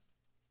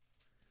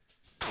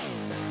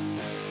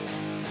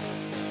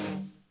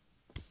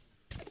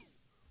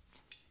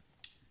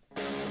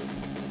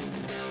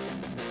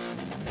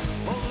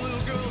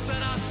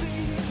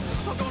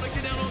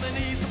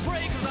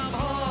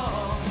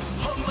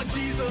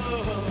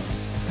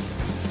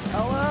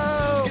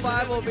Hello,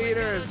 Bible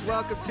Beaters.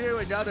 Welcome to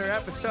another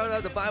episode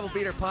of the Bible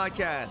Beater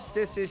Podcast.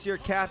 This is your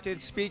captain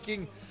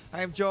speaking.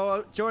 I am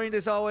joined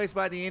as always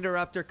by the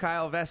interrupter,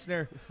 Kyle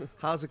Vestner.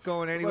 How's it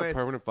going anyways? Is that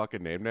a permanent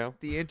fucking name now?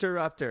 The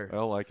interrupter. I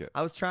don't like it.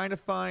 I was trying to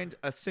find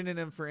a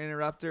synonym for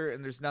interrupter,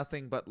 and there's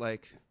nothing but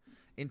like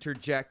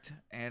interject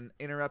and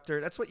interrupter.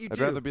 That's what you I'd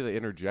do. rather be the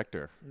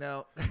interjector.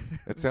 No.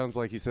 It sounds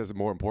like he says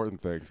more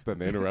important things than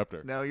the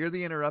interrupter. No, you're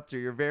the interrupter.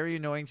 You're very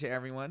annoying to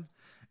everyone,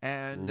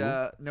 and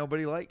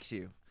nobody likes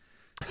you.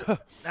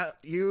 Now,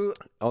 you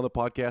On the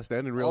podcast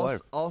and in real life.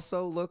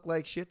 also look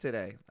like shit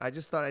today. I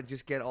just thought I'd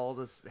just get all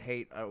this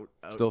hate out.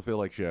 Still feel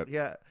like shit.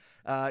 Yeah.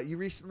 You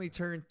recently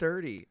turned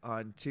 30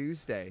 on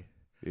Tuesday.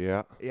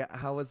 Yeah. Yeah.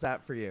 How was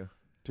that for you?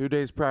 2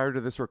 days prior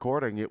to this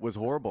recording, it was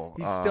horrible.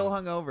 He's still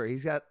hungover.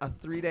 He's got a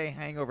 3-day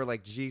hangover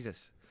like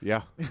Jesus.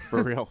 Yeah,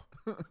 for real.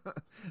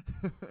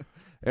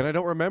 And I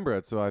don't remember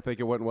it, so I think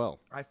it went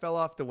well. I fell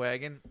off the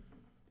wagon.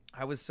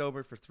 I was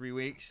sober for 3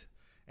 weeks.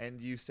 And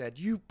you said,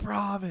 you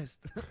promised.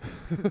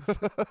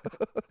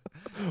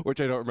 Which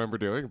I don't remember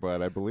doing,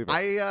 but I believe it.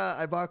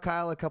 I bought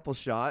Kyle a couple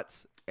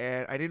shots,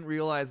 and I didn't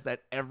realize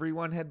that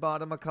everyone had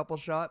bought him a couple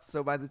shots.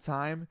 So by the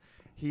time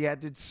he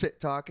had to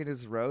sit talk in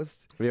his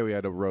roast, Yeah, we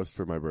had a roast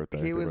for my birthday.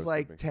 he They was roasted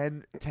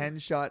like me. 10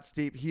 shots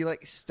deep. He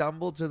like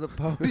stumbled to the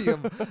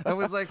podium and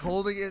was like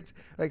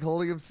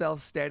holding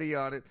himself steady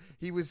on it.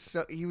 He was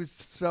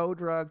so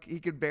drunk he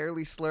could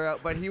barely slur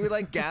out, but he would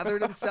like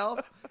gathered himself.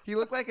 He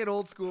looked like an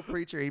old school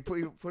preacher. He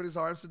put his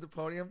arms to the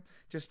podium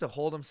just to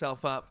hold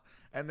himself up,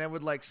 and then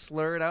would like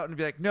slur it out and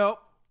be like, nope.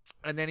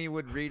 And then he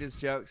would read his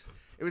jokes.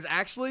 It was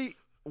actually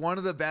one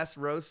of the best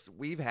roasts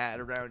we've had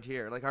around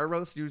here. Like our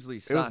roasts usually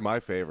suck. It was my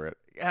favorite.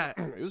 Yeah,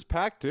 It was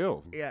packed,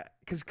 too. yeah.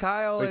 Because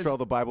Kyle Thanks is. for all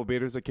the Bible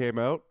beaters that came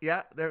out.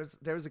 Yeah, there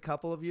was a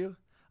couple of you.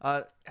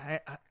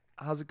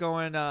 How's it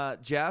going,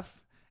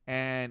 Jeff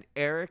and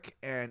Eric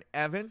and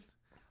Evan?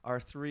 Our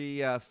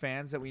 3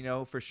 fans that we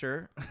know for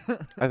sure.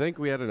 I think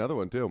we had another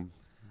one, too.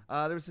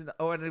 There was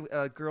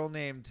a girl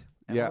named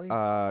Emily.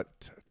 Yeah,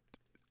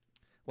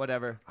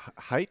 Whatever.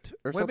 Height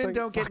or something? Women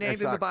don't get Fuck, I named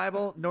in the suck.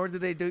 Bible, nor do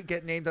they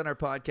get named on our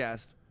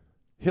podcast.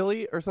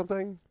 Hilly or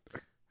something?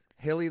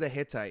 Hilly the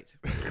Hittite.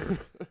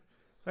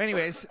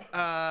 Anyways,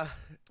 I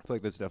feel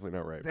like that's definitely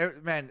not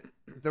right. man,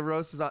 the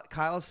roast is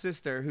Kyle's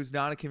sister, who's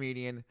not a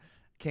comedian,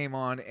 came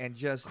on and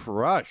just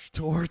Crushed.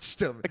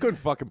 torched him. I couldn't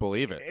fucking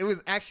believe it. It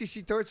was actually,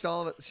 she torched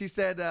all of it. She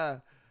said,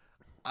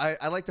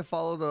 I like to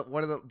follow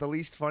one of the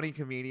least funny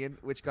comedian,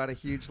 which got a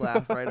huge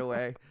laugh right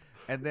away.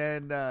 And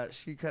then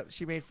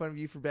she made fun of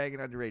you for bagging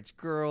underage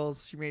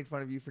girls. She made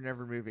fun of you for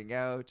never moving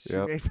out. She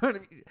Yep. made fun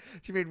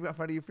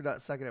of you for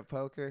not sucking at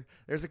poker.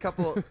 There's a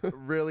couple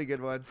really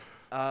good ones.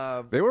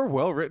 They were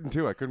well written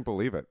too. I couldn't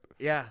believe it.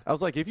 Yeah. I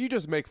was like, if you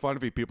just make fun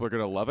of me, people are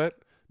gonna love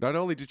it. Not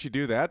only did she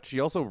do that, she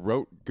also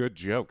wrote good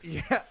jokes.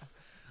 Yeah.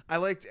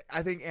 I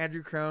think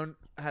Andrew Crone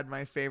had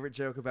my favorite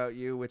joke about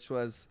you, which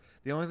was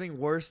the only thing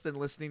worse than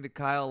listening to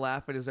Kyle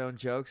laugh at his own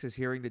jokes is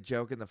hearing the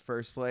joke in the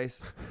first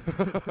place.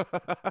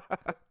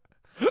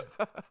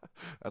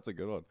 That's a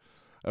good one.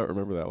 I don't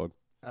remember that one.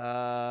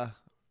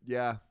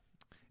 Yeah,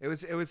 it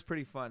was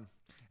pretty fun.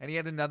 And he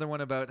had another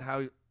one about how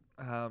you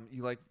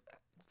like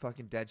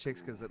fucking dead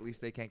chicks because at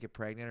least they can't get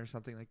pregnant or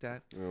something like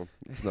that. No,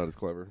 it's not as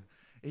clever.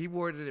 He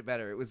worded it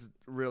better. It was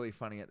really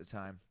funny at the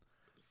time.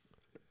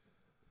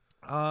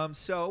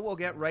 So we'll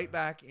get right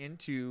back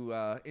into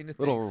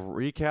Little things.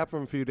 recap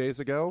from a few days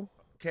ago.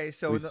 Okay,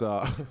 so We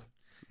saw.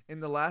 in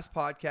the last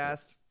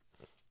podcast,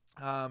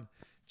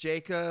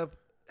 Jacob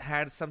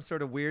had some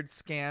sort of weird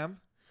scam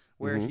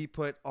where he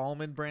put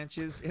almond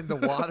branches in the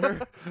water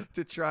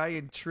to try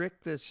and trick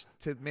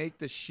to make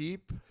the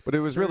sheep. But it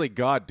was really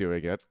God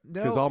doing it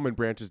because No. almond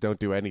branches don't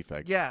do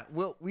anything. Yeah,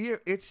 well,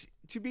 it's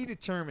to be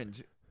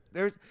determined.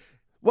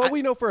 Well,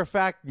 we know for a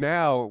fact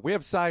now. We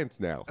have science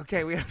now.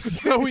 Okay, we have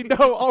So we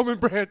know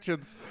almond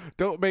branches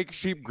don't make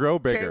sheep grow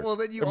bigger Okay, well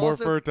then you and more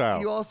also fertile.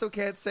 you also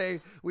can't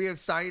say we have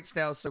science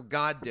now, so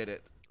God did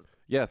it.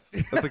 Yes,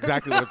 that's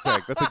exactly what I'm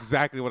saying. That's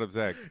exactly what I'm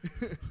saying.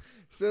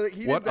 So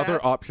he What did that,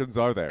 other options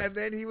are there? and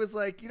then he was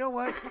like, you know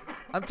what?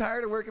 I'm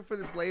tired of working for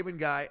this Laban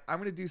guy. I'm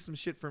going to do some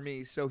shit for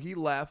me. So he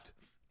left.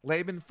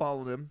 Laban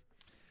followed him.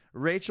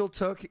 Rachel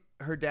took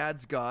her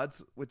dad's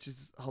gods, which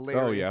is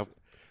hilarious. Oh, yeah.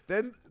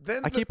 Then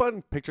I keep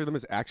on picturing them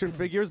as action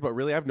figures, but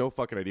really I have no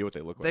fucking idea what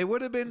they look like. they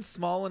would have been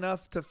small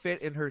enough to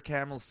fit in her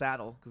camel's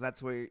saddle because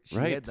that's where she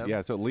Right? hid them.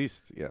 Yeah, so at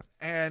least, yeah.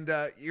 And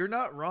you're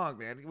not wrong,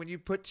 man. When you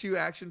put 2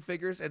 action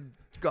figures and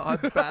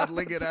God's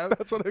battling it out,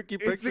 That's what I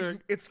keep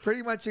picturing. it's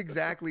pretty much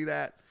exactly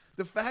that.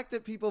 The fact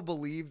that people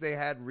believe they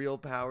had real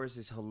powers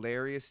is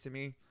hilarious to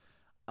me.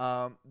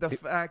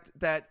 Fact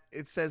that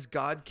it says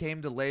God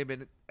came to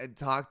Laban and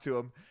talked to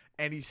him,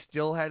 and he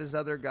still had his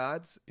other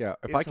gods. Yeah,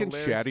 if is I can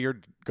hilarious. shatter your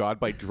god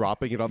by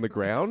dropping it on the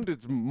ground,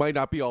 it might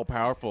not be all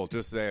powerful.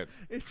 Just saying.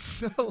 It's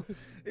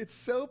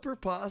so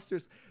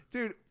preposterous,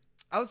 dude.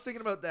 I was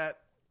thinking about that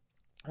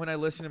when I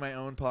listened to my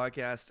own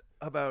podcast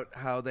about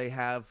how they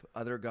have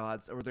other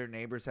gods or their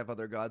neighbors have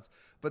other gods,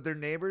 but their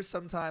neighbors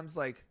sometimes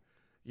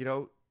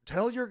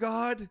tell your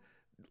God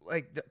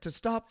to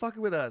stop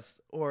fucking with us,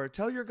 or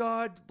tell your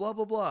God blah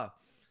blah blah.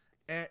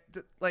 And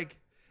like,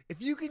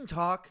 if you can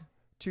talk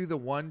to the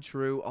one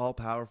true all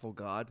powerful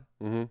God,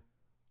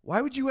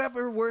 why would you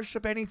ever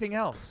worship anything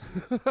else?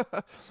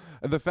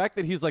 And the fact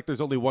that he's like,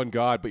 there's only one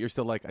God, but you're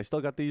still like, I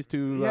still got these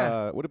two.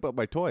 Yeah. What about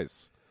my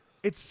toys?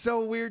 It's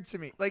so weird to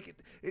me. Like,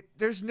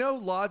 there's no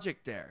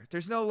logic there.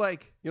 There's no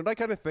like. You know what I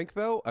kind of think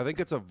though? I think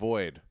it's a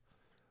void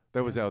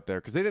that was out there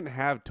because they didn't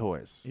have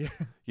toys. Yeah.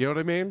 You know what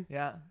I mean?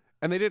 Yeah.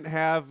 And they didn't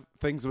have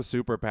things with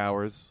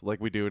superpowers like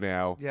we do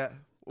now. Yeah.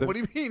 What do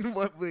you mean?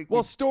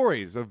 Well,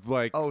 stories of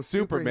like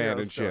Superman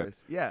superhero and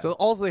stories. shit. Yeah. So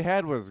all they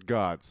had was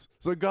gods.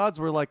 So gods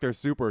were like their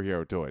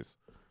superhero toys.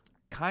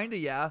 Kinda,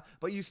 yeah.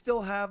 But you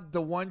still have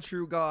the one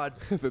true God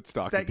That's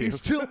talking that to you you.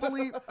 still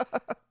believe.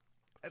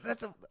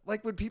 That's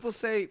like when people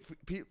say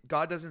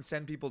God doesn't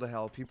send people to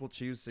hell, people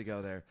choose to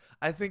go there.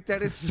 I think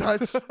that is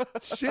such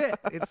shit.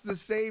 It's the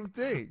same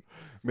thing.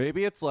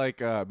 Maybe it's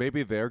like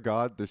maybe their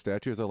god, their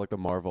statues are like the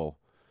Marvel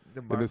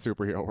in the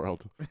superhero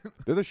world.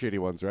 They're the shitty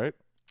ones, right?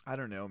 I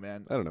don't know,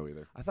 man. I don't know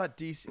either. I thought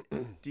DC.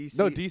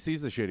 No,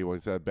 DC's the shitty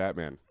ones.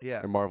 Batman.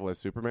 Yeah. And Marvel has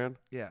Superman.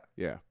 Yeah.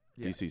 Yeah.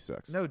 Yeah. DC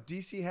sucks. No,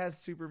 DC has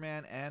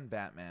Superman and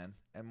Batman,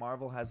 and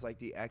Marvel has like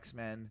the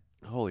X-Men.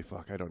 Holy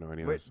fuck, I don't know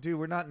any of this. Dude,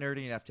 we're not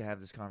nerdy enough to have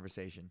this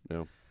conversation.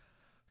 No.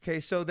 Okay,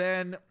 so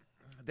then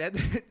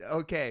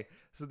okay,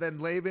 so then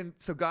Laban.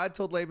 So God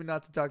told Laban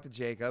not to talk to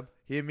Jacob.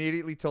 He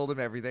immediately told him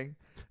everything.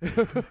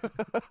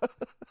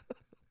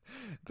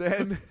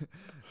 Then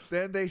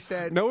they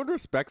said. No one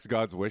respects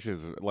God's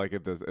wishes like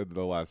in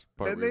the last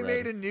part. Then they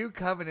made a new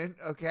covenant.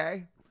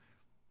 Okay.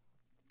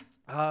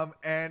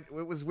 And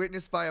it was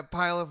witnessed by a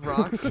pile of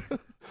rocks.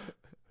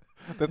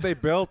 that they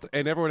built,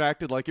 and everyone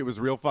acted like it was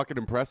real fucking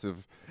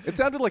impressive. It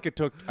sounded like it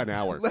took an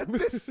hour.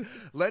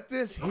 Let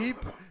this heap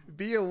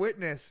be a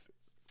witness.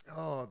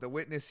 Oh, the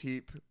witness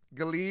heap.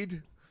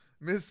 Gilead,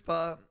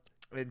 Mizpah,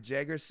 and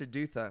Jagar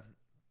Sedutha.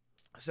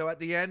 So at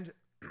the end,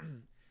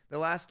 the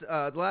last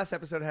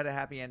episode had a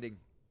happy ending.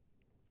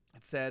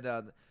 It said,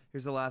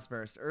 here's the last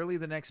verse. Early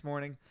the next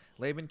morning,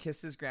 Laban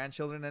kissed his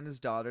grandchildren and his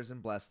daughters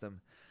and blessed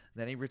them.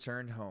 Then he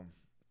returned home.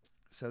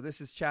 So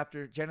this is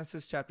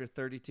Genesis chapter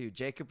 32.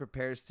 Jacob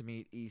prepares to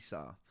meet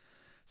Esau.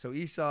 So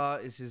Esau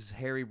is his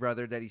hairy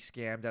brother that he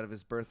scammed out of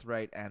his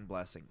birthright and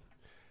blessing.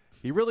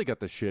 He really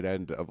got the shit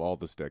end of all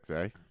the sticks,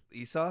 eh?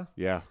 Esau?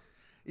 Yeah.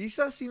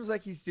 Esau seems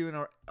like he's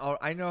doing.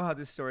 I know how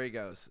this story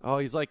goes. Oh,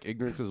 he's like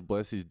ignorance is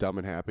bliss. He's dumb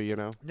and happy, you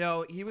know?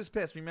 No, he was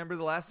pissed. Remember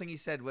the last thing he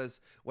said was,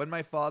 when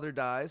my father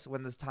dies,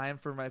 when this time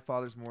for my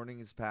father's mourning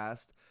is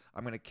past,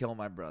 I'm going to kill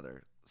my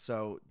brother.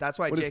 So that's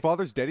why his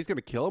father's dead, he's going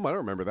to kill him? I don't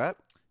remember that.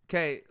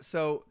 Okay,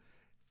 so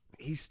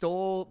he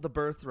stole the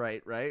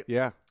birthright, right?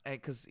 Yeah.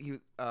 And because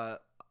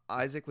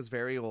Isaac was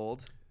very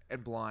old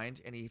and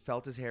blind, and he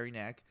felt his hairy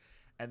neck,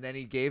 and then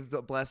he gave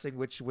the blessing,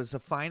 which was a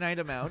finite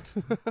amount.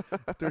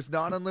 There's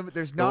not unlimited.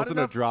 There's not wasn't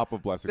enough. A drop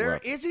of blessing There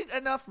left. isn't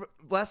enough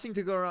blessing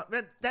to go around.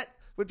 Man, that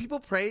when people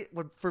pray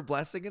for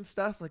blessing and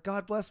stuff, like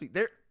God bless me,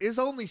 there is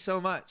only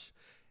so much.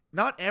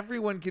 Not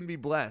everyone can be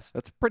blessed.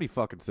 That's pretty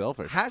fucking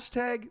selfish.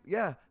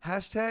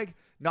 Hashtag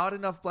not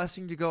enough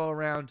blessing to go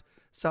around.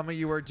 Some of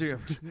you are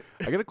doomed.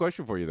 I got a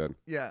question for you then.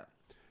 Yeah.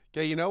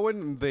 Okay, you know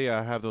when they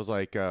have those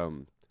like I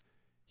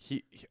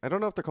don't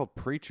know if they're called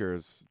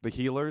preachers, the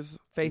healers,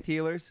 Faith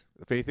healers.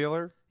 the faith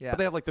healer. Yeah. But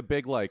they have like the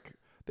big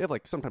they have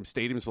like sometimes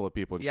stadiums full of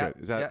people and shit.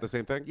 Is that the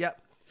same thing?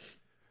 Yep.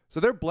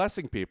 So they're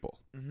blessing people.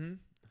 Mm-hmm.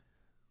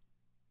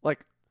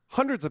 Like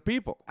hundreds of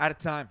people. At a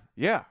time.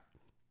 Yeah.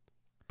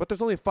 But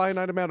there's only a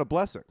finite amount of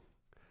blessing.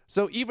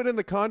 So even in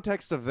the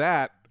context of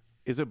that,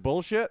 is it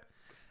bullshit?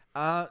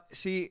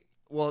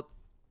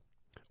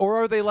 Or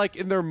are they like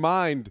in their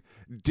mind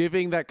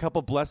divvying that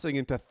couple blessing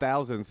into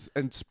thousands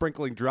and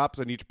sprinkling drops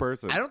on each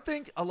person? I don't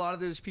think a lot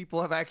of those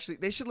people have actually.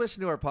 They should listen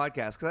to our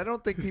podcast because I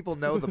don't think people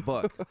know the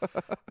book.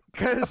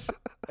 Because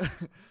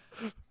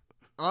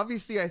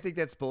obviously, I think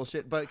that's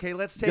bullshit. But okay,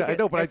 let's take it. I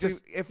know, but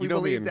if we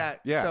believe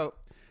that. Yeah. So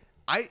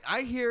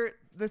I hear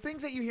the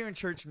things that you hear in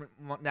church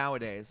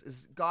nowadays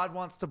is God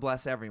wants to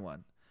bless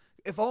everyone.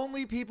 If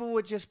only people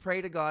would just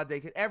pray to God,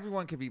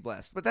 everyone could be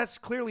blessed. But that's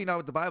clearly not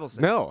what the Bible says.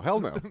 No, hell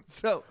no.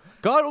 So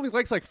God only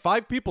likes like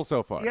 5 people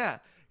so far. Yeah.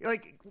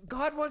 Like,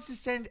 God wants to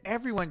send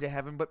everyone to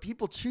heaven, but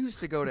people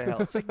choose to go to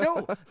hell. It's like,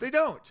 no, they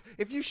don't.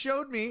 If you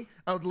showed me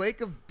a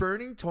lake of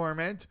burning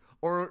torment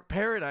or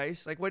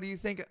paradise, like, what do you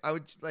think I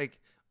would, like,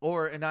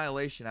 or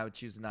annihilation? I would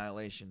choose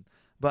annihilation.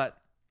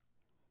 But,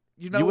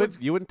 you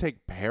wouldn't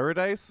take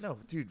paradise? No,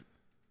 dude,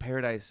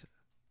 paradise.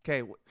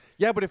 Okay.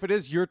 Yeah, but if it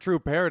is your true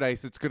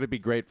paradise, it's going to be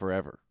great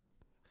forever.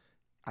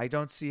 I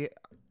don't see it.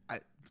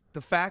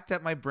 The fact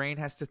that my brain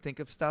has to think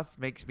of stuff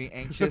makes me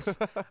anxious.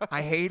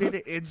 I hated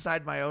it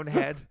inside my own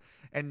head,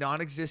 and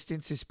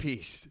non-existence is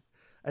peace.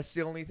 That's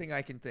the only thing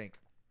I can think.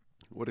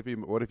 What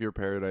if your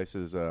paradise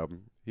is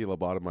he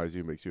lobotomizes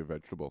you, makes you a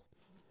vegetable?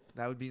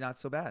 That would be not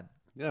so bad.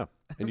 Yeah,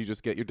 and you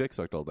just get your dick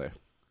sucked all day.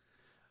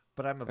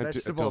 But I'm a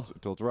vegetable.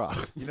 Until it's raw.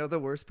 You know the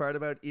worst part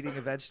about eating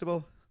a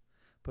vegetable?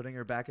 Putting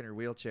her back in her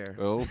wheelchair.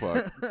 Oh,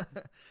 fuck.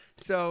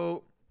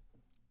 So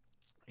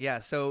Yeah,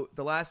 so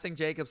the last thing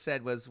Jacob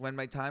said was, when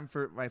my time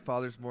for my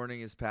father's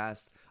mourning is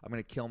past, I'm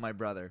going to kill my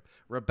brother.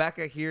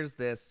 Rebecca hears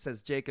this,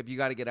 says, Jacob, you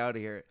got to get out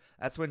of here.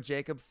 That's when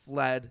Jacob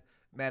fled,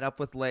 met up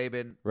with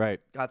Laban, Right.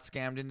 got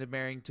scammed into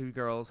marrying 2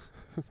 girls,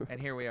 and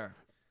here we are.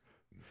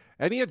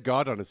 And he had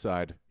God on his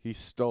side. He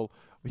stole.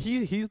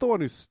 He's the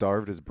one who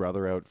starved his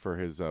brother out for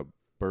his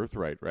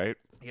birthright, right?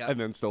 Yeah. And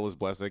then stole his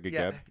blessing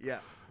again. Yeah.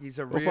 He's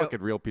a What a real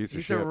fucking real piece of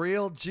He's shit. a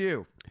real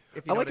Jew.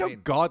 If you I know like what how I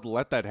mean. God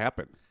let that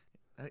happen.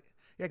 Yeah,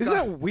 Isn't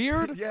God- that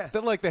weird? Yeah.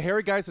 That like the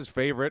hairy guy's his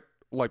favorite,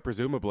 like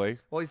presumably.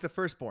 Well, he's the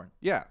firstborn.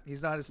 Yeah.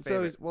 He's not his So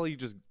favorite. he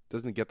just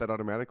doesn't get that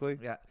automatically.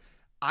 Yeah.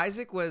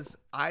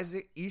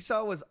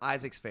 Esau was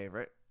Isaac's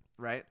favorite,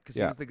 right? Because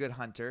he Yeah. was the good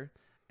hunter,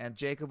 and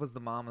Jacob was the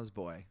mama's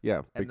boy. Yeah,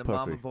 And big the pussy.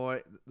 mama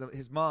boy,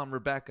 his mom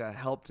Rebecca,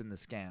 helped in the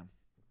scam.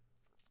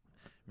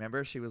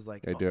 Remember, she was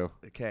like, I do.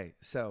 Okay,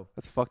 so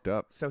That's fucked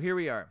up. here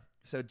we are.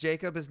 So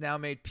Jacob has now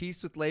made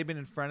peace with Laban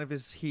in front of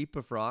his heap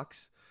of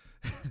rocks,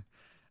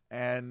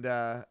 and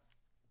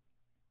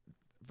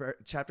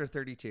chapter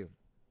 32.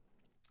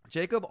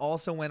 Jacob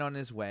also went on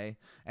his way,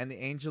 and the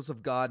angels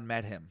of God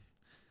met him.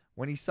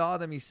 When he saw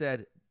them, he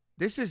said,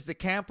 "This is the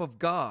camp of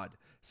God."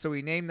 So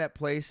he named that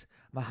place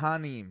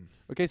Mahanaim.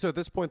 Okay, so at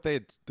this point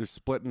they're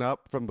splitting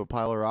up from the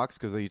pile of rocks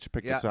because they each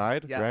picked a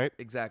side, yeah, right?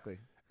 Exactly.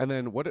 And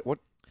then what?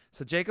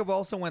 So Jacob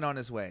also went on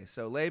his way.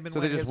 So Laban So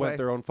went they just his went way.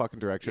 their own fucking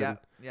direction. Yeah,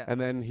 yeah. And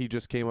then he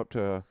just came up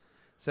to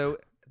So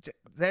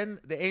then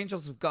the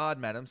angels of God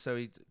met him. So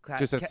he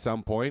just at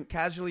some point.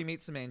 casually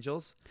meets some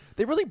angels.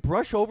 They really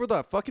brush over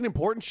the fucking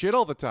important shit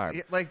all the time.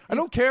 Yeah, like, I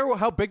don't care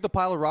how big the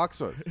pile of rocks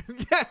is.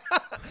 Yeah,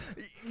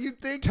 you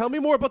think? Tell me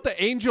more about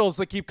the angels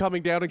that keep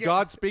coming down and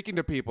God speaking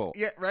to people.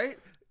 Yeah, right.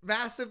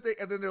 Massive thing,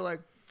 and then they're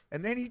like,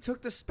 and then he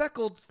took the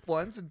speckled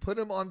ones and put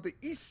them on the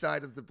east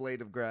side of the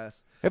blade of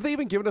grass. Have they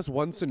even given us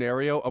one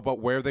scenario about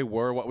where they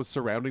were, what was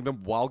surrounding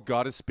them while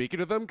God is speaking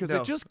to them? Because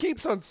No. it just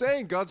keeps on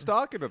saying God's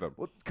talking to them.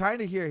 Well,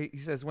 kind of here, he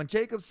says, when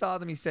Jacob saw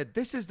them, he said,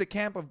 "This is the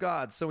camp of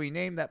God." So he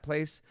named that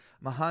place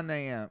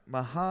Mahanaim.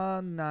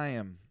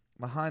 Mahanaim.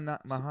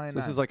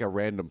 This is like a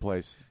random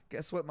place.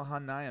 Guess what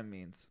Mahanaim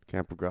means?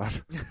 Camp of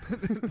God.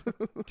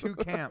 2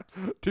 camps.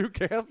 2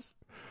 camps?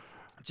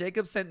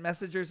 Jacob sent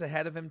messengers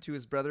ahead of him to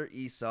his brother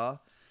Esau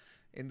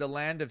in the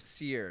land of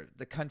Seir,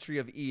 the country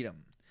of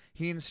Edom.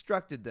 He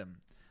instructed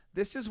them,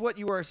 "This is what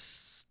you are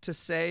to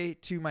say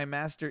to my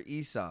master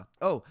Esau."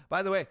 Oh,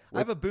 by the way, I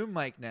have a boom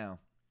mic now.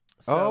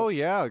 Oh,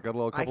 yeah. Got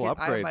a couple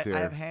upgrades here. I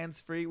have hands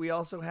free. We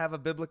also have a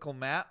biblical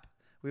map.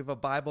 We have a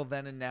Bible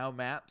then and now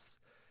maps.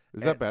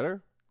 Is that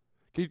better?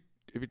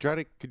 Could you try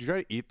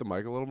to eat the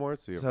mic a little more?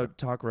 See if So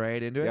talk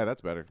right into it. yeah,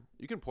 that's better.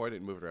 You can point it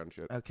and move it around and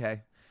shit.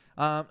 Okay.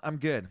 I'm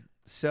good.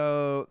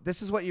 So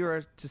this is what you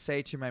are to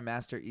say to my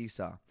master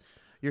Esau.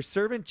 Your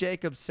servant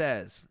Jacob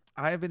says,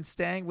 I have been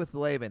staying with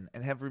Laban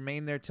and have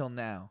remained there till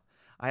now.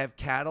 I have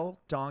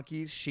cattle,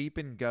 donkeys, sheep,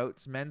 and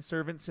goats, men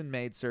servants and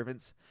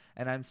maidservants,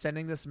 and I'm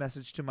sending this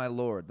message to my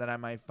Lord that I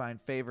might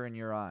find favor in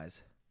your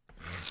eyes.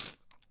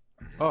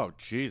 Oh,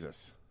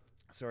 Jesus.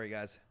 Sorry,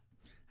 guys.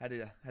 Had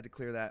to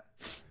clear that.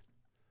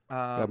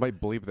 I might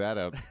bleep that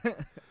out.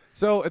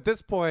 So at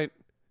this point,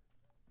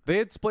 they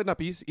had split up.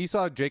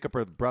 Esau and Jacob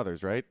are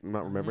brothers, right? I'm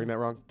not remembering that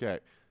wrong. Okay.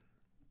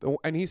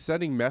 And he's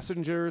sending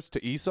messengers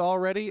to Esau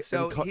already?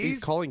 So and he's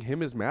calling him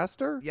his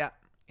master? Yeah,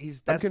 I'm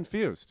that's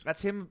confused.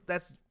 That's him.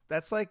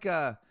 That's like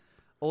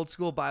old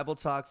school Bible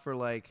talk for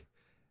like,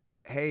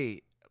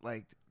 hey,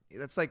 like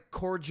that's like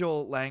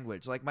cordial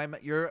language. Like I'm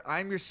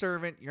your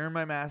servant, you're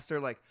my master.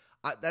 Like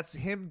that's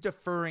him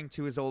deferring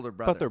to his older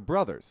brother. But they're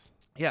brothers.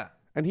 Yeah.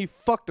 And he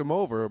fucked him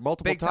over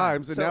multiple Big time.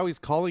 times, and So- now he's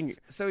calling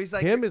So he's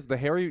like him as the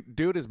hairy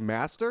dude his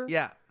master?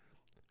 Yeah.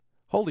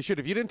 Holy shit,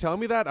 if you didn't tell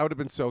me that, I would have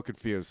been so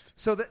confused.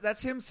 So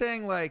that's him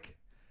saying like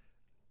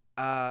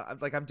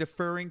I'm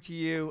deferring to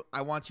you.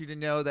 I want you to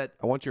know that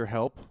I want your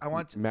help, I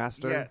want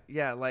master.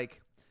 Yeah,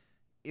 like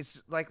it's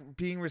like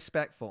being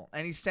respectful.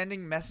 And he's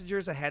sending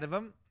messengers ahead of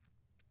him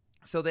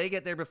so they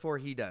get there before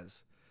he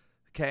does.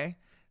 Okay?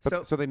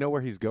 So they know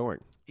where he's going.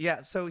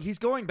 Yeah, so he's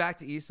going back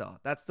to Esau.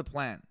 That's the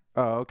plan.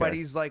 Oh, okay. But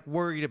he's like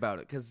worried about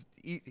it because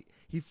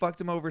he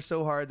fucked him over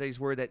so hard that he's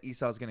worried that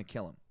Esau's going to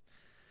kill him.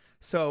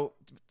 So,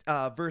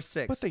 verse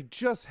 6. But they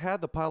just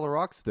had the pile of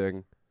rocks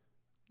thing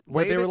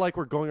where they were like,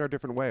 we're going our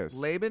different ways.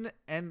 Laban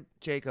and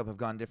Jacob have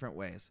gone different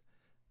ways.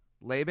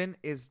 Laban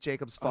is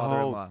Jacob's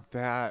father-in-law. Oh,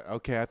 that.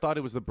 Okay, I thought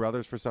it was the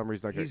brothers for some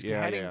reason. He's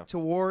heading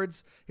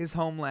towards his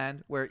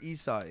homeland where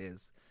Esau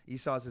is.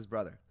 Esau's his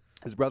brother.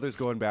 His brother's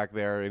going back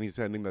there, and he's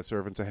sending the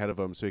servants ahead of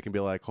him so he can be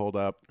like, hold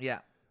up, Yeah.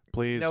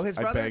 please. No, his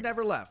I brother beg.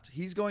 never left.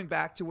 He's going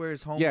back to where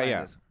his homeland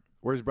Yeah. is.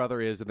 Where his brother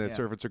is, and then Yeah.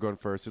 servants are going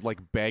first. It's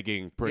like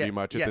begging pretty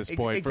much at this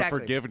point exactly.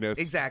 for forgiveness.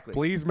 Exactly.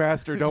 Please,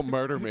 master, don't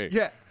murder me.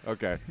 Yeah.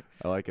 Okay,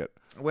 I like it.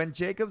 When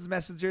Jacob's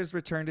messengers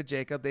returned to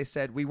Jacob, they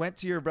said, "We went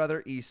to your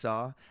brother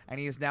Esau, and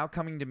he is now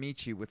coming to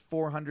meet you with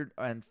 400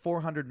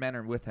 men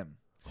are with him."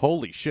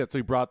 Holy shit! So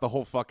he brought the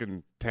whole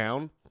fucking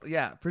town,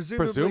 Yeah,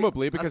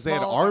 presumably because a they had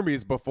small-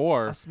 armies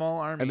before, a small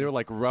army. and they were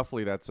like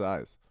roughly that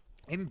size.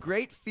 In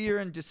great fear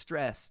and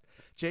distress,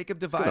 Jacob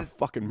Gonna divided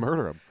fucking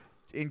murder him.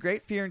 In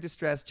great fear and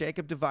distress,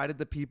 Jacob divided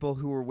the people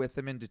who were with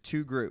him into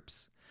 2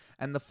 groups,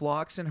 and the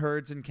flocks and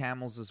herds and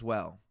camels as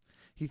well.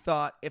 He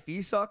thought, if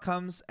Esau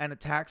comes and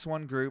attacks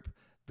one group,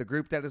 the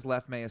group that is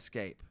left may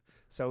escape.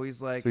 So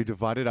he's like, So he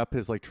divided up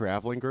his like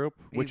traveling group,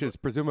 which He's- is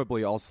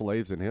presumably all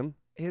slaves in him.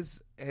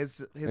 his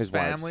wives.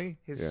 family,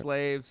 his Yeah.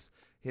 slaves,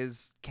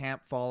 his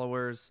camp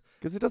followers.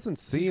 Because it doesn't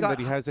seem got- that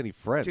he has any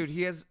friends. Dude,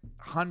 he has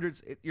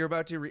hundreds. You're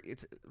about to read.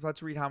 It's about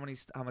to read how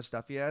much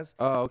stuff he has.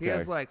 Oh, okay. He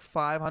has like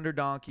 500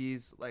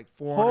 donkeys, like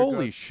 400.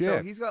 Holy goats. shit.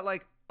 So he's got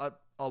like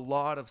a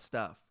lot of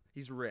stuff.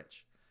 He's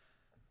rich.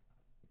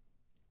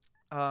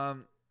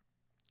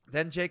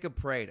 Then Jacob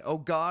prayed, "O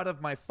God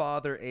of my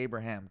father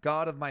Abraham,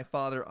 God of my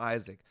father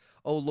Isaac,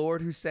 O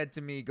Lord, who said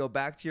to me, 'Go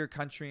back to your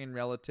country and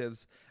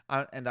relatives,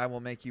 and I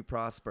will make you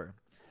prosper.'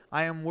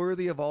 I am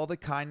worthy of all the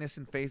kindness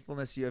and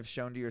faithfulness you have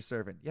shown to your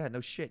servant." Yeah,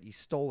 no shit, you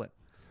stole it.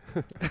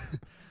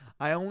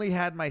 "I only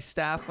had my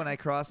staff when I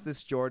crossed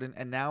this Jordan,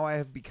 and now I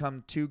have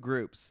become 2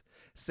 groups.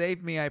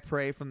 Save me, I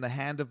pray, from the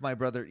hand of my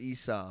brother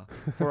Esau,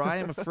 for I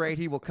am afraid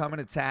he will come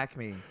and attack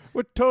me."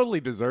 Which totally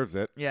deserves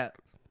it. Yeah.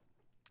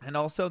 "And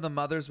also the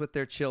mothers with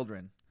their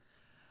children.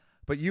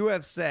 But you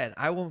have said,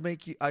 I will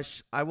make you,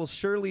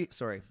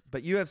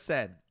 but you have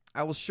said,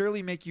 I will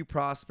surely make you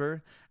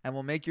prosper and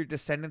will make your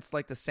descendants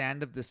like the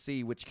sand of the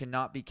sea, which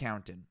cannot be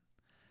counted."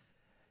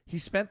 He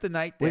spent the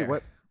night there. Wait,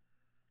 what?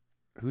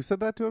 Who said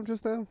that to him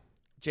just now?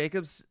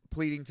 Jacob's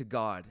pleading to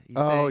God. He's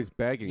Oh, saying, he's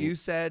begging. You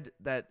said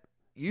that,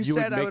 you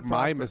would said I make would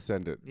my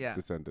prosper. Yeah.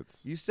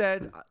 descendants. You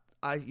said,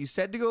 you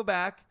said to go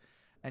back,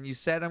 and you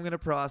said I'm going to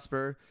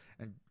prosper,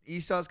 and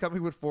Esau's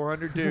coming with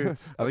 400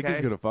 dudes. I think he's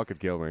okay? gonna fucking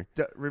kill me.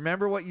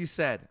 Remember what you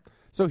said.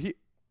 So he.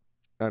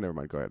 Oh, never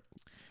mind. Go ahead.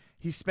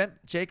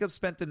 Jacob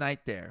spent the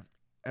night there,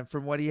 and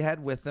from what he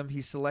had with him,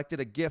 he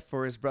selected a gift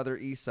for his brother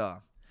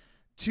Esau: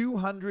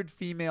 200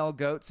 female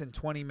goats and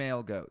 20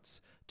 male goats,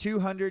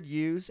 200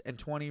 ewes and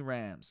 20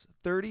 rams,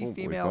 30 Holy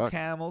female fuck.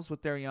 camels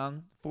with their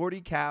young,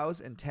 40 cows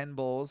and 10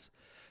 bulls,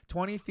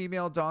 20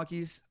 female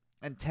donkeys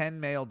and 10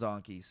 male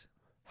donkeys.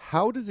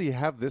 How does he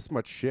have this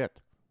much shit?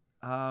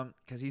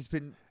 Because he's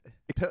been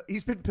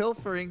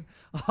pilfering.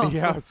 Off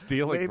Yeah, of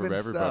stealing from Laban's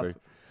everybody.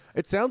 stuff.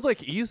 It sounds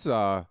like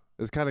Esau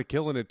is kind of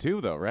killing it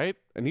too, though, right?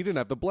 And he didn't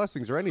have the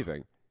blessings or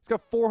anything. He's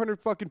got 400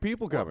 fucking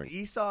people Well, coming.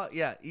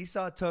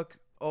 Esau took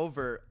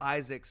over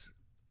Isaac's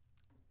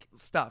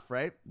stuff,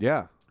 right?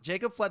 Yeah.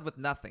 Jacob fled with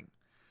nothing.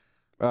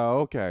 Oh,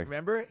 okay.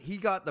 Remember, he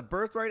got the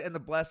birthright and the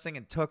blessing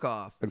and took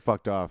off. And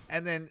fucked off.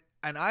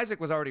 And Isaac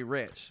was already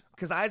rich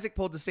because Isaac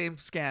pulled the same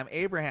scam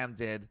Abraham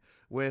did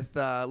with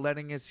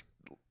letting his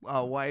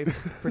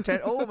wife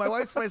pretend, "Oh, my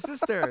wife's my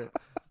sister."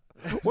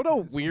 What a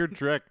weird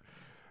trick.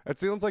 It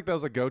sounds like that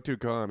was a go-to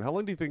con. How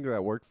long do you think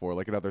that worked for?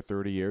 Like another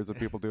 30 years of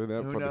people doing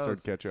that Who before they start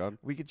knows? to catch on?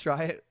 We could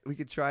try it. We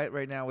could try it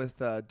right now with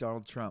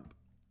Donald Trump.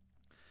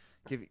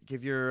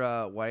 Give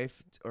your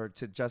wife or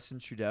to Justin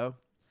Trudeau,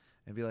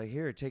 and be like,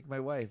 "Here, take my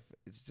wife.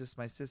 It's just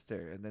my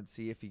sister," and then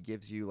see if he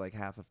gives you like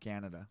half of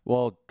Canada.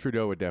 Well,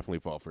 Trudeau would definitely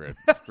fall for it,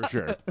 for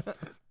sure.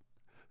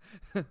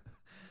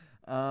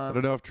 I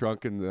don't know if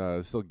Trump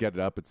can still get it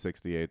up at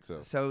 68.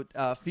 So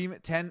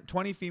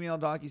 20 female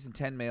donkeys and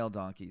 10 male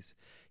donkeys.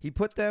 He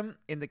put them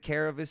in the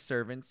care of his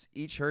servants,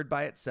 each herd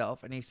by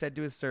itself, and he said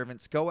to his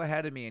servants, "Go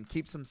ahead of me and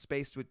keep some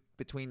space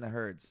between the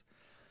herds."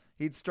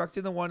 He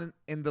instructed the one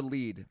in the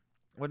lead.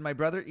 "When my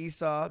brother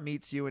Esau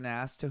meets you and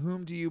asks, 'To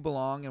whom do you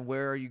belong and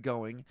where are you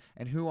going,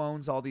 and who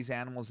owns all these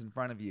animals in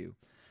front of you?'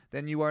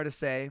 then you are to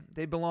say,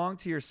 'They belong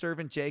to your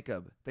servant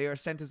Jacob. They are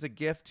sent as a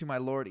gift to my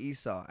lord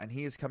Esau, and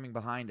he is coming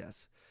behind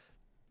us.'"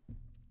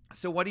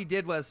 So what he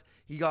did was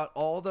he got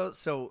all those.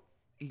 So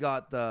he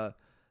got the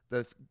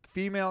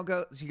female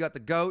goats. He got the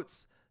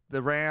goats,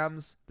 the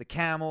rams, the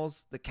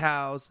camels, the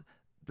cows,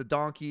 the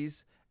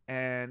donkeys,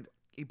 and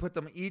he put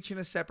them each in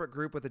a separate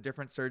group with a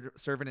different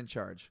servant in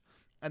charge.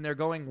 And they're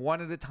going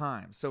one at a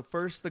time. So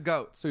first the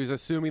goats. So he's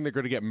assuming they're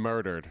going to get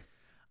murdered.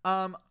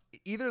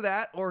 Either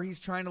that or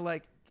he's trying to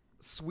like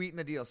sweeten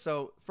the deal.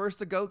 So first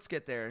the goats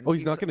get there. And Oh,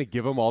 he's not going to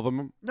give them all of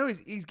them? No,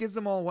 he gives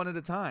them all one at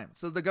a time.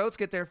 So the goats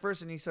get there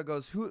first, and Esau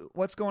goes,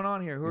 "What's going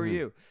on here? Who are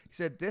you?" He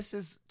said, "This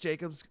is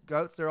Jacob's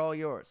goats. They're all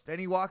yours." Then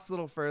he walks a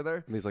little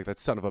further. And he's like, that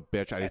son of a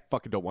bitch. I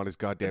fucking don't want his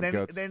goddamn And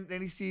goats. then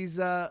he sees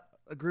a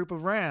group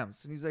of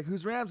rams, and he's like,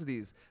 "Whose rams are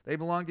these? They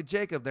belong to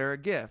Jacob. They're a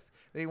gift."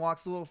 Then he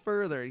walks a little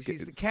further. He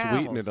sees the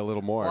camels. Sweeten it a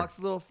little more. Walks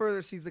a little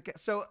further, sees the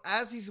so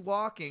as he's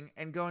walking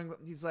and going,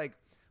 he's like,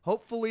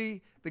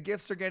 hopefully the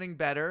gifts are getting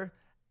better,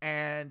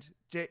 and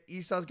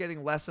Esau's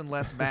getting less and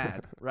less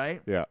mad,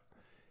 right? Yeah.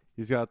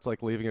 He's got, it's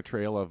like leaving a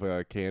trail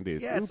of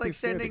candies. Yeah, it's Ooh, like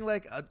piece of candy. sending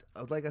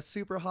like a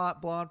super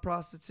hot blonde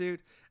prostitute,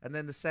 and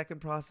then the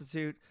second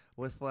prostitute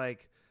with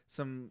like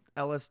some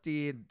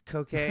LSD and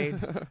cocaine,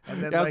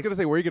 and then Yeah, I was like, going to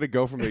say, where are you going to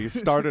go from there? You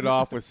started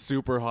off with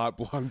super hot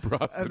blonde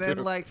prostitute. and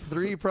then like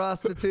 3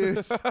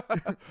 prostitutes.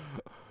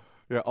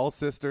 Yeah, all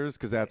sisters,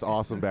 because that's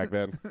awesome back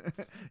then.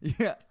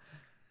 Yeah.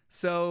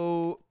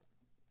 So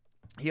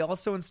he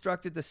also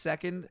instructed the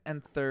second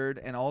and third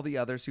and all the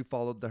others who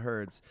followed the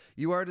herds.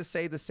 You are to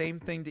say the same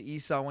thing to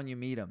Esau when you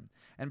meet him.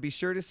 and be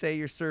sure to say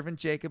your servant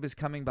Jacob is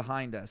coming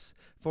behind us.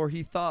 For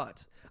he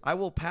thought, I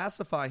will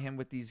pacify him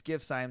with these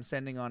gifts I am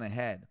sending on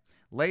ahead.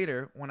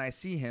 Later, when I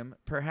see him,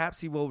 perhaps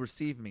he will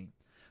receive me.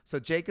 So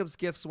Jacob's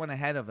gifts went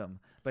ahead of him,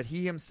 but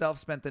he himself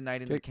spent the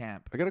night in the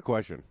camp. I got a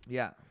question.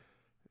 Yeah.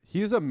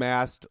 He's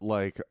amassed,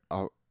 like,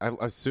 I'm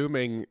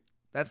assuming...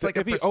 That's like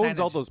if he owns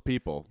all those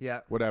people,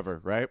 yeah, whatever,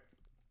 right?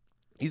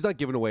 He's not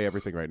giving away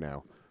everything right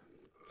now.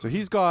 So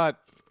he's got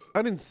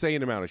an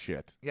insane amount of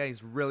shit. Yeah,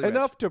 he's really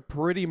enough rich. to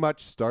pretty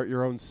much start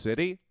your own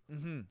city.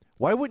 Mm-hmm.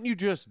 Why wouldn't you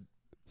just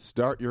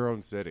start your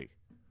own city?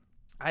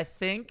 I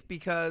think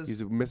because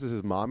he misses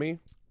his mommy.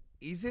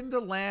 He's in the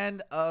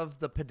land of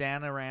the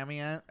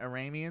Arameans,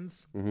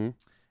 mm-hmm.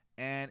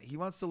 and he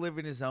wants to live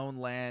in his own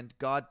land.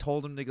 God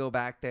told him to go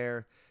back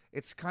there.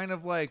 It's kind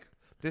of like,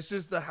 this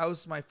is the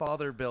house my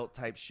father built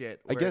type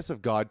shit. I guess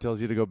if God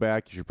tells you to go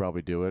back, you should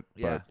probably do it.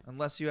 Yeah,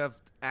 unless you have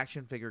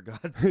action figure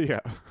gods. Yeah.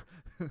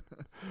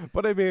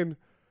 But I mean,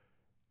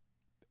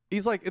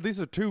 he's like, these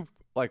are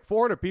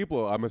 400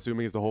 people, I'm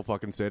assuming, is the whole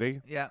fucking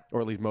city. Yeah.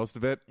 Or at least most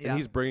of it. Yeah. And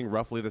he's bringing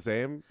roughly the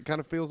same, it kind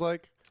of feels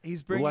like.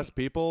 He's bringing less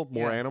people,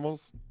 more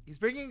animals. He's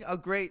bringing a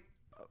great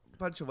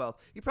bunch of wealth.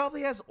 He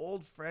probably has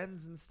old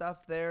friends and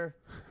stuff there,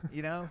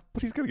 you know?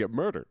 But he's going to get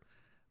murdered.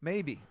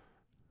 Maybe.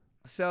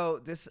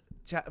 So this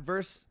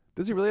verse...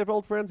 Does he really have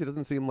old friends? He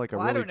doesn't seem like a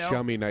really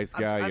chummy, nice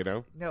guy, you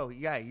know? No,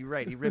 yeah, you're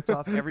right. He ripped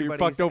off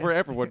everybody. He fucked over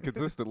everyone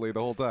consistently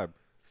the whole time.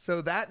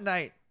 So that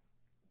night,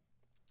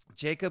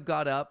 Jacob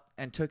got up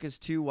and took his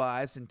 2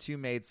 wives and 2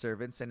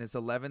 maidservants and his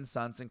 11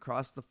 sons and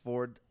crossed the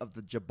ford of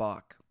the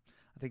Jabbok.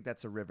 I think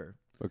that's a river.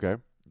 Okay.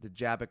 The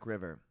Jabbok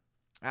River.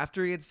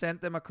 After he had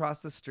sent them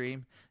across the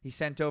stream, he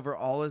sent over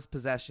all his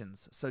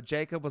possessions. So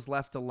Jacob was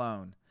left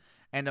alone,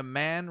 and a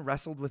man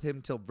wrestled with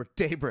him till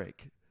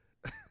daybreak.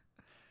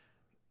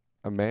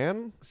 A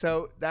man?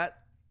 So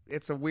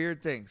it's a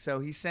weird thing. So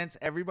he sends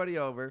everybody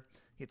over.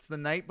 It's the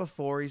night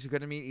before he's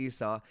going to meet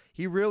Esau.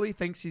 He really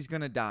thinks he's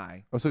going to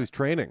die. Oh, so he's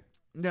training.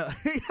 No.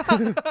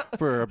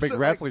 For a big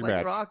wrestling match.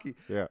 Like Rocky.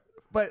 Yeah.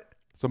 But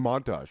it's a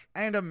montage.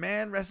 And a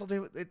man wrestled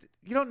him.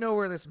 You don't know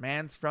where this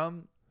man's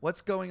from.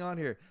 What's going on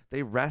here?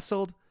 They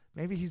wrestled.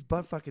 Maybe he's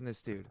butt fucking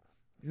this dude.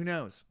 Who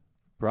knows?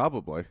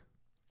 Probably.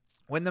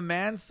 When the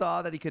man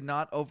saw that he could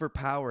not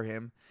overpower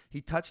him, he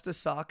touched the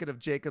socket of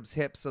Jacob's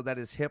hip so that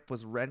his hip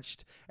was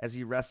wrenched as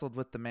he wrestled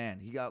with the man.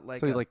 He got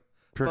like he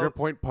trigger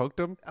point poked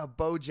him? A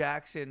Bo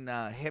Jackson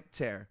hip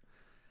tear.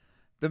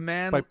 The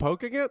man... By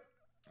poking it?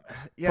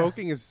 Yeah.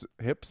 Poking his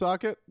hip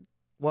socket?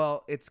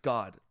 Well, it's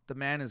God. The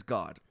man is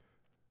God.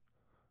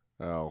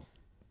 Oh.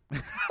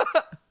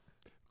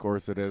 Of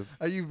course it is.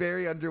 Are you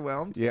very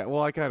underwhelmed? Yeah,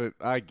 well,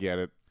 I get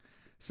it.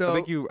 So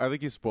I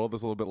think you spoiled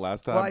this a little bit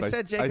last time. Well, I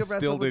said Jacob I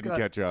still didn't God.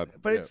 catch on.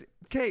 But it's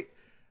okay.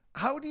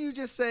 How do you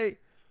just say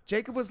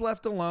Jacob was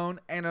left alone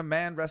and a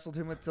man wrestled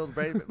him until the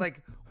break?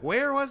 Like,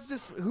 where was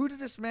this? Who did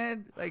this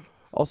man like?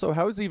 Also,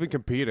 how is he even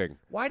competing?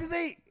 Why do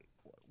they?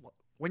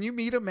 When you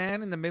meet a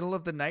man in the middle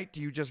of the night, do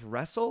you just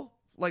wrestle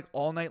like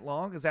all night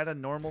long? Is that a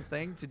normal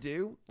thing to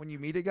do when you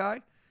meet a guy?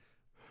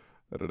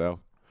 I don't know.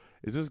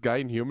 Is this guy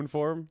in human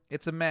form?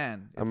 It's a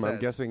man. I'm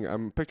guessing.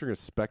 I'm picturing a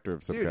specter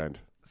of some kind.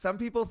 Some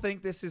people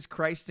think this is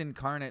Christ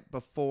incarnate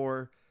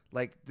before,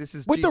 like, this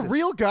is Wait, Jesus. the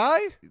real guy?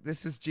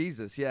 This is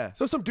Jesus, yeah.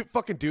 So some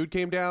fucking dude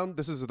came down.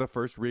 This is the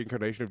first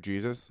reincarnation of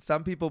Jesus?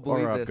 Some people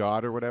believe or this.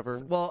 God or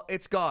whatever? Well,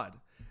 it's God.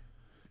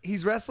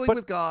 He's wrestling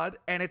with God,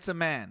 and it's a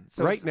man.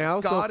 So right it's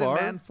now, God so far,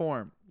 in man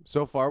form.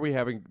 So far, we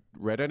haven't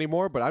read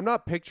anymore, but I'm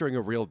not picturing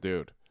a real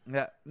dude.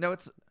 Yeah, no,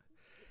 it's.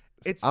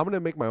 I'm going to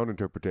make my own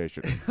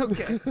interpretation.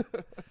 Okay.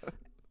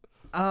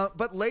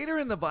 But later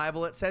in the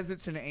Bible, it says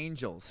it's an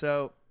angel.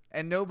 So,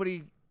 and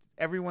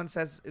everyone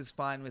says is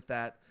fine with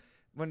that.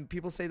 When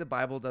people say the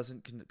Bible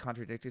doesn't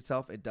contradict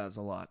itself, it does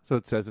a lot. So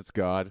it says it's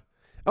God.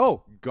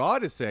 Oh,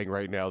 God is saying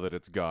right now that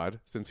it's God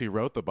since he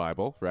wrote the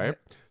Bible, right?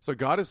 So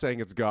God is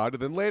saying it's God,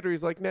 and then later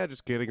he's like, nah,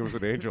 just kidding, it was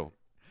an angel.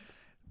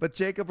 But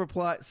Jacob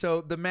replied,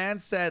 so the man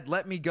said,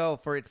 let me go,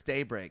 for it's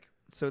daybreak.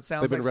 So it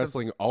sounds They've been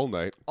wrestling all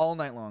night. All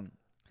night long.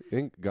 You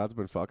think God's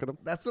been fucking him?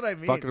 That's what I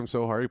mean. Fucking him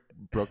so hard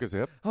he broke his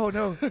hip? Oh,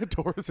 no.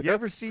 Tore his hip. You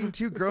ever seen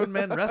 2 grown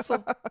men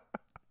wrestle?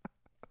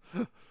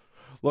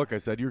 Look, I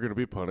said you were going to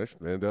be punished,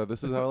 and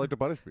this is how I like to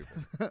punish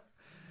people.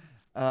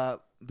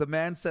 The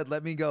man said,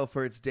 let me go,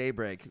 for it's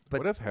daybreak.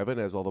 But what if heaven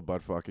has all the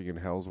butt fucking and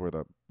hell's where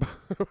the,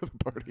 where the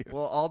party is?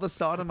 Well, all the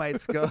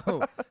sodomites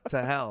go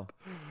to hell.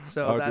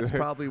 So that's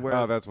probably where...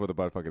 Oh, that's where the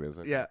butt fucking is.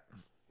 Yeah.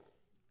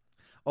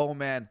 Oh,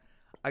 man.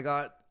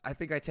 I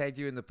think I tagged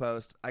you in the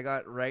post.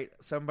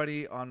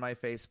 Somebody on my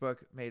Facebook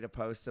made a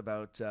post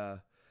about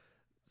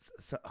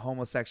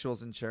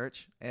homosexuals in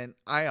church, and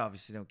I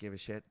obviously don't give a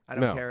shit. I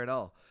don't care at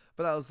all.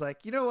 But I was like,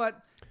 you know what?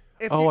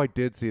 I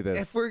did see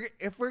this.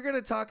 If we're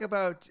gonna talk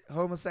about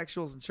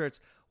homosexuals in church,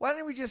 why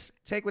don't we just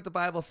take what the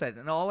Bible said?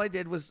 And all I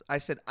did was I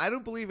said I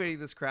don't believe any of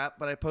this crap,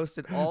 but I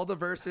posted all the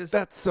verses.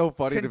 That's so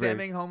funny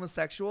condemning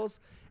homosexuals.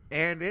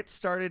 And it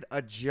started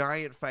a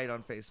giant fight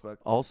on Facebook.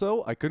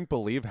 Also, I couldn't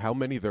believe how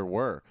many there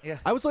were. Yeah.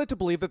 I was led to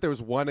believe that there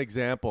was one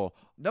example.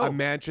 No. A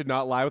man should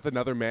not lie with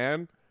another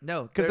man.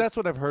 No, Because that's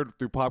what I've heard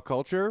through pop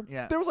culture.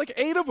 Yeah. There was like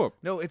 8 of them.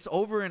 No, it's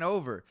over and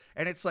over.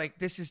 And it's like,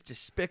 this is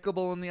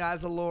despicable in the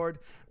eyes of the Lord.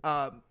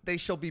 They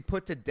shall be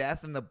put to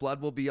death, and the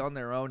blood will be on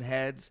their own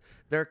heads.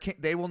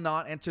 They will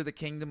not enter the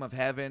kingdom of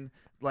heaven.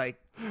 Like,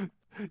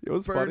 It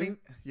was burning.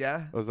 funny.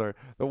 Yeah. Oh, sorry.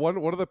 One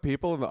of the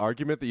people in the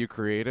argument that you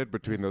created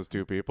between those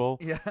two people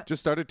Yeah.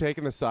 just started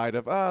taking the side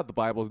of, the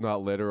Bible's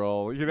not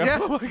literal. You know? Yeah.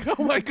 I'm like,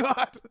 oh, my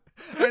God.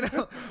 I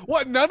know.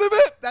 What, none of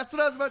it? That's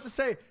what I was about to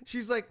say.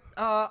 She's like,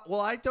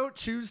 well, I don't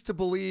choose to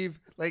believe.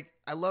 Like,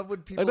 I love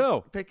when people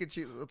know. pick and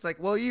choose. It's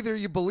like, well, either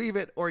you believe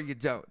it or you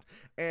don't.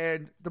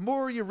 And the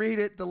more you read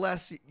it, the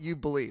less you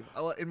believe.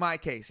 In my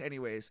case,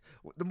 anyways.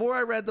 The more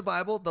I read the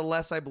Bible, the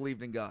less I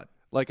believed in God.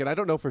 Like, and I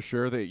don't know for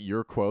sure that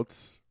your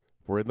quotes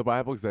were in the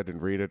Bible because I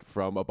didn't read it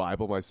from a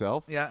Bible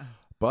myself. Yeah.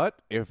 But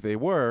if they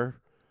were,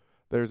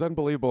 there's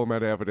unbelievable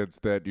amount of evidence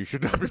that you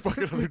should not be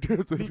fucking other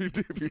dudes if you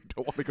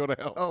don't want to go to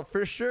hell. Oh,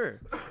 for sure.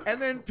 And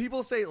then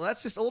people say, well,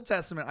 that's just Old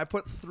Testament. I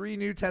put 3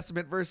 New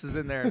Testament verses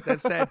in there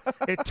that said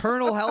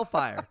eternal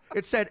hellfire.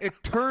 It said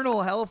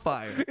eternal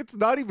hellfire. It's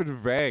not even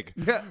vague.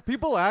 Yeah.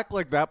 People act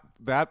like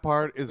that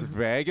part is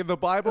vague in the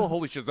Bible.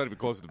 Holy shit, it's not even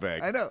close to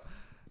vague. I know.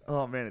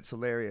 Oh, man, it's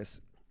hilarious.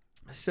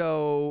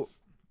 So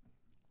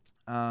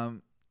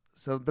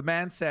the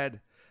man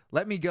said,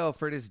 let me go,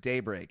 for it is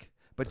daybreak.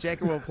 But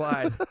Jacob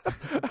replied,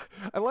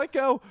 I like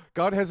how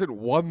God hasn't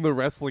won the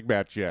wrestling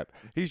match yet.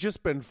 He's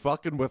just been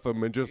fucking with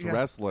them and just Yeah.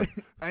 wrestling.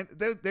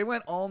 They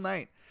went all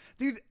night.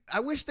 Dude,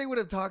 I wish they would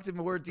have talked in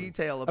more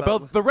detail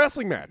About the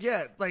wrestling match.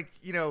 Yeah, like,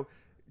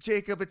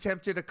 Jacob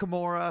attempted a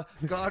Kimura.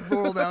 God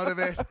rolled out of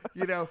it.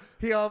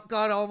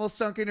 God almost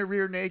sunk into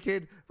rear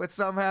naked, but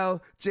somehow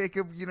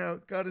Jacob,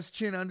 got his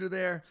chin under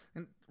there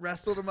and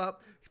wrestled him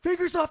up.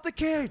 Fingers off the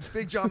cage,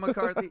 Big John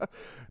McCarthy.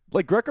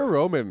 Like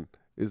Greco-Roman,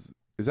 is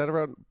that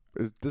around?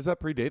 Does that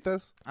predate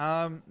this?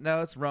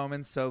 No, it's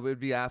Roman, so it would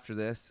be after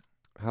this.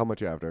 How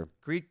much after?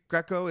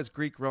 Greco is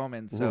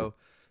Greek-Roman, so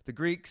the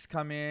Greeks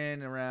come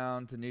in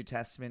around the New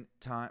Testament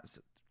times,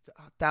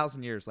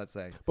 1,000 years, let's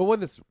say. But when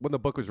the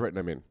book was written,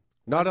 I mean,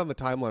 not on the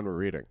timeline we're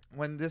reading.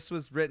 When this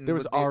was written, There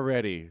was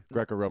already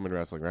Greco-Roman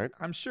wrestling, right?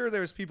 I'm sure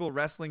there was people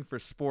wrestling for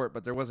sport,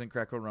 but there wasn't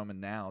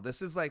Greco-Roman now.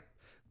 This is like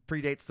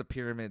predates the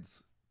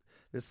pyramids.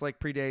 This like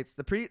predates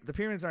the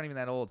pyramids aren't even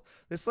that old.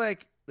 This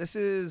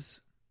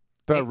is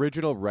The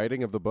original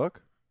writing of the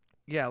book?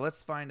 Yeah,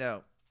 let's find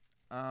out.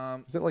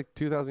 Is it like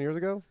 2,000 years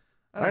ago?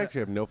 I actually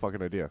have no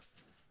fucking idea.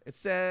 It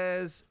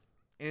says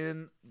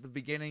in the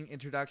beginning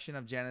introduction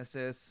of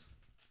Genesis.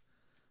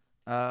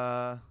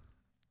 Doesn't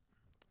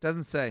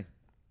say.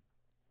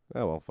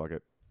 Oh, well, fuck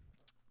it.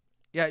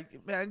 Yeah,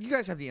 man, you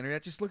guys have the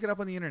internet. Just look it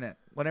up on the internet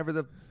whenever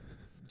the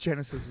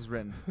Genesis is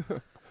written.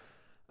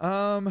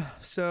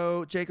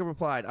 So Jacob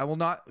replied, I will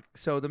not.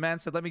 So the man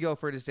said, let me go,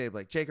 for it is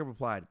daybreak. Jacob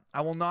replied,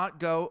 I will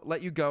not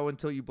let you go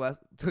until you bless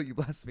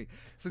me.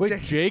 So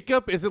Wait,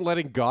 Jacob isn't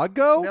letting God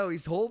go? No,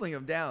 he's holding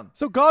him down.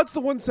 So God's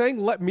the one saying,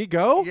 let me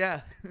go?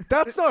 Yeah.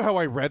 That's not how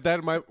I read that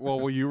in my,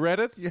 well, you read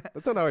it? Yeah.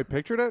 That's not how I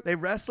pictured it? They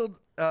wrestled,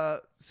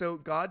 so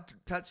God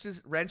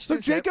wrenched So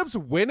his hip. Jacob's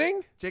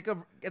winning?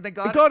 Jacob, and then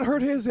And God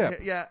hurt his hip.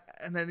 Yeah,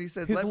 and then he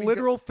said, His let me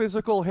literal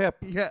physical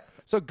hip. go. Yeah.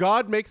 So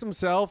God makes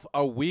himself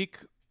a weak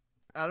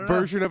I don't know.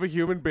 version of a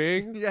human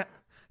being? Yeah.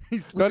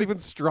 He's Not even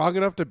strong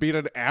enough to beat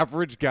an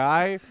average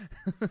guy?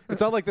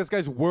 It's not like this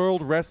guy's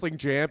world wrestling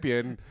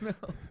champion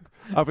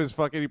of his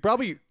fucking...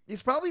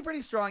 He's probably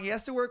pretty strong. He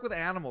has to work with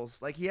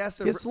animals. Like he has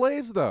to. His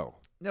slaves, though.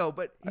 No,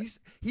 but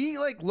he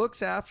like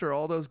looks after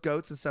all those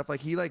goats and stuff.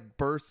 Like he like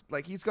bursts.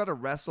 Like he's got to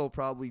wrestle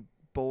probably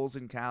bulls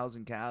and cows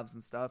and calves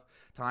and stuff.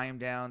 Tie him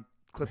down,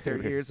 clip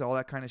their ears, all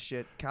that kind of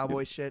shit.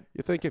 Cowboy shit.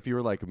 You think if you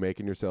were like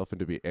making yourself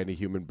into be any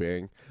human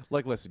being,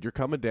 like, listen, you're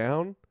coming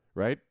down,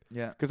 right?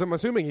 Yeah. Because I'm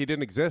assuming he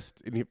didn't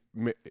exist in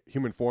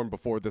human form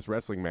before this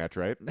wrestling match,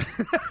 right?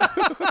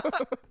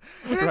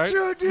 Right?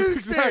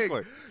 Introducing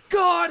Exactly.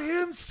 God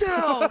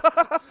Himself.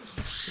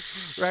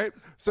 Right?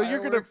 So you're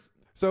gonna. Fireworks.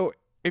 So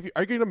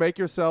are you gonna make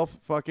yourself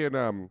fucking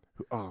Are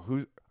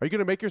you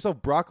gonna make yourself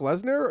Brock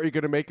Lesnar, or are you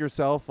gonna make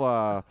yourself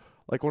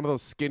like one of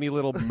those skinny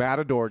little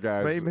matador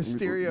guys? Rey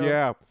Mysterio.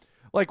 Yeah.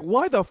 Like,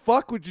 why the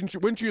fuck wouldn't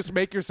you just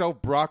make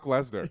yourself Brock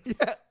Lesnar?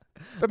 Yeah.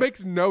 That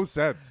makes no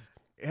sense.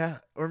 Yeah.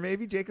 Or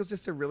maybe Jacob's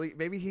just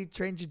maybe he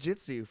trained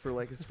jiu-jitsu for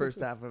like his first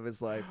half of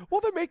his life.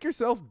 Well, then make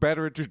yourself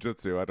better at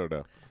jiu-jitsu. I don't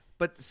know.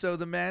 But so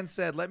the man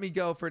said, let me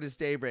go, for it is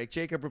daybreak.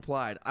 Jacob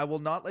replied, I will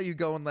not let you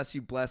go unless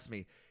you bless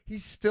me.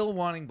 He's still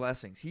wanting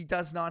blessings. He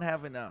does not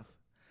have enough.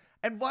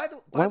 And why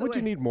would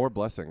you need more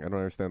blessing? I don't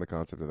understand the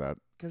concept of that.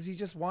 Because he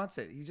just wants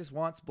it. He just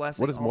wants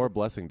blessing. What does more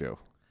blessing do?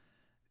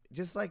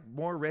 Just like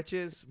more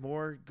riches,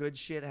 more good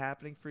shit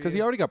happening for you. Because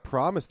he already got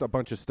promised a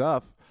bunch of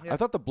stuff. Yeah. I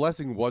thought the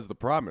blessing was the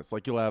promise.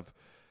 Like, you'll have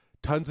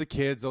tons of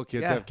kids. They'll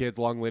have kids,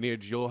 long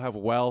lineage. You'll have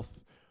wealth.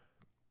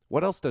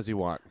 What else does he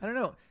want? I don't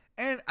know.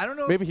 And I don't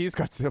know. Maybe he's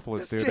got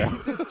syphilis too now.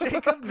 Does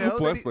Jacob know?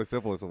 Bless my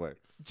syphilis away.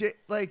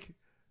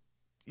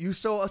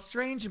 So a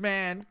strange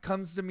man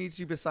comes to meet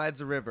you besides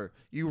the river.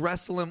 You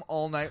wrestle him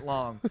all night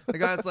long. The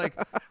guy's like,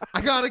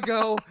 I gotta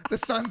go. The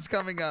sun's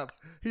coming up.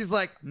 He's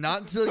like,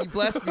 not until you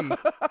bless me.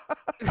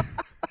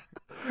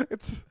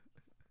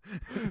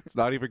 It's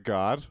not even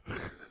God.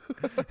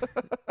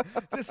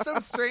 Just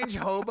some strange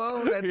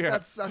hobo that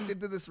got sucked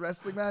into this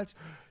wrestling match.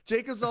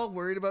 Jacob's all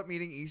worried about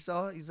meeting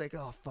Esau. He's like,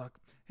 oh, fuck.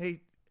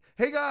 Hey,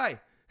 guy,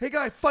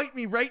 fight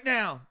me right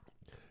now.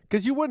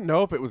 Because you wouldn't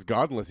know if it was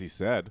God unless he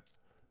said.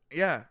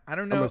 Yeah, I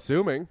don't know. I'm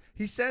assuming.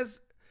 He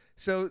says,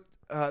 so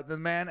the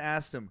man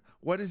asked him,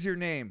 what is your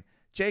name?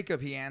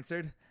 Jacob, he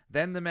answered.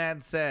 Then the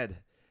man said,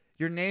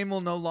 your name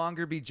will no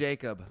longer be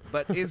Jacob,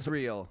 but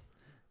Israel,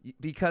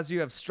 because you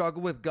have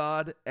struggled with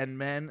God and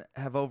men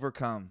have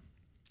overcome.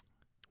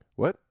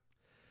 What?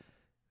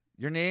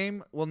 Your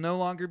name will no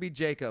longer be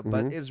Jacob,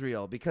 but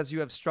Israel, because you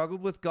have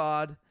struggled with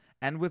God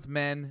and with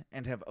men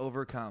and have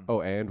overcome.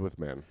 Oh, and with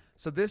men.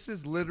 So this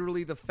is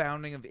literally the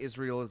founding of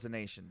Israel as a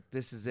nation.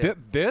 This is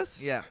it.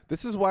 This? Yeah.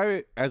 This is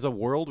why, as a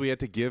world, we had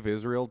to give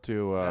Israel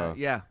to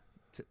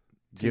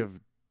to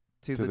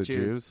the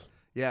Jews.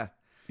 Yeah.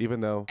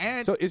 Even though.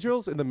 And so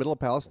Israel's in the middle of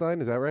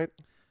Palestine, is that right?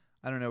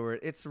 I don't know where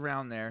it's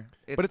around there.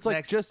 But it's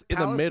like just in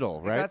the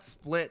middle, right? It got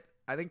split.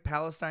 I think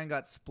Palestine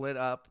got split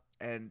up,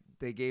 and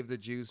they gave the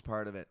Jews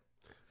part of it.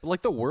 But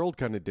like the world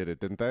kind of did it,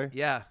 didn't they?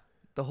 Yeah.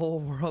 The whole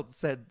world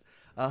said,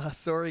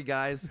 sorry,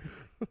 guys,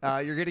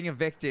 you're getting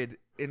evicted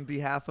in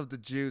behalf of the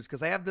Jews.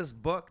 Because I have this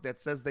book that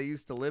says they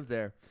used to live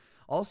there.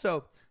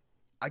 Also,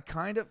 I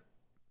kind of,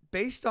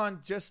 based on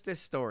just this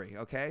story,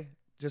 okay?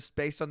 Just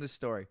based on this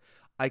story,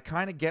 I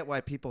kind of get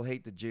why people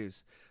hate the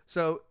Jews.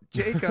 So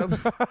Jacob...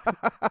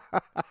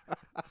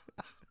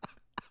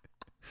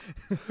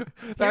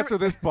 That's where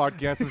this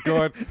podcast is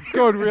going. It's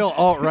going real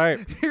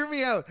alt-right. Hear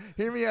me out.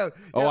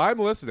 Oh, I'm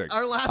listening.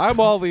 I'm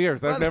all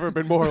ears. I've never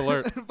been more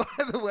alert.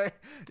 By the way,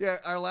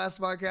 our last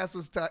podcast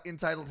was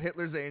entitled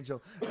Hitler's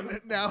Angel.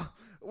 And now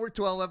we're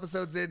 12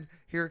 episodes in.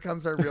 Here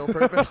comes our real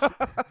purpose.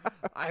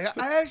 I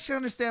actually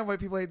understand why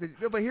people hate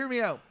but hear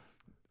me out.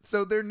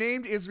 So they're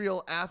named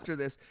Israel after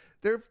this.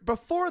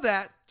 Before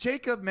that,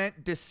 Jacob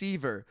meant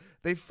deceiver.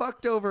 They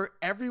fucked over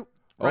every...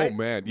 Right? Oh,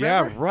 man.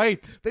 Remember? Yeah,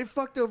 right. They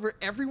fucked over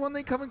everyone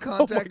they come in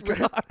contact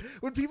with.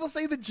 When people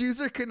say the Jews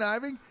are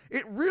conniving,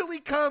 it really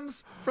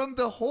comes from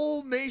the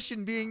whole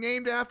nation being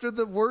named after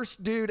the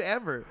worst dude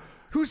ever,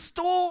 who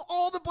stole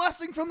all the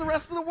blessing from the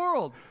rest of the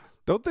world.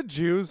 Don't the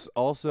Jews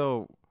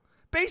also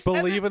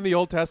believe in the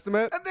Old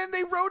Testament? And then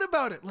they wrote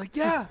about it. Like,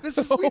 yeah,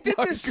 we did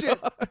this shit.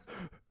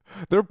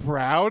 They're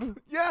proud.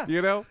 Yeah.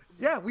 You know?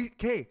 Yeah,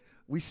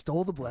 we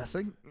stole the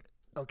blessing.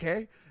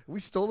 Okay? We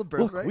stole the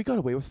birthright. Look, we got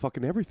away with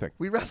fucking everything.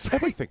 We wrestled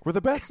everything. We're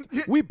the best.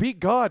 We beat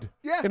God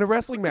in a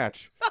wrestling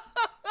match.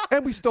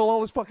 And we stole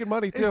all his fucking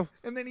money, too.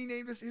 And then he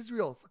named us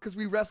Israel because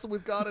we wrestled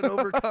with God and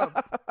overcome.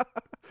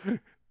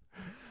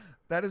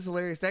 That is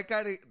hilarious. That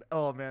guy,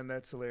 oh, man,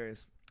 that's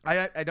hilarious.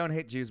 I don't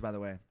hate Jews, by the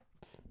way.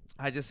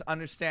 I just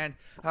understand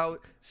how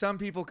some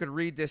people could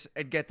read this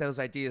and get those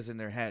ideas in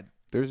their head.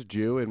 There's a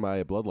Jew in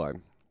my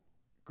bloodline.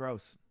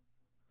 Gross.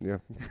 Yeah.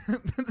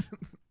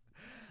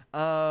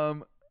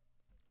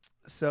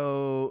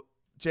 So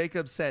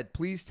Jacob said,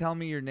 please tell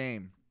me your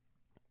name.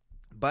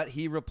 But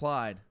he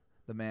replied,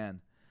 the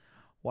man,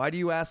 why do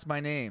you ask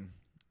my name?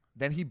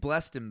 Then he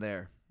blessed him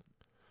there.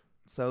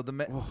 So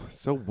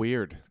so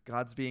weird.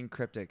 God's being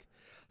cryptic.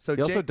 So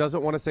he also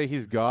doesn't want to say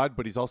he's God,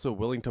 but he's also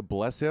willing to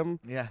bless him.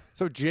 Yeah.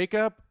 So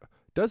Jacob,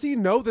 does he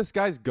know this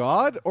guy's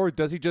God, or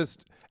does he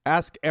just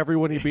ask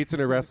everyone he beats in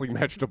a wrestling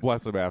match to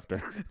bless him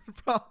after?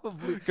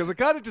 Probably. Because it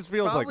kind of just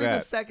feels like that. Probably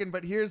the second,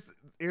 but here's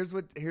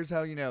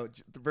how you know.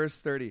 Verse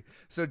 30.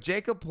 So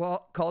Jacob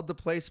called the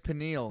place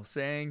Peniel,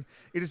 saying,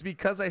 it is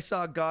because I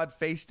saw God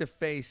face to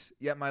face,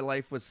 yet my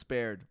life was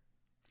spared.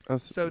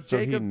 So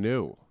Jacob he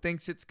knew.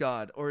 Thinks it's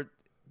God, or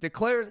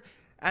declares,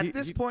 at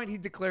this point he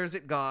declares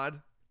it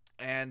God,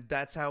 and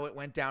that's how it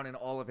went down in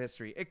all of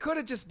history. It could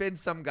have just been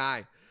some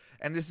guy.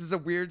 And this is a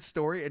weird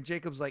story. And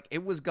Jacob's like,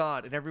 it was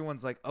God. And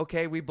everyone's like,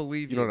 okay, we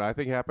believe you. You know what I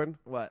think happened?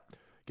 What?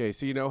 Okay,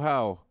 so you know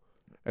how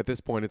at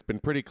this point it's been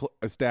pretty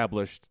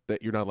established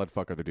that you're not allowed to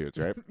fuck other dudes,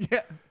 right?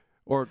 Yeah.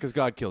 Or because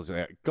God kills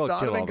God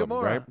Sodom and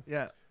Gomorrah. Them, right?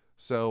 Yeah.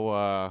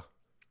 So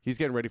he's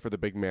getting ready for the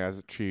big match.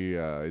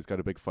 He's got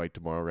a big fight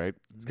tomorrow, right?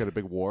 He's got a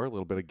big war, a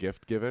little bit of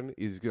gift given.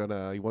 He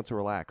wants to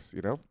relax,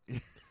 you know?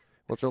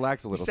 Wants to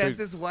relax a little. He sends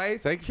his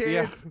wife,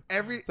 kids,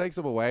 takes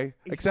him away,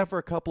 except for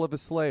a couple of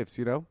his slaves,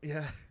 you know?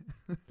 Yeah.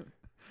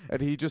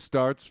 And he just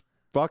starts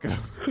fucking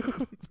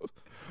him.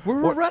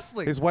 We're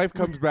wrestling. His wife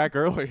comes back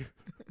early.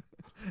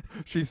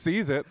 She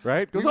sees it,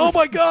 right? Goes, oh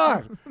my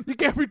God, you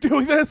can't be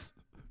doing this.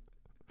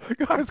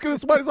 God is going to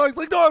smite his eye. He's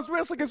like, no, I was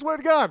wrestling, I swear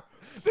to God.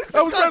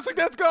 I was wrestling,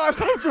 that's God.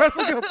 I was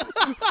wrestling him.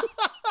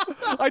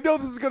 I know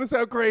this is going to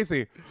sound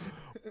crazy,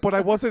 but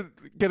I wasn't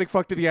getting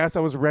fucked in the ass.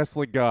 I was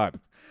wrestling God.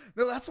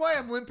 No, that's why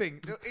I'm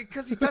limping.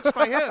 Because he touched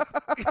my hip.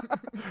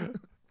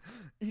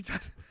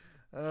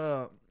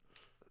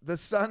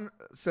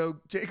 So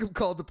Jacob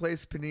called the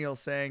place Peniel,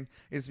 saying,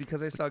 it is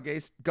because I saw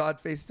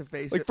God face to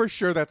face. Like, for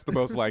sure, that's the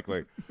most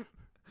likely.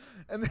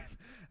 And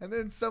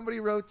then somebody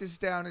wrote this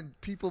down, and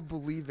people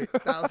believe it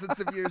thousands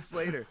of years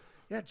later.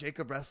 Yeah,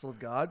 Jacob wrestled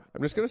God.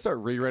 I'm just gonna start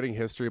rewriting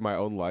history of my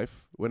own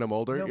life when I'm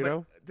older. No, you but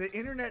know, the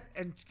internet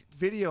and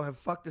video have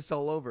fucked us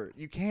all over.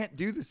 You can't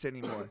do this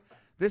anymore.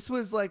 This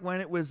was like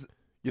when it was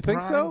you think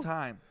prime so?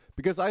 time.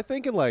 Because I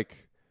think in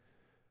like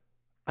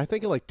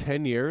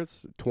 10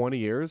 years, 20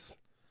 years,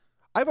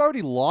 I've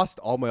already lost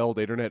all my old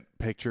internet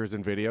pictures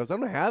and videos. I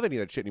don't have any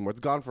of that shit anymore. It's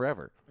gone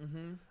forever.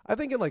 Mm-hmm. I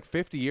think in like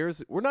 50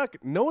 years,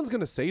 no one's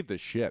gonna save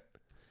this shit.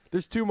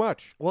 There's too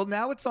much. Well,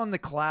 now it's on the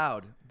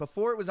cloud.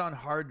 Before it was on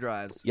hard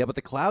drives. Yeah, but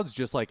the cloud's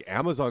just like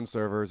Amazon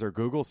servers or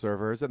Google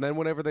servers, and then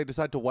whenever they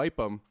decide to wipe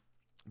them,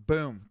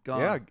 Boom,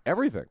 gone. yeah,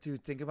 everything.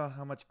 Dude, think about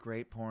how much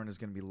great porn is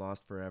going to be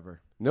lost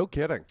forever. No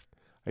kidding.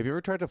 Have you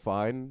ever tried to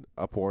find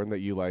a porn that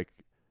you like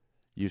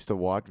used to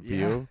watch,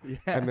 view, Yeah.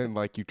 and then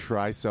like you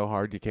try so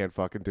hard you can't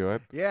fucking do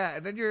it? Yeah,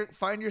 and then you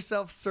find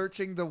yourself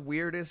searching the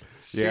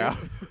weirdest shit. Yeah.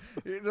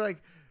 You're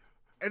like,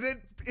 and then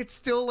it's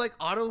still like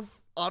auto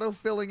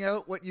filling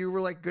out what you were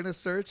like gonna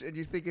search, and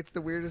you think it's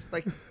the weirdest.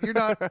 Like you're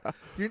not.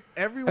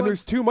 Everyone's. And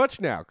there's too much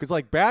now because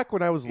like back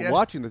when I was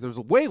watching this, there was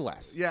way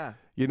less. Yeah.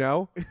 You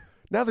know,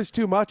 now there's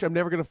too much. I'm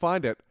never gonna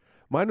find it.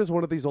 Mine was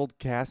one of these old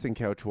casting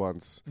couch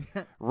ones.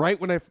 Right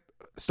when I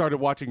started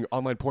watching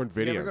online porn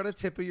videos. You ever go to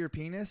Tip of Your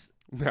Penis?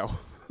 No.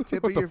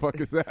 Tip What of the your- fuck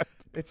is that?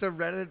 It's a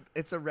Reddit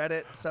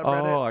subreddit.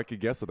 Oh, I could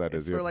guess what that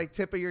It's is. for Yeah. like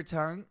tip of your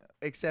tongue,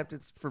 except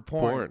it's for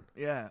porn. Porn.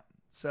 Yeah.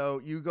 So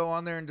you go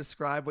on there and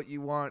describe what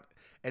you want,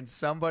 and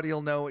somebody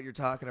will know what you're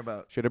talking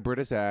about. She had a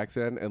British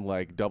accent and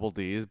like double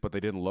D's, but they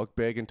didn't look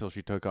big until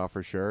she took off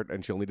her shirt,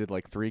 and she only did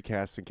like 3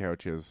 casting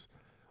couches,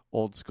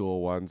 old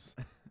school ones.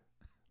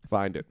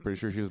 Find it. Pretty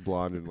sure she was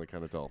blonde and like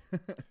kind of tall.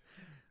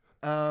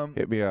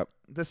 Hit me up.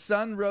 The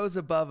sun rose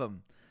above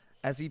him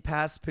as he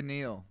passed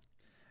Peniel,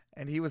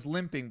 and he was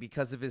limping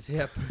because of his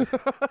hip.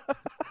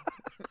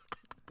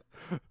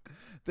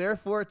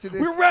 Therefore, to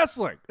this, We're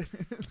wrestling.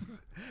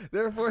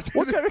 therefore, to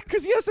What this, kind of?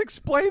 Because he has to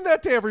explain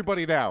that to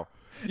everybody now.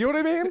 You know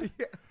what I mean?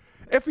 Yeah.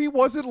 If he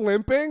wasn't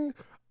limping,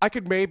 I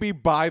could maybe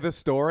buy the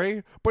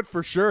story, but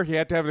for sure he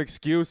had to have an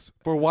excuse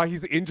for why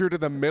he's injured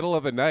in the middle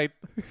of the night.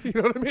 You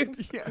know what I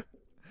mean? yeah.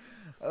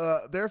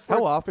 Therefore,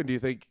 How often do you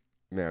think?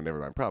 No, never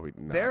mind. Probably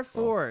not.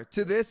 Therefore,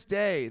 to this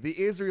day, the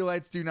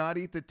Israelites do not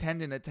eat the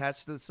tendon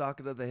attached to the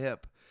socket of the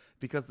hip,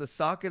 because the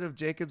socket of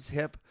Jacob's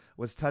hip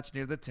was touched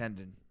near the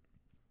tendon.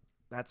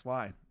 That's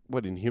why.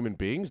 What, in human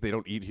beings? They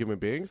don't eat human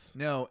beings?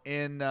 No,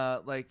 in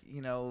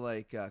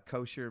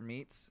kosher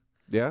meats,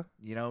 Yeah.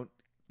 the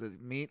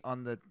meat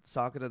on the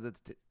socket of the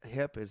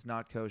hip is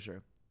not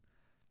kosher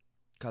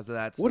because of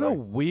that What story. a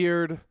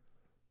weird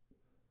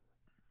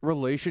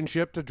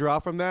relationship to draw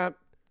from that.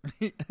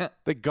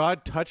 That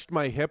God touched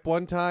my hip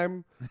one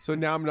time, so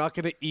now I'm not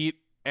going to eat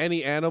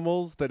any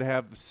animals that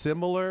have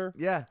similar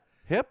Yeah,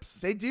 hips.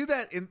 they do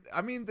that.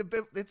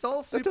 It's all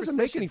That superstition. doesn't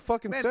make any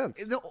fucking Man,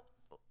 sense.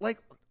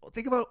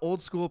 Think about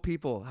old school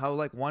people. How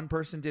like one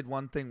person did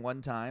one thing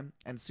one time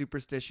and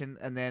superstition,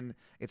 and then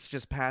it's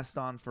just passed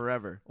on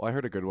forever. Well, I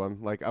heard a good one,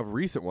 like a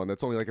recent one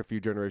that's only like a few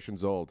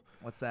generations old.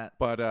 What's that?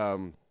 But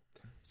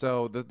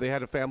so they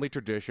had a family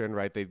tradition,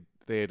 right? They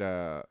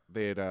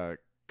had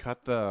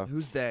cut the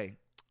Who's they?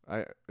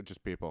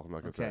 just people. I'm not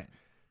gonna Okay. say.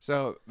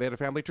 So they had a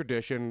family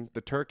tradition.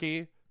 The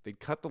turkey, they'd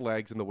cut the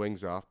legs and the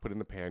wings off, put it in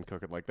the pan,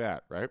 cook it like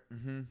that, right?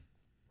 Mm-hmm.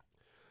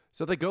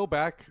 So they go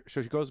back.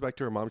 So she goes back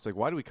to her mom. She's like,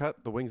 "Why do we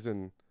cut the wings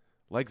and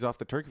legs off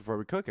the turkey before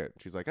we cook it?"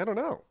 She's like, "I don't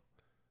know.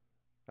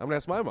 I'm gonna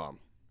ask my mom."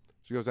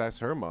 She goes, ask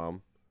her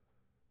mom,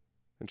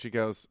 and she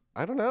goes,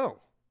 "I don't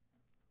know.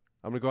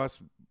 I'm gonna go ask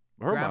her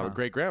Grandma. mom,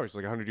 great grandma. She's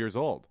like 100 years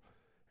old,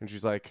 and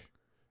she's like,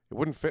 it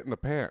wouldn't fit in the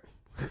pan."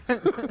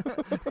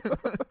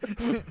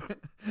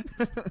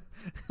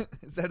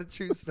 Is that a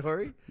true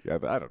story? Yeah,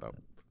 but I don't know.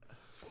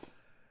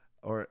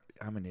 Or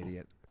I'm an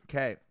idiot.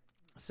 Okay.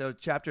 So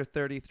chapter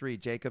 33,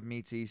 Jacob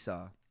meets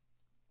Esau.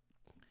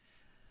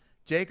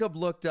 Jacob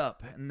looked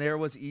up, and there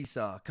was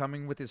Esau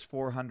coming with his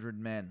 400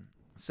 men.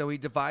 So he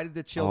divided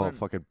the children. Oh,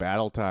 fucking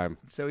battle time.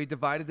 So he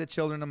divided the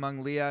children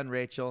among Leah and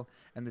Rachel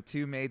and the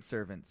 2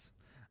 maidservants.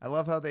 I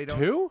love how they don't.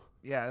 2?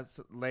 Yeah, it's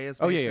Leah's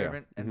Oh, yeah, yeah.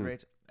 maidservant and Mhm.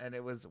 Rachel, and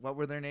it was, what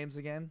were their names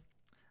again?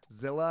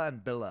 Zillah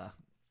and Bilhah.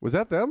 Was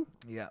that them?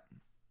 Yeah.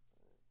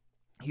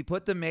 He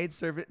put the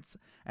maidservants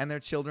and their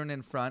children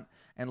in front,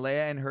 and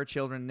Leah and her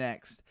children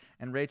next,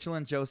 and Rachel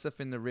and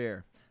Joseph in the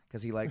rear,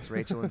 because he likes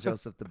Rachel and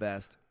Joseph the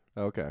best.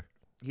 Okay.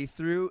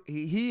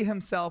 He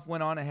himself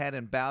went on ahead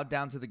and bowed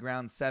down to the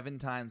ground 7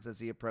 times as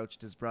he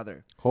approached his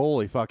brother.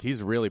 Holy fuck,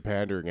 he's really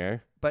pandering, eh?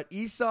 But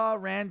Esau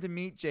ran to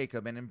meet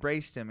Jacob and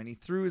embraced him, and he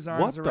threw his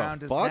arms What the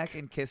around his fuck? neck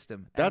and kissed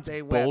him. That's and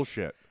they wept.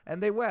 bullshit.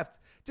 And they wept.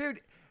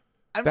 Dude,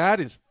 That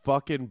is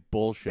fucking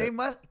bullshit. They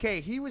must. Okay,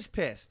 he was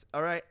pissed.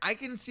 All right, I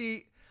can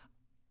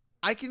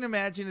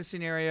imagine a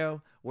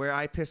scenario where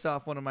I piss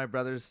off one of my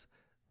brothers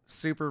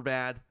super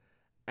bad,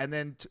 and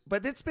then.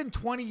 But it's been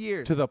 20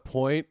 years. To the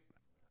point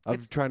of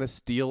It's- trying to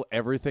steal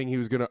everything he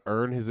was going to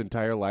earn his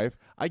entire life.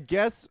 I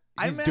guess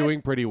I he's imagine-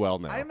 doing pretty well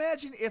now. I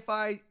imagine if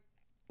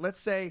let's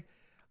say,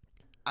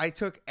 I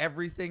took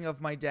everything of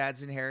my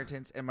dad's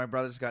inheritance and my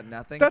brothers got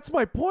nothing. That's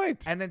my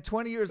point. and then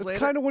 20 years That's later,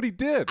 kind of what he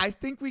did. I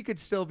think we could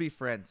still be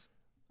friends.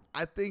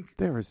 I think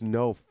There is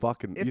no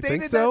fucking. if You they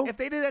think did so? that, if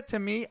they did that to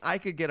me, I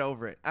could get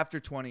over it after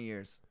 20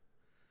 years.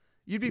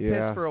 You'd be Yeah.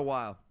 pissed for a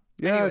while.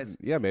 Yeah, Anyways,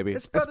 yeah, maybe.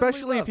 it's brotherly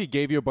Especially if love. he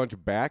gave you a bunch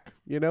back,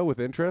 with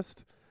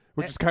interest,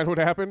 which And- is kind of what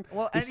happened.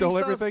 Well, He and stole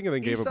Esau's- everything and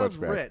then gave a bunch Esau's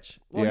back. rich.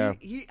 Well, Yeah.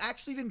 he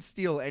actually didn't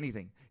steal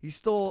anything. He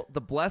stole the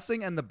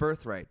blessing and the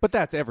birthright. But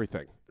that's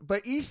everything.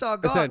 But Esau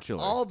got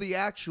Essentially. all the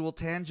actual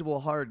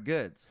tangible hard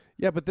goods.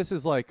 Yeah, but this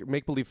is like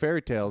make believe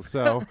fairy tales,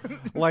 so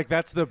like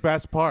that's the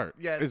best part.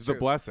 Yeah, it's is the true.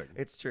 blessing.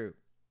 It's true.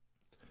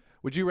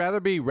 Would you rather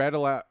be led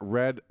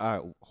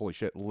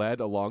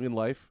along in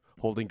life,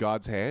 holding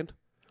God's hand,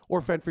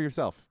 or fend for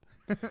yourself?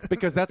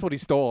 Because that's what he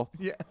stole.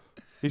 Yeah.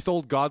 He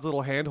stole God's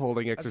little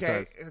hand-holding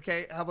exercise.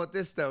 Okay. How about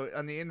this though?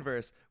 On the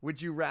inverse,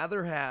 would you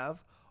rather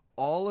have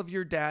all of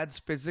your dad's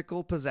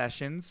physical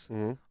possessions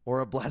Mm-hmm. or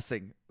a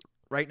blessing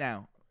right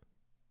now?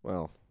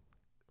 Well,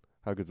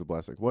 how good's a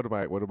blessing? What am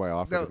I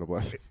offering No. in a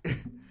blessing?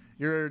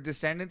 Your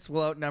descendants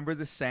will outnumber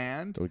the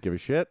sand, Don't give a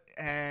shit.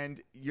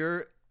 and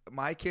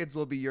my kids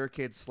will be your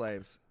kids'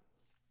 slaves.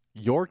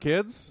 Your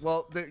kids?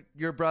 Well,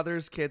 your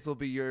brother's kids will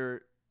be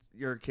your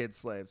kids'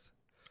 slaves.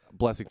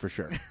 Blessing for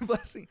sure.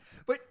 Blessing,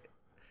 but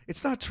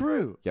it's not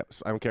true. Yep,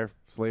 I don't care.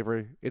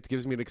 Slavery. It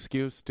gives me an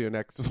excuse to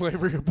enact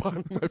slavery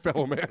upon my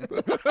fellow man.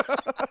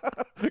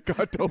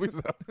 God told me so.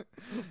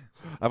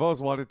 I've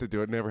always wanted to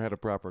do it, never had a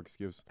proper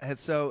excuse.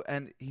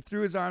 And he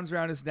threw his arms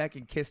around his neck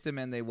and kissed him,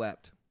 and they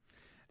wept.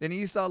 Then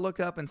Esau looked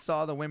up and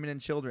saw the women and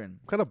children.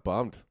 I'm kind of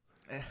bummed.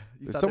 You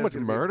There's thought so that was much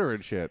gonna be- murder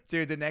and shit.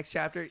 Dude, the next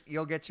chapter,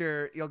 you'll get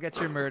your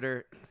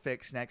murder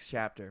fix next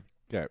chapter.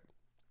 Okay.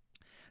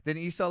 Then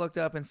Esau looked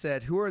up and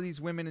said, "Who are these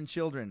women and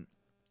children?"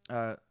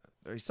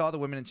 He saw the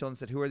women and children and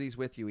said, "Who are these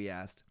with you?" He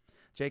asked.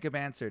 Jacob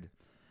answered,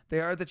 "They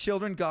are the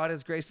children God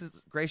has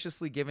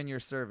graciously given your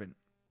servant."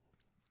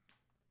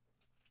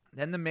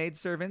 Then the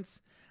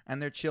maidservants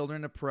and their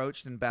children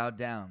approached and bowed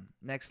down.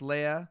 Next,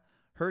 Leah,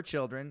 her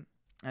children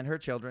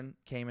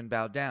came and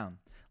bowed down.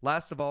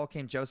 Last of all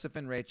came Joseph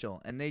and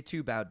Rachel, and they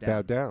too bowed down.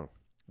 Bow down.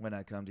 When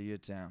I come to your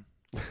town.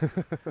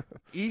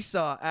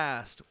 Esau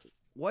asked,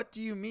 "What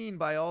do you mean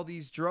by all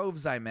these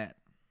droves I met?"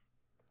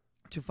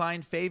 "To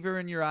find favor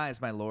in your eyes,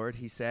 my lord,"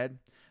 he said.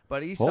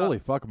 But Esau, Holy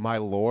fuck, my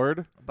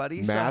lord.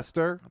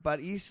 Master.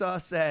 But Esau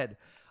said,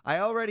 "I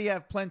already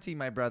have plenty,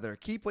 my brother.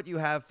 Keep what you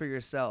have for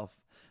yourself."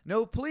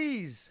 "No,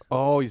 please."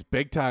 Oh, he's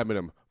big timing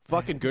him.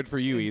 Fucking good for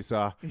you,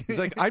 Esau. He's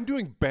like, I'm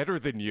doing better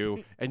than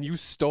you, and you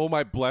stole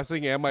my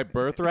blessing and my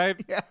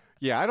birthright? Yeah.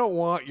 Yeah, I don't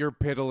want your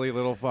piddly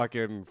little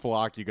fucking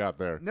flock you got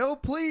there. "No,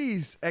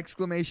 please!"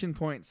 Exclamation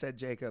point, said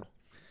Jacob.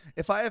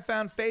 "If I have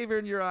found favor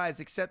in your eyes,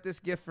 accept this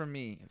gift from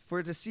me.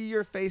 For to see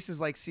your face is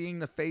like seeing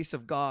the face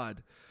of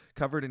God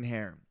covered in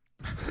hair."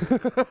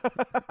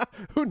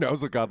 Who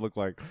knows what God looked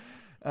like?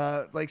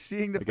 Like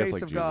seeing the I guess face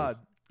like of Jesus. God.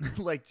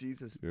 Like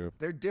Jesus. Yeah.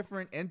 They're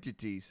different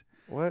entities.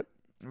 What?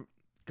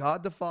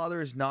 God the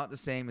Father is not the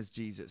same as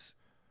Jesus.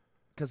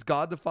 Because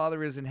God the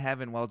Father is in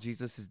heaven while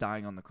Jesus is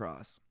dying on the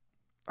cross.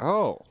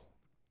 Oh.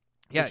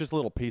 Yeah, It's just a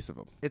little piece of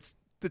him. it's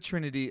the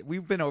Trinity.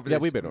 We've been over Yeah,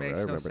 this. we've been over it. Makes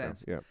I no remember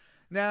sense.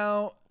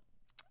 now.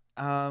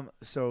 Now,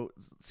 so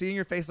seeing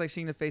your face like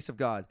seeing the face of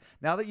God.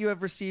 Now that you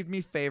have received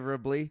me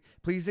favorably,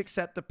 please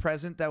accept the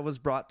present that was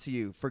brought to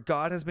you. For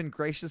God has been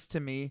gracious to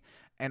me,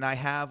 and I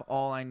have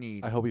all I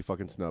need. I hope he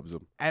fucking snubs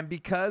him. And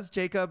because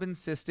Jacob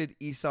insisted,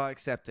 Esau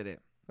accepted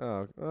it.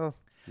 Oh,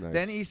 nice.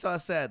 Then Esau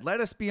said, "Let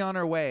us be on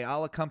our way.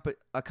 I'll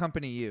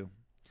accompany you."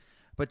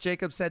 But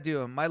Jacob said to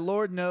him, "My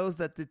Lord knows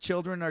that the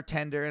children are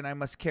tender, and I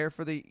must care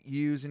for the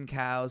ewes and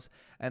cows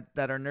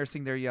that are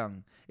nursing their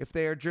young. If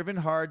they are driven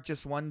hard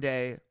just one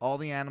day, all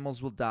the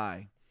animals will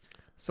die.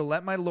 So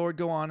let my Lord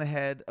go on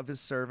ahead of his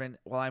servant,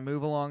 while I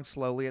move along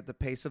slowly at the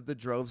pace of the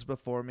droves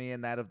before me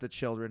and that of the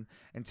children,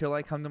 until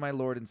I come to my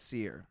Lord in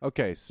Seir."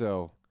 Okay,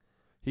 so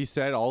he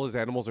said all his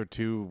animals are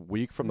too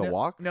weak from the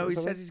walk? No, or he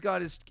something? says he's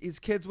got his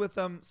kids with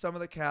him. Some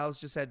of the cows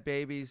just had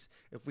babies.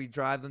 If we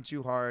drive them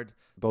too hard,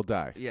 They'll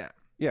die. yeah.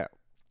 Yeah.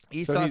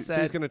 Esau So he's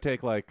said going to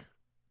take like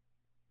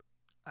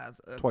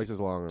twice as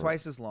long. or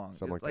twice as long,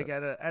 something like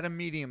at a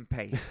medium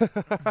pace.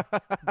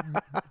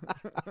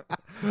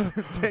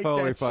 Take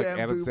Holy that fuck,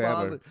 Adam shampoo Sandler.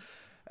 bottle.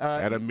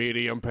 At a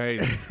medium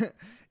pace.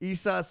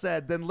 Esau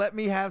said, "Then let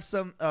me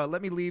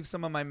leave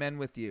some of my men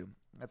with you."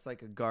 That's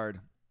like a guard.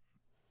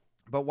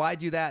 "But why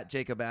do that?"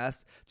 Jacob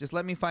asked. "Just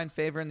let me find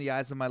favor in the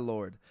eyes of my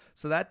Lord."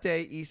 So that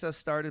day Esau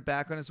started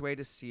back on his way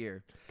to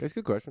Seir. Guys,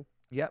 good question.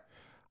 Yep.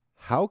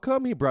 How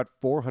come he brought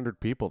 400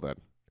 people then?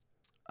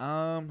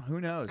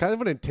 Who knows? It's kind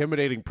of an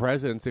intimidating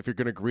presence if you're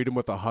going to greet him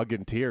with a hug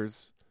and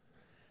tears.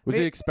 Was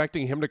he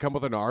expecting him to come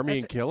with an army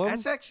and kill him?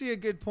 That's actually a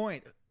good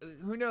point.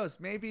 Who knows?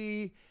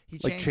 Maybe he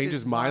Like changed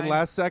his mind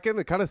last second?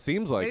 It kind of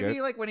seems like Maybe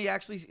it. like when he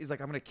actually is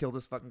like, "I'm going to kill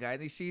this fucking guy,"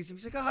 and he sees him,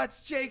 he's like, "Oh,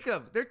 it's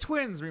Jacob. They're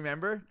twins,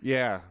 remember?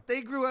 Yeah.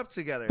 They grew up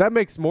together." That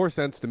makes more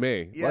sense to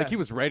me. Yeah. Like he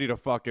was ready to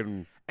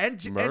fucking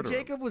and murder him.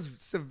 Jacob was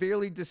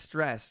severely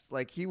distressed.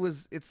 Like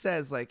it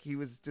says like he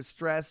was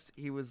distressed.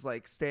 He was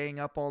like staying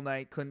up all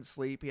night, couldn't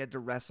sleep. He had to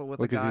wrestle with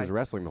a because guy. he was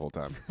wrestling the whole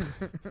time.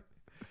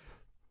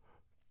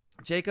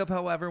 Jacob,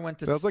 however, went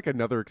to Sounds like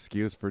another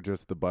excuse for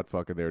just the butt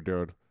fucking they were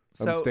doing.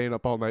 I'm staying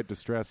up all night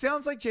distressed.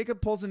 Sounds like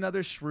Jacob pulls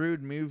another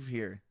shrewd move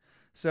here.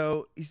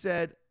 So he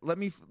said, let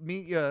me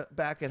meet you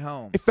back at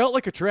home. It felt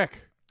like a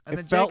trick. And It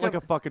then felt Jacob-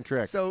 like a fucking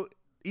trick. So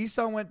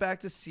Esau went back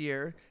to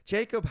Seir.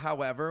 Jacob,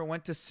 however,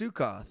 went to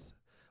Succoth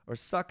or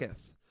Succoth.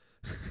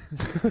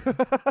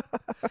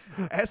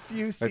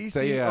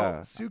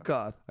 S-U-C-C-O,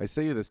 Succoth, I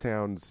say you this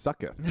town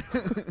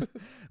sucketh.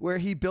 where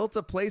he built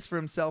a place for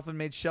himself and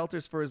made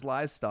shelters for his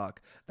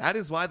livestock. That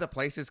is why the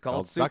place is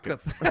called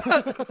Succoth.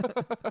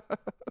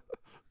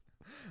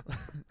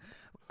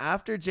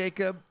 After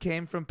Jacob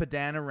came from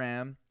Padan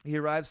Aram, he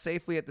arrived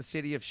safely at the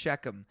city of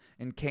Shechem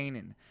in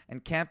Canaan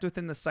and camped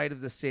within the site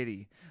of the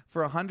city.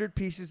 For 100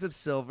 pieces of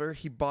silver,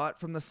 he bought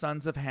from the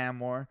sons of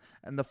Hamor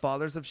and the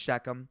fathers of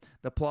Shechem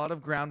the plot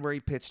of ground where he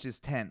pitched his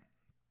tent.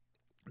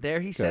 There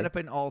he set up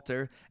an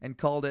altar and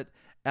called it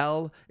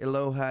El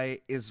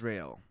Elohai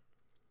Israel.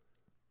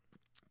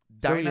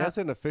 So he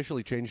hasn't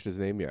officially changed his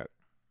name yet.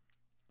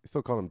 You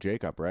still call him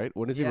Jacob, right?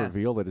 When does he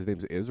reveal that his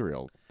name's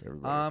Israel to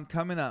everybody?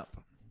 Coming up.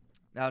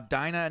 Now,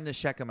 Dinah and the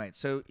Shechemites.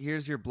 So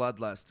here's your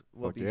bloodlust.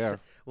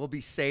 Will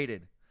be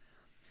sated.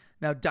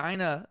 Now,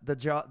 Dinah, the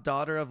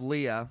daughter of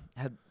Leah,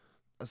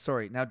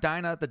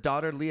 Dinah, the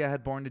daughter of Leah,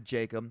 had born to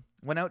Jacob,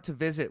 went out to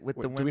visit with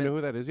the women. Do we know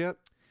who that is yet?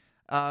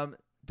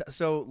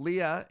 So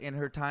Leah, in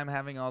her time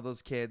having all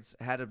those kids,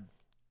 had a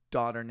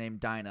daughter named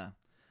Dinah.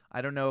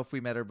 I don't know if we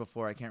met her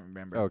before. I can't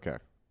remember. Okay.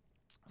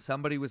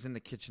 Somebody was in the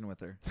kitchen with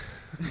her.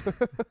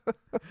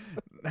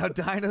 Now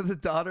Dinah, the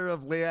daughter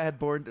of Leah had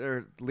born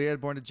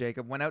to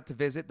Jacob, went out to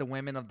visit the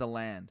women of the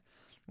land.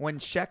 When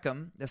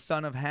Shechem, the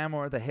son of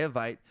Hamor the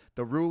Hivite,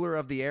 the ruler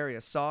of the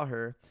area, saw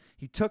her,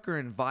 he took her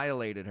and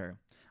violated her.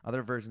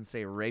 Other versions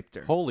say raped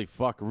her. Holy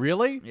fuck.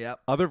 Really?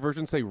 Yep. Other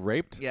versions say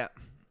raped? Yeah.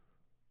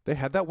 They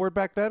had that word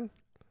back then?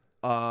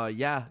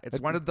 Yeah. It's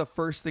one of the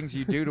first things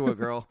you do to a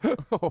girl.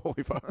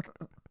 Holy fuck.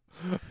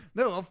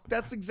 No,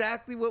 that's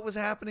exactly what was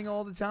happening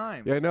all the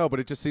time. Yeah, I know, but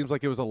it just seems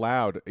like it was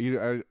allowed.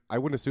 I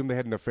wouldn't assume they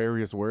had a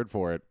nefarious word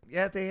for it.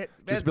 Yeah, they had.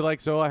 Just be like,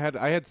 so I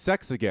had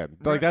sex again.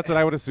 Like, that's what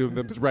I would assume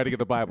them writing in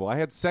the Bible. I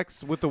had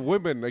sex with a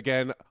woman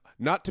again,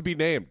 not to be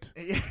named.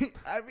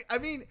 I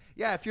mean,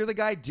 yeah, if you're the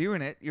guy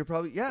doing it, you're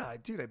probably,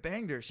 dude, I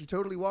banged her. She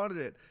totally wanted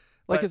it.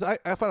 Like, because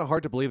I find it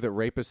hard to believe that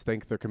rapists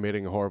think they're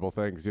committing horrible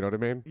things. You know what I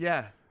mean?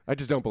 Yeah. I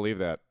just don't believe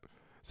that.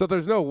 So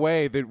there's no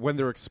way that when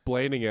they're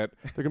explaining it,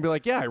 they're going to be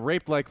like, yeah, I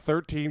raped like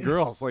 13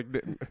 girls. Like,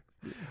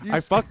 I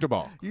fucked them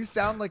all. You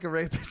sound like a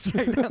rapist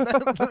right now.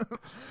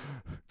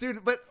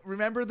 Dude, but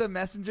remember the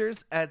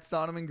messengers at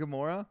Sodom and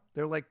Gomorrah?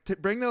 They're like,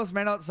 bring those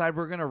men outside.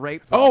 We're going to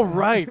rape them. Oh,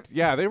 right.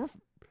 Yeah, they were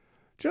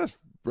just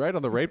right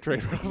on the rape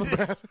train. Right on the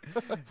bat.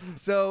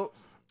 So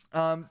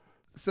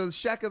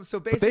Shechem,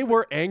 so basically. But they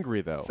were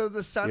angry, though. So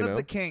the son of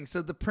the king,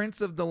 so the prince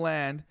of the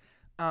land,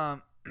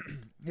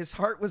 his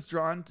heart was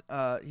drawn.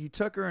 He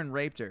took her and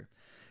raped her.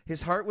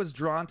 His heart was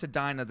drawn to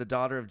Dinah, the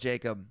daughter of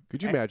Jacob.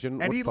 Could you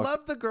imagine? And he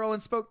loved the girl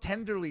and spoke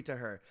tenderly to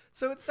her.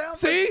 So it sounds.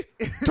 See,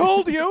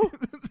 told you.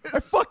 I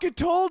fucking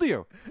told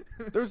you.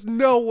 There's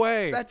no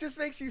way. That just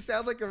makes you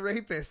sound like a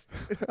rapist.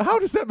 How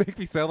does that make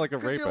me sound like a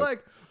rapist? You're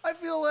like, I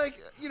feel like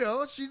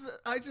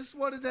I just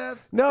wanted to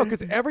have. No,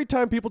 because every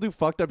time people do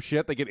fucked up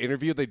shit, they get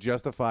interviewed, they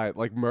justify it.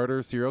 Like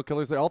murder, serial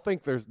killers, they all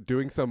think they're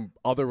doing some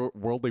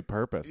otherworldly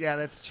purpose. Yeah,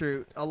 that's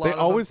true. They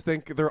always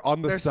think they're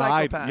on the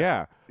side. Psychopaths.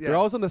 Yeah, they're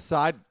always on the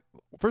side.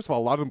 First of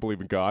all, a lot of them believe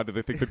in God, and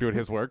they think they're doing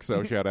His work.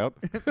 So shout out.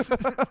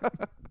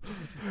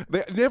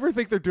 They never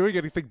think they're doing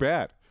anything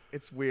bad.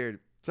 It's weird.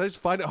 So I just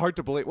find it hard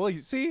to believe. Well, you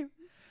see,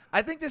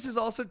 I think this is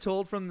also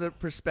told from the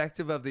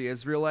perspective of the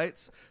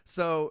Israelites.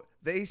 So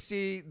they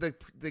see the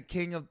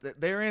king of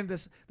they're in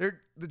this.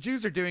 The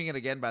Jews are doing it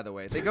again. By the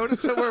way, they go to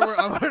somewhere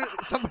where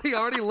somebody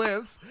already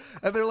lives,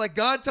 and they're like,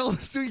 God told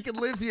us we can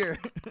live here.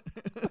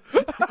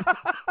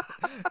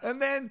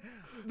 And then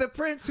the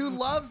prince who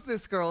loves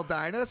this girl,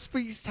 Dinah,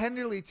 speaks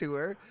tenderly to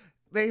her.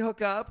 They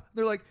hook up.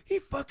 They're like, he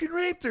fucking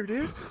raped her,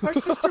 dude. Our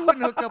sister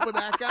wouldn't hook up with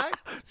that guy.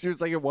 She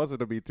was like, it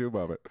wasn't a Me Too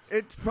moment.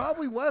 It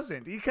probably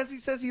wasn't, because he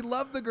says he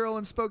loved the girl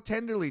and spoke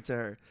tenderly to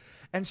her.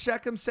 And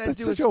Shechem said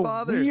to his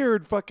father, such a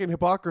weird fucking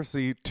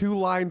hypocrisy 2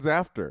 lines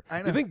after. I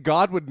know. You think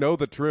God would know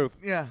the truth?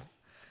 Yeah.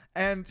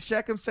 And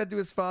Shechem said to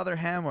his father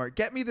Hamor,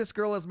 get me this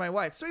girl as my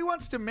wife. So he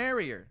wants to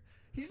marry her.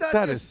 He's not.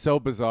 That is so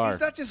bizarre. He's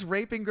not just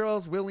raping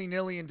girls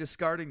willy-nilly and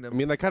discarding them. I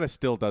mean, that kind of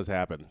still does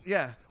happen.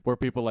 Yeah. Where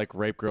people like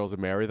rape girls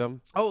and marry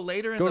them. Oh,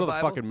 later in Go the to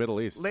Bible, the fucking Middle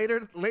East.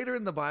 Later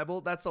in the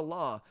Bible, that's a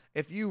law.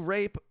 If you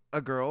rape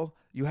a girl,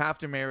 you have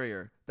to marry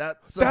her.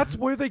 That's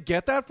where they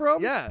get that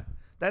from? Yeah.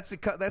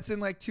 That's in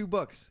like 2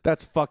 books.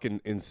 That's fucking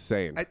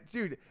insane.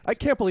 Dude. I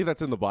can't believe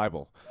that's in the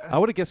Bible. I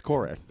would have guessed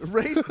Koran.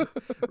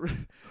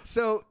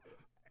 So,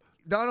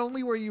 not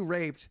only were you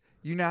raped,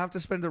 you now have to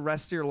spend the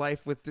rest of your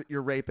life with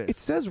your rapist. It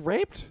says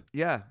raped?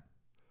 Yeah.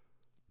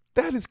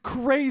 That is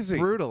crazy.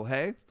 Brutal,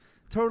 hey?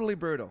 Totally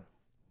brutal.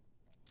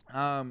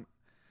 What?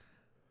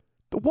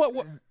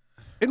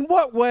 In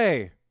what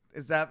way?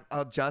 Is that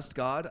a just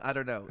God? I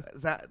don't know.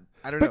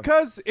 I don't know.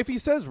 Because if he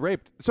says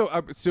raped, so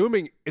I'm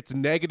assuming it's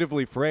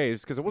negatively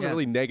phrased, because it wasn't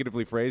really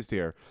negatively phrased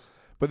here.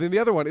 But then the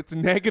other one, it's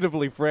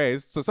negatively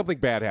phrased, so something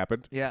bad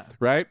happened. Yeah.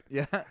 Right?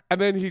 Yeah.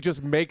 And then he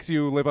just makes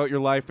you live out your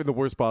life in the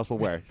worst possible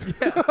way.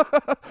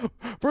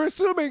 For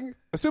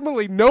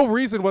assumingly no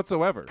reason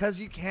whatsoever. Because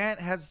you can't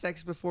have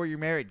sex before you're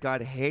married.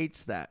 God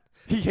hates that.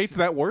 He hates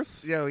that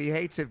worse? You know, he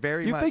hates it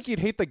very You'd much. think he'd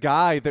hate the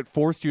guy that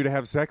forced you to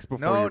have sex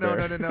before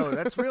No.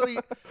 That's really,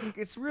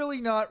 it's really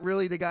not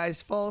really the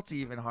guy's fault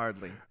even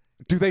hardly.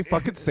 Do they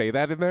fucking say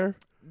that in there?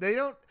 They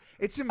don't.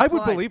 It's implied.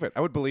 I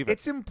would believe it.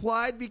 It's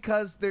implied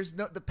because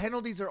the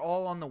penalties are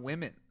all on the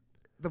women.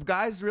 The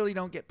guys really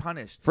don't get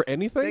punished. For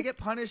anything? They get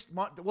punished.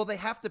 Well, they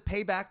have to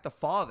pay back the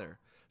father.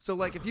 So,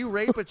 like, if you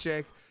rape a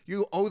chick,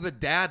 you owe the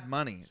dad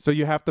money. So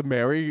you have to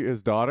marry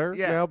his daughter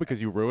now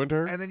because you ruined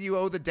her? And then you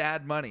owe the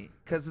dad money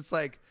because it's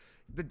like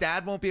the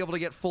dad won't be able to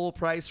get full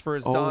price for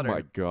his daughter. Oh,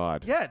 my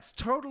God. Yeah, it's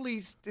totally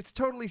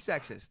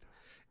sexist.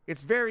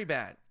 It's very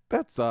bad.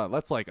 That's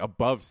like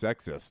above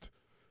sexist.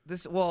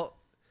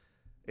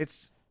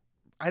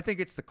 I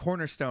think it's the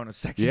cornerstone of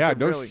sexism. Yeah,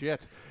 no really.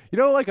 shit. You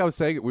know, like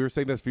we were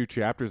saying this a few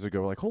chapters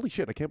ago, like, holy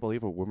shit, I can't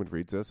believe a woman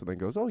reads this and then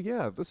goes, oh,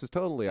 yeah, this is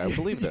totally, I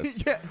believe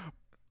this. Yeah.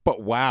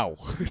 But wow,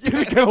 it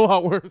didn't get a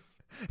lot worse.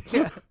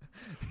 Yeah.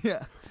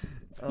 Yeah.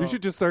 You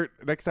should just start,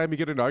 next time you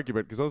get an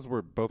argument, because those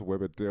were both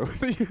women, too,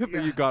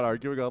 that you got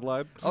arguing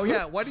online. Oh,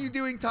 yeah. What are you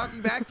doing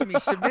talking back to me?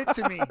 Submit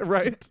to me.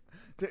 Right.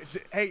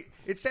 Hey,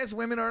 it says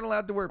women aren't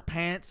allowed to wear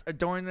pants,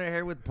 adorn their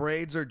hair with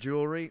braids or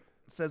jewelry.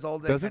 It says all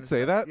that. Does it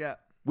say that? Yeah.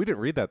 We didn't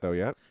read that, though,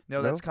 yet.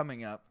 No, that's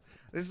coming up.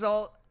 This is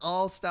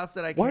all stuff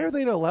that I can't. Why are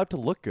they not allowed to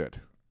look good?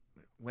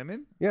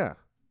 Women? Yeah.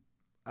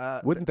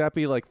 Wouldn't that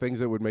be like things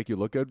that would make you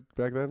look good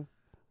back then?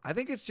 I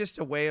think it's just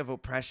a way of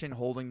oppression,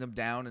 holding them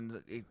down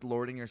and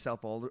lording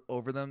yourself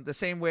over them. The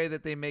same way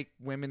that they make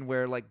women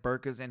wear like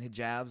burqas and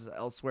hijabs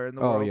elsewhere in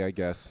the world. Oh, yeah, I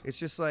guess. It's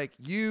just like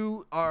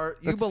you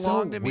belong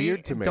so to me,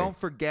 weird to and me. don't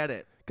forget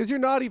it. Because you're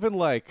not even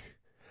like...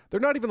 They're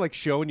not even like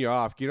showing you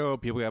off. You know,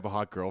 people who have a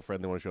hot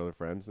girlfriend, they want to show their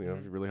friends. You know,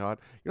 if you're really hot.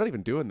 You're not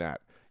even doing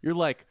that. You're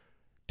like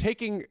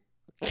taking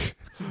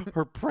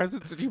her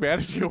presence and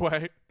humanity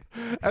away,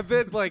 and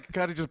then like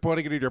kind of just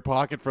putting it in your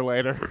pocket for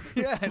later.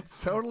 Yeah,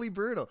 it's totally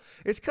brutal.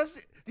 It's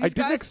because I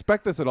didn't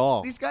expect this at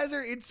all. These guys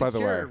are insecure. By the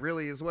way,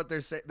 really, is what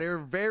they're saying. They're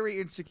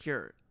very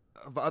insecure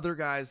of other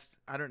guys.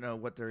 I don't know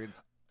what they're.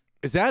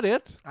 Is that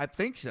it? I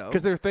think so.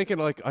 Because they're thinking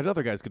like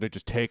another guy's gonna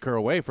just take her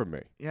away from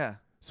me. Yeah.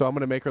 So I'm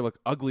gonna make her look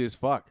ugly as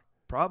fuck.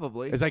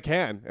 Probably. As I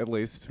can, at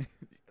least.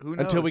 Who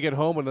knows? Until we get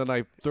home and then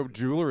I throw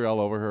jewelry all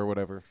over her or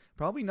whatever.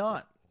 Probably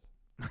not.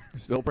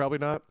 Still probably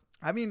not?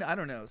 I mean, I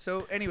don't know.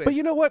 So, anyways. But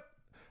you know what?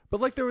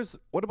 But like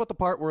what about the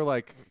part where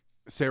like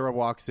Sarah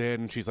walks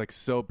in and she's like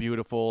so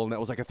beautiful and that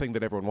was like a thing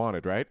that everyone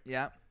wanted, right?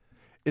 Yeah.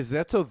 Is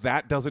that so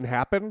that doesn't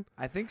happen?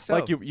 I think so.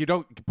 Like you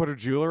don't put her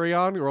jewelry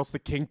on or else the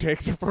king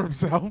takes her for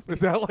himself?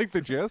 Is that like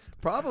the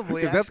gist? Probably.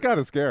 Because that's kind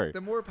of scary.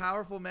 The more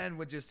powerful men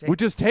would just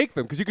take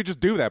them because you could just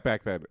do that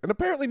back then. And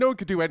apparently no one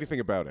could do anything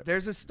about it.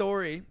 There's a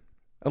story.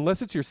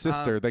 Unless it's your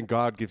sister, then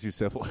God gives you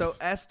syphilis. So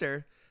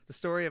Esther, the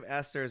story of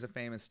Esther is a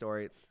famous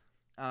story.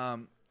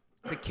 The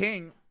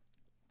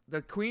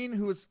queen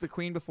who was the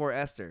queen before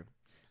Esther,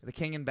 the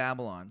king in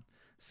Babylon,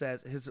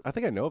 says I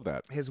think I know of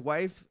that. His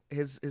wife,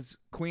 his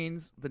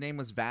queen's, the name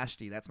was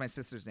Vashti. That's my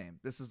sister's name.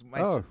 This is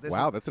my.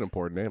 That's an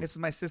important name. This is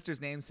my sister's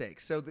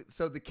namesake. So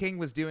the king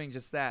was doing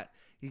just that.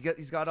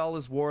 He's got all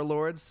his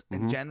warlords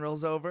and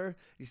generals over.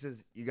 He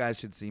says, "You guys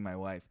should see my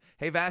wife.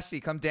 Hey Vashti,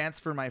 come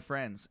dance for my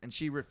friends." And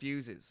she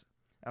refuses.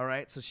 All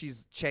right, so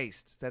she's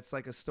chaste. That's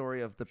like a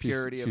story of the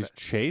purity of. She's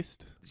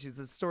chaste. She's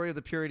the story of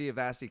the purity of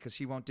Vashti because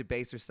she won't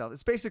debase herself.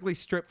 It's basically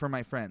strip for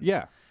my friends.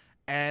 Yeah.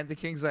 And the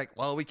king's like,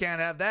 well, we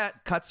can't have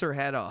that. Cuts her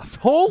head off.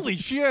 Holy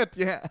shit.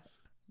 Yeah.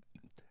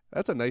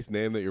 That's a nice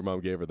name that your mom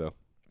gave her, though.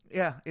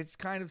 Yeah, it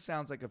kind of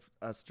sounds like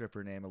a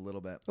stripper name a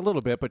little bit. A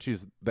little bit, but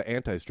she's the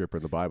anti-stripper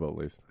in the Bible, at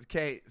least.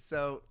 Okay,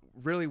 so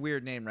really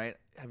weird name, right?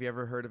 Have you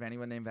ever heard of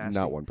anyone named Vashti?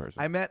 Not one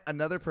person. I met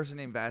another person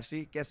named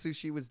Vashti. Guess who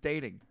she was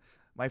dating?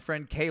 My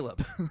friend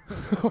Caleb.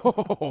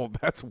 Oh,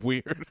 that's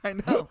weird. I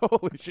know.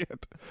 Holy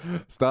shit.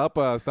 Stop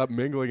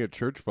mingling at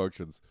church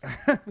functions.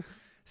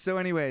 So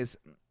anyways,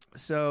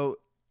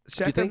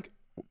 Shechem.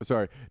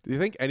 Do you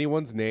think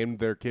anyone's named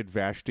their kid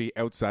Vashti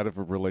outside of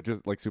a religious,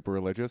 like super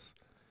religious?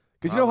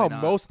 Because you know how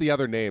most of the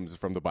other names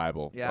from the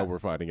Bible we're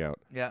finding out.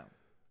 Yeah.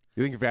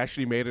 You think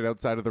Vashti made it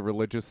outside of the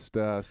religious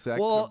sect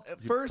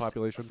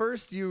population?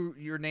 First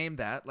you're named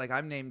that. Like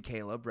I'm named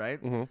Caleb,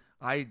 right? Mm-hmm.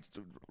 I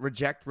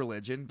reject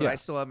religion, but I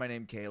still have my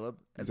name Caleb.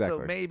 And exactly.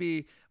 So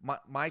maybe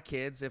my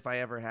kids, if I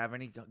ever have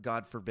any,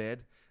 God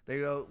forbid, they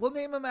go, we'll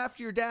name him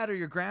after your dad or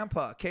your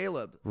grandpa,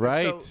 Caleb.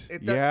 Right.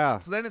 So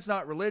So then it's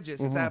not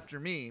religious. It's after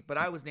me, but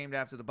I was named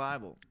after the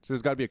Bible. So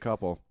there's got to be a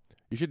couple.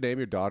 You should name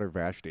your daughter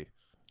Vashti.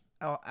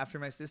 Oh, after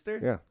my sister?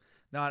 Yeah.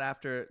 Not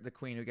after the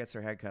queen who gets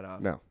her head cut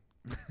off. No.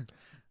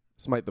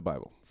 Smite the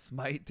Bible.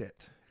 Smite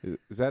it.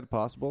 Is that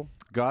possible?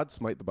 God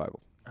smite the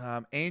Bible.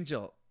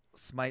 Angel,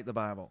 smite the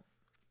Bible.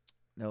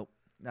 Nope,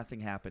 nothing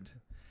happened.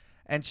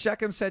 And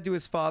Shechem said to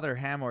his father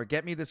Hamor,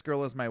 get me this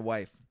girl as my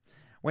wife.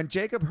 When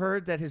Jacob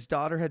heard that his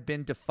daughter had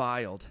been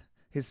defiled,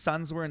 His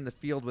sons were in the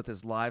field with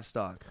his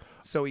livestock,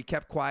 so he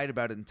kept quiet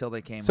about it until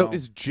they came So home.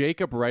 is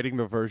Jacob writing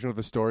the version of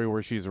the story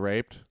where she's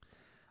raped?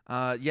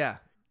 Yeah,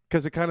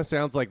 Because it kind of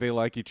sounds like they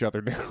like each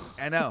other now.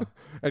 I know.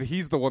 And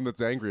he's the one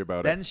that's angry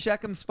about it. Then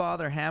Shechem's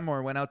father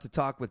Hamor went out to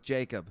talk with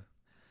Jacob.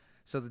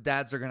 So the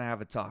dads are going to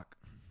have a talk.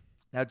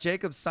 Now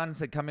Jacob's sons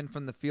had come in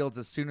from the fields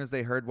as soon as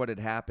they heard what had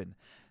happened.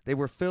 They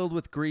were filled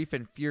with grief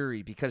and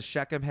fury because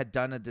Shechem had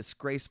done a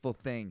disgraceful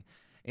thing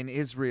in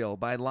Israel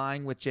by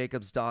lying with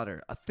Jacob's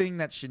daughter, a thing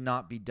that should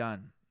not be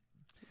done.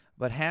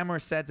 But Hamor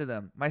said to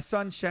them, "My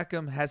son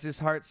Shechem has his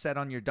heart set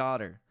on your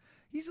daughter.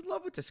 He's in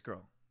love with this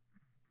girl."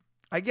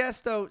 I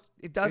guess, though,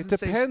 it doesn't It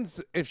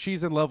depends if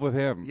she's in love with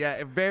him. Yeah,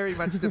 it very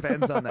much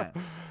depends on that.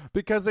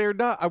 Because they're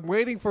not. I'm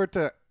waiting for it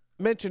to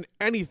mention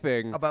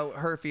anything About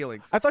her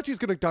feelings. I thought she was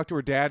going to talk to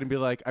her dad and be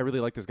like, "I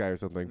really like this guy" or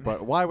something.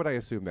 But why would I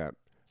assume that?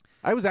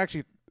 I was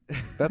actually.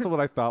 That's what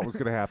I thought was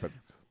going to happen.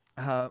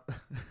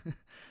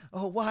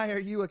 Oh, why are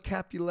you a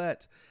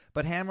Capulet?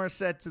 But Hamor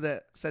said to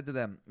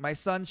them, "My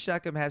son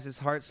Shechem has his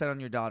heart set on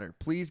your daughter.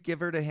 Please give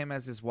her to him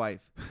as his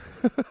wife.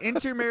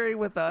 Intermarry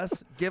with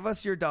us, give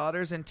us your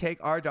daughters, and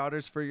take our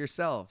daughters for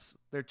yourselves."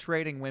 They're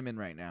trading women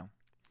right now.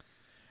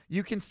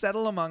 "You can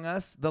settle among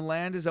us. The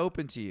land is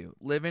open to you.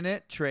 Live in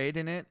it, trade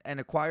in it,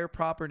 and acquire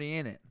property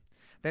in it."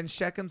 Then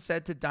Shechem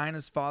said to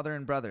Dinah's father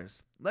and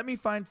brothers, "Let me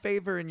find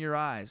favor in your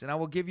eyes, and I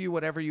will give you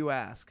whatever you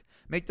ask.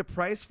 Make the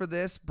price for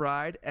this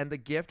bride and the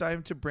gift I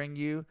am to bring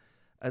you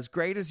as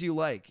great as you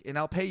like, and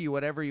I'll pay you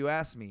whatever you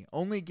ask me.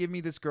 Only give me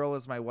this girl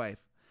as my wife."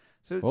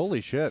 So Holy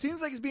shit.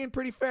 Seems like he's being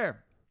pretty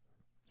fair.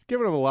 He's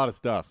giving him a lot of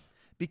stuff.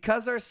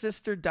 "Because our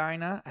sister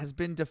Dinah has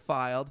been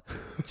defiled,"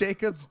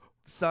 Jacob's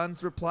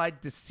sons replied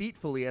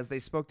deceitfully as they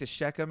spoke to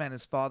Shechem and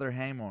his father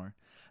Hamor.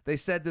 They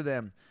said to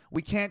them,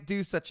 "We can't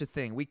do such a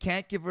thing. We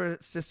can't give our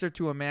sister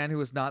to a man who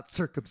is not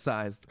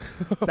circumcised.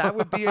 That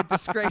would be a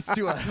disgrace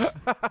to us."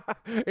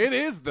 It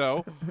is,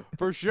 though,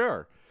 for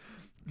sure.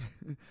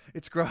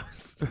 It's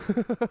gross.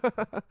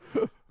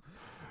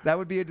 That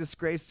would be a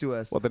disgrace to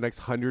us. Well, the next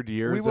 100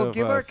 years We will of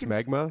give our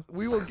smegma?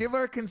 we will give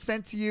our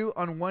consent to you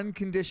on one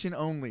condition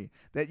only,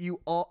 that you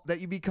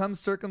become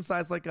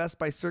circumcised like us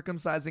by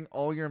circumcising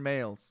all your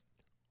males.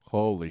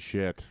 Holy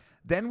shit.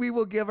 Then we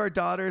will give our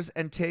daughters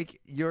and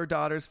take your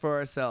daughters for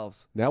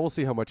ourselves. Now we'll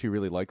see how much he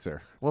really likes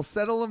her. We'll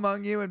settle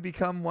among you and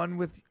become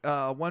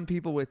one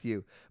people with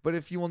you. But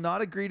if you will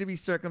not agree to be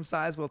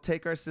circumcised, we'll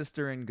take our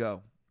sister and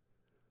go.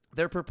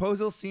 Their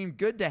proposal seemed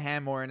good to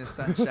Hamor and his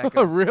son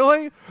Shechem.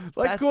 Really?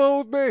 Go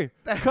with me.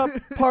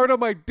 Cut part of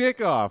my dick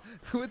off.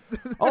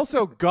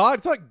 Also, God.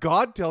 It's not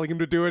God telling him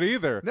to do it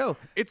either. No.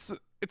 It's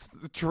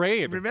the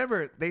trade.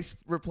 Remember, they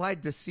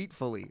replied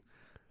deceitfully.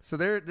 So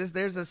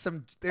there's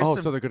some. So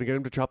they're going to get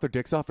him to chop their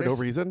dicks off for no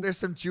reason? There's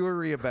some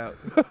jewelry about.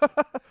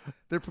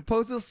 Their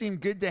proposal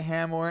seemed good to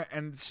Hamor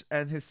and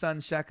his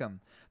son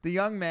Shechem. The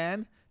young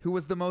man, who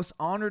was the most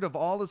honored of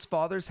all his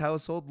father's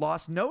household,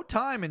 lost no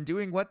time in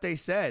doing what they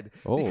said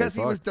because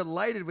he was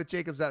delighted with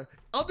Jacob's daughter.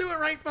 "I'll do it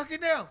right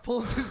fucking now."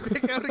 Pulls his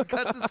dick out and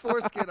cuts his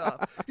foreskin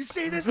off. "You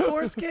see this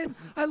foreskin?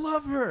 I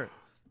love her."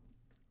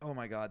 Oh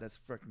my God, that's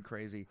freaking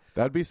crazy.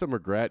 That'd be some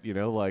regret,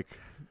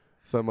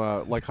 some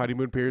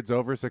honeymoon period's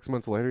over. 6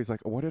 months later, he's like,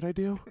 "What did I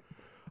do?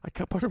 I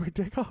cut part of my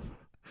dick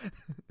off."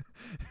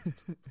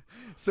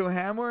 So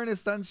Hamor and his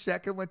son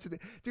Shechem went to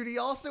dude. He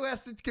also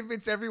has to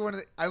convince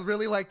everyone. I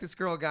really like this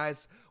girl,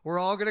 guys. We're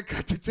all gonna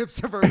cut the tips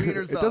of our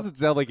wieners off. It doesn't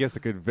sound like he has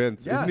to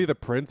convince. Yeah. Isn't he the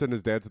prince and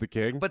his dad's the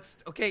king? But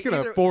okay, he's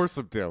gonna force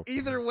him to.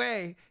 Either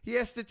way, he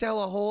has to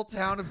tell a whole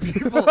town of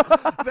people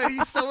that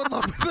he's so in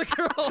love with the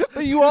girl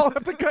that you all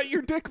have to cut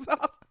your dicks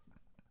off.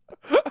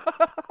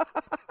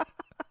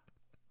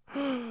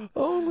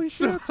 Holy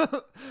shit.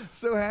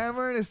 So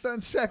Hamor and his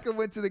son Shechem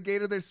went to the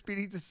gate of their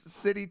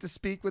city to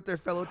speak with their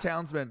fellow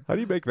townsmen. How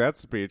do you make that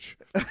speech?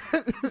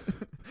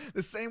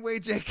 The same way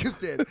Jacob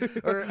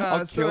did. Or,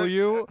 I'll kill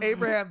you.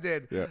 Abraham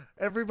did. Yeah.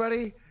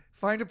 Everybody,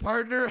 find a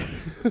partner.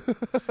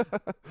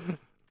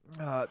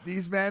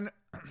 These men.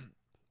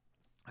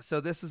 So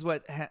this is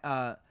what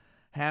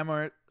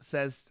Hamor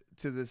says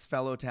to this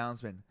fellow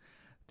townsman.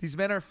 "These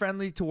men are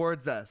friendly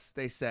towards us,"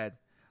 they said.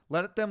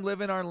 "Let them live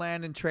in our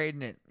land and trade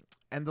in it.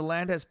 And the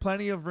land has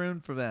plenty of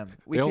room for them.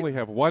 They only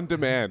have one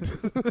demand.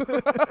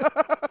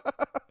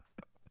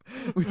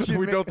 We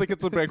don't think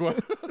it's a big one."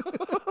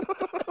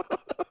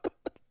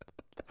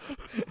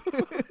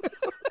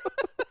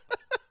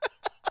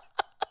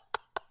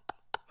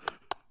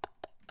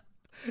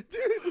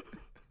 Dude.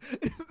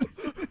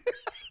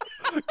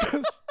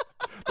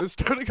 They're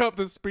starting off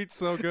this speech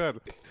so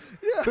good.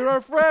 Yeah. They're our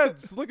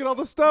friends. Look at all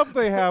the stuff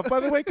they have. By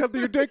the way, cut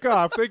your dick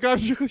off. They got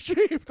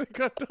sheep. They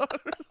got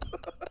daughters.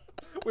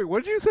 Wait,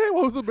 what did you say?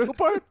 What was the middle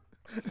part?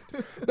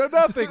 No,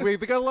 nothing. They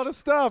got a lot of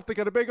stuff. They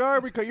got a big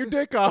army. Cut your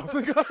dick off.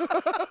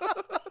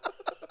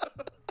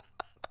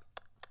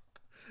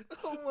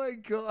 Oh my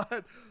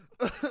God.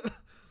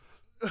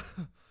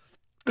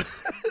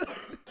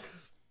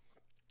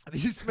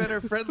 These men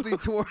are friendly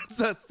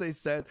towards us, they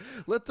said.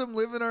 Let them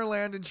live in our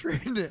land and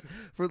trade it,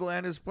 for the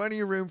land has plenty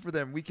of room for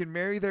them. We can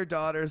marry their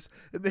daughters,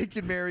 and they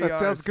can marry ours. That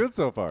sounds good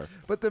so far.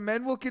 But the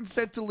men will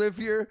consent to live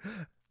here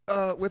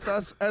with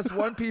us as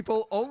one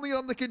people, only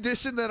on the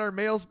condition that our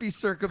males be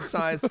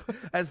circumcised,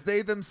 as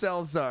they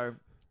themselves are.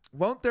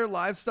 Won't their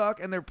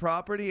livestock and their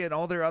property and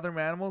all their other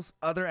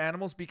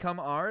animals become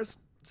ours?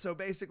 So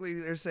basically,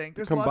 they're saying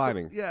there's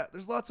combining.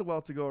 There's lots of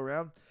wealth to go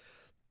around.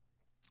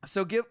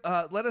 So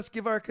let us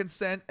give our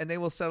consent, and they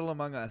will settle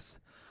among us.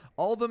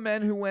 All the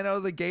men who went out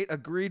of the gate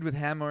agreed with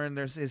Hamor and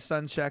his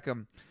son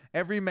Shechem.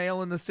 Every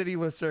male in the city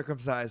was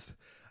circumcised.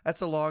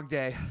 That's a long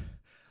day.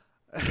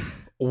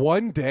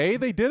 One day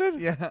they did it?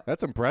 Yeah.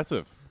 That's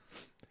impressive.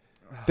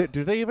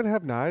 Do they even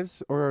have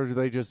knives, or are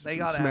they just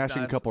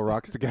smashing a couple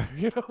rocks together?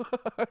 You know,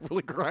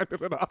 really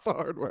grinding it off the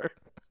hardware.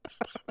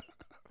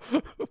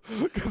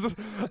 Because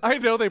I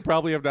know they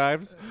probably have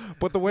knives,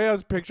 but the way I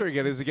was picturing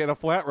it is you get a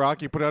flat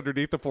rock, you put it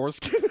underneath the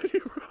foreskin, and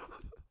you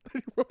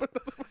roll another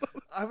one.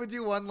 I would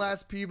do one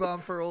last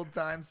P-bomb for old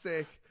time's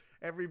sake.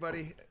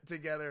 Everybody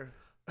together.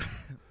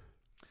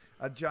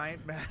 A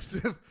giant,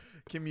 massive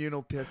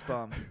communal piss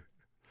bomb.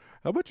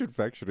 How much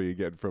infection are you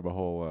getting from a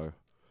whole...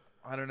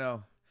 I don't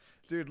know.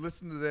 Dude,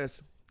 listen to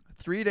this.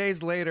 3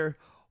 days later,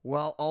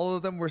 while all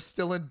of them were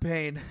still in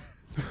pain...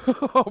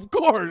 Of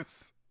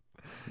course!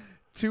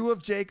 2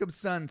 of Jacob's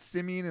sons,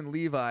 Simeon and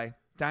Levi,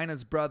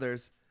 Dinah's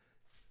brothers,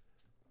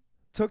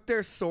 took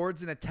their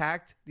swords and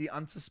attacked the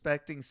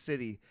unsuspecting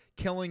city,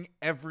 killing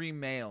every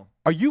male.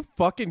 Are you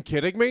fucking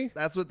kidding me?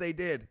 That's what they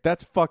did.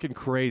 That's fucking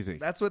crazy.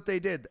 That's what they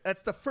did.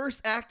 That's the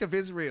first act of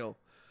Israel.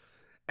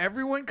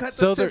 Everyone cut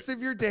the tips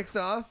of your dicks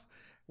off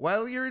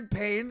while you're in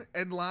pain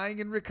and lying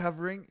and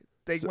recovering.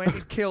 They went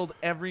and killed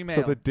every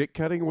male. So the dick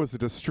cutting was a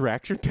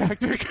distraction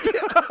tactic?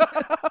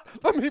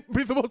 Let me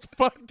be the most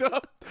fucked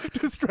up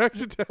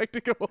distraction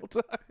tactic of all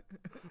time.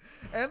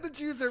 And the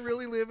Jews are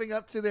really living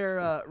up to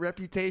their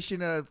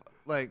reputation of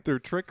their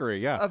trickery,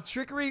 yeah. Of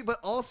trickery, but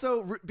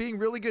also being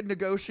really good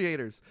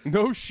negotiators.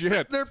 No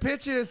shit. Their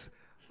pitch is,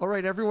 all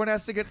right, everyone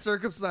has to get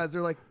circumcised.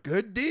 They're like,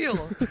 good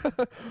deal.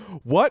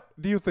 What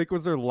do you think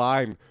was their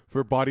line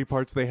for body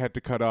parts they had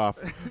to cut off?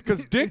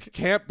 Because dick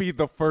can't be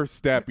the first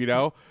step, you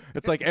know?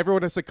 It's like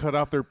everyone has to cut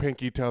off their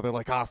pinky toe. They're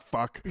like,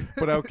 fuck.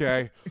 But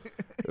okay.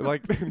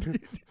 Like,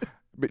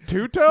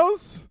 2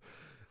 toes?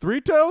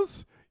 3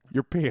 toes?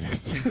 Your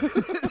penis.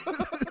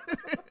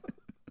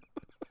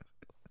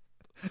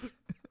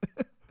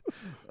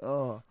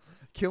 Oh,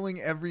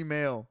 killing every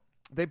male.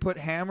 They put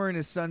Hamor and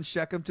his son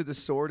Shechem to the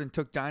sword and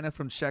took Dinah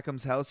from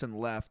Shechem's house and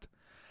left.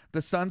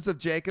 The sons of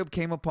Jacob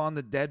came upon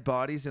the dead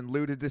bodies and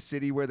looted the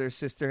city where their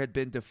sister had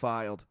been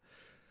defiled.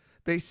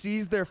 They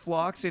seized their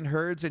flocks and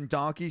herds and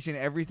donkeys and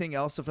everything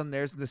else of them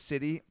theirs in the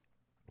city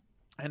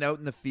and out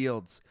in the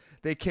fields.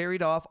 They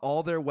carried off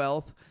all their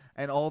wealth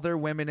and all their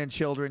women and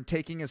children,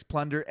 taking as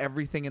plunder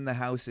everything in the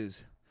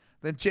houses.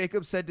 Then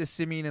Jacob said to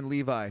Simeon and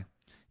Levi,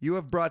 "You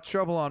have brought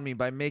trouble on me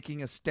by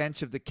making a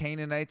stench of the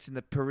Canaanites and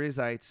the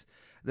Perizzites,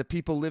 the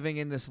people living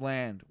in this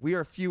land. We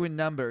are few in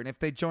number, and if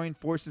they join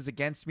forces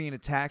against me and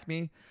attack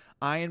me,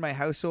 I and my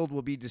household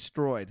will be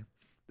destroyed."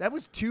 That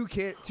was two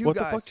guys. What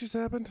the fuck just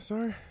happened?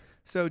 Sorry.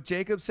 So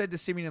Jacob said to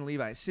Simeon and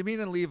Levi.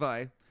 Simeon and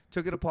Levi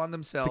took it upon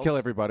themselves to kill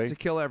everybody. To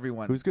kill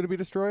everyone. Who's going to be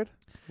destroyed?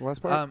 The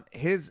last part?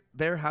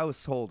 Their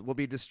household will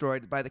be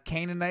destroed by the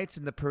Canaanites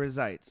and the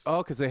Perizzites.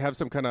 Oh, because they have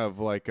some kind of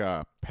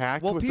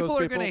pact. Well, with people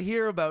those are going to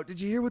hear about. Did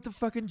you hear what the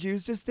fucking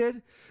Jews just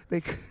did?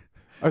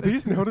 Are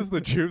these known as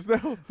the Jews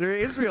now? They're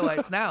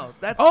Israelites now.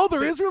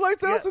 They're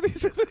Israelites now. Yeah. So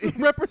these are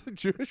the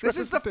Jewish. This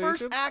is the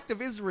first act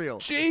of Israel.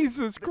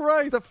 Jesus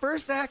Christ! The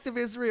first act of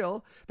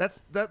Israel.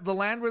 That's the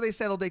land where they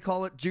settled. They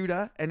call it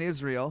Judah and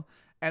Israel.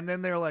 And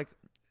then they're like,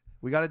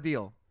 "We got a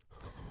deal."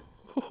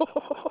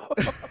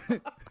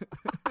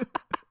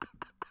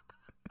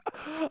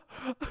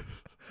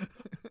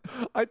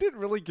 I didn't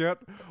really get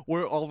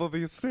where all of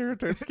these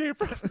stereotypes came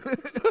from.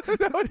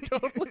 No, I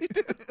totally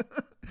did.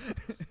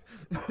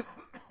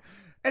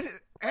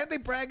 And they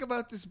brag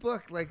about this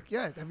book. Like,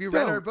 yeah, have you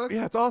read our book?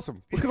 Yeah, it's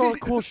awesome. Look at all the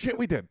cool shit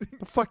we did.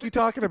 The fuck you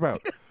talking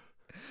about?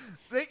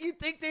 You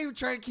think they would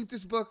try to keep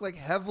this book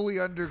heavily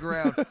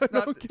underground?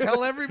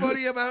 Tell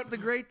everybody about the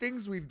great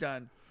things we've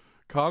done.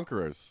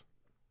 Conquerors.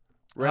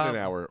 Over an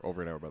hour,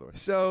 by the way.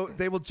 So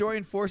they will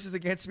join forces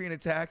against me and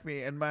attack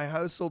me, and my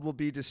household will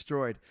be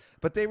destroyed.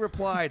 But they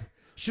replied,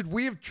 "Should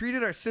we have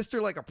treated our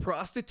sister like a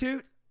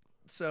prostitute?"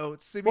 So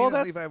Simeon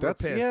and Levi were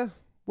pissed. Yeah.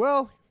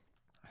 Well,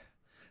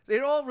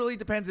 it all really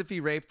depends if he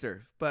raped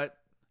her, but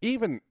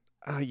even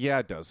yeah,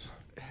 it does.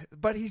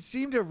 But he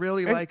seemed to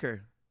really like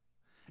her.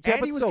 Yeah,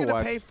 and he was going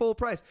to pay full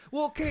price.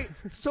 Well, okay,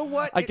 so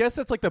what? I guess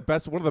that's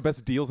one of the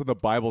best deals in the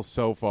Bible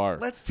so far.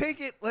 Let's take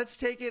it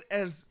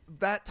as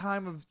that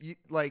time of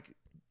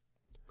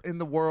in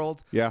the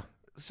world. Yeah.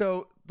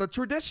 So the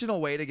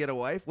traditional way to get a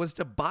wife was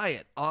to buy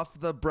it off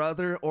the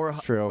brother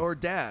or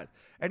dad.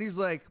 And he's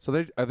like,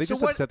 so are they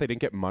just upset they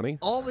didn't get money?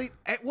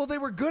 They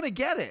were going to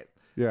get it.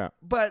 Yeah.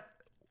 But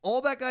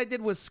all that guy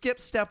did was skip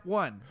step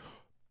 1.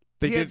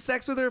 He had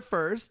sex with her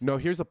first, No,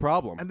 here's the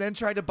problem. and then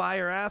tried to buy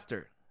her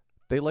after.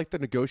 They like the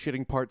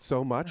negotiating part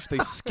so much, they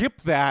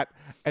skip that,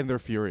 and they're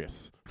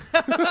furious.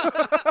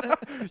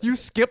 You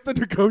skip the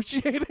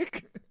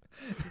negotiating?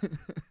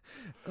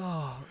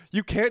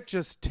 You can't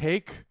just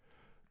take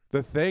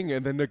the thing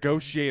and then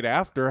negotiate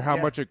after how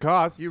much it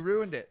costs. You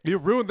ruined it. You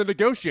ruined the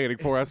negotiating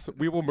for us.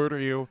 We will murder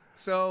you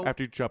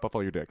after you chop off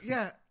all your dicks.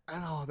 Yeah.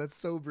 Oh, that's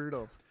so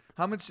brutal.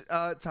 How much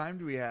time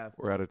do we have?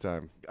 We're out of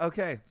time.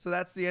 Okay, so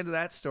that's the end of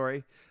that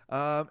story.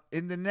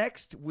 In the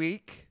next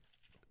week,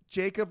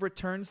 Jacob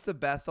returns to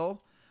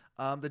Bethel.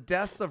 The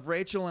deaths of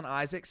Rachel and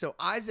Isaac. So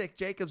Isaac,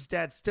 Jacob's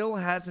dad, still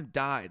hasn't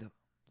died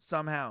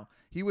somehow.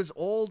 He was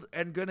old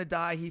and going to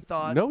die, he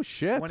thought. No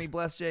shit. When he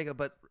blessed Jacob.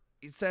 But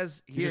it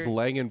says He's here. just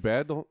laying in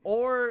bed?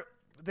 Or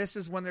this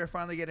is when they're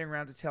finally getting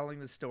around to telling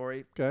the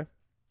story. Okay.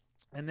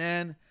 And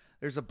then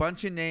there's a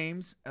bunch of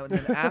names. And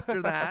then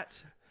after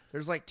that,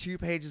 there's like 2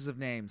 pages of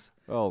names.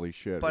 Holy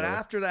shit. But really?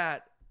 after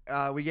that,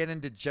 we get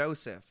into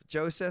Joseph.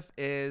 Joseph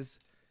is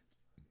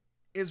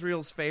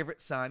Israel's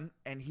favorite son,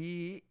 and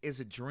he is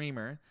a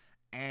dreamer,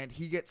 and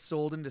he gets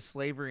sold into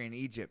slavery in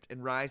Egypt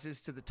and rises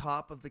to the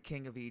top of the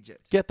king of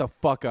Egypt. Get the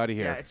fuck out of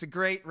here. Yeah, it's a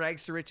great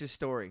rags to riches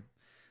story.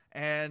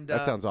 And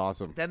that sounds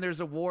awesome. Then there's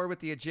a war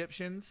with the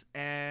Egyptians,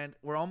 and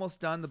we're almost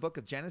done the book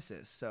of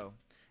Genesis. So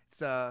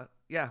it's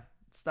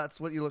that's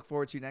what you look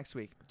forward to next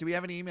week. Do we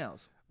have any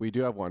emails? We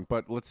do have one,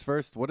 but let's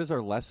first, what is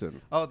our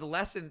lesson? Oh, the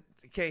lesson.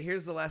 Okay,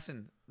 here's the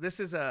lesson.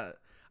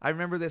 I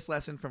remember this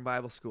lesson from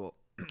Bible school.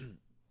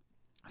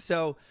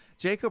 So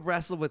Jacob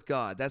wrestled with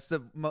God. That's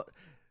the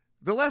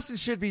lesson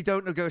should be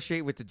don't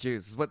negotiate with the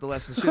Jews is what the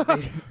lesson should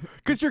be.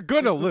 Because you're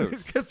going to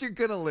lose. Because you're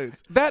going to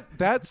lose.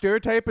 That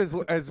stereotype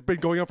has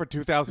been going on for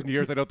 2,000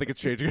 years. I don't think it's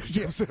changing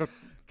anytime soon.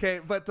 Okay,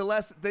 but the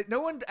lesson that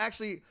no one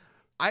actually,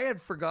 I had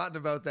forgotten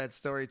about that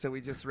story till we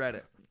just read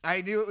it.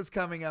 I knew it was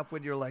coming up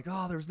when you're like,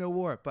 oh, there's no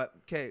war. But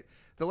okay,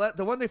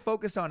 the one they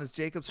focus on is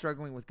Jacob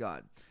struggling with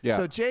God. Yeah.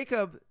 So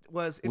Jacob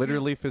was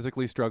literally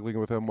physically struggling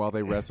with him while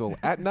they wrestle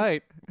at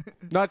night,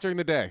 not during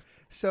the day.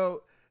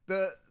 So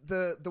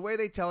the way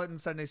they tell it in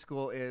Sunday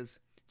school is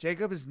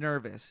Jacob is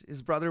nervous.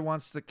 His brother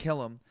wants to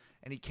kill him,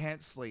 and he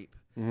can't sleep.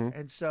 Mm-hmm.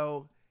 And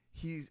so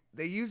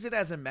they use it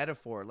as a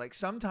metaphor. Like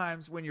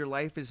sometimes when your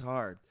life is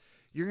hard,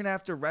 you're going to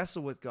have to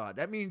wrestle with God.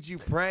 That means you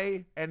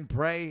pray and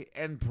pray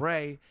and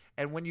pray.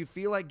 And when you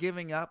feel like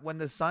giving up, when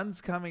the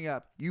sun's coming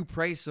up, you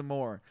pray some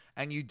more.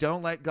 And you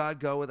don't let God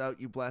go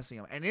without you blessing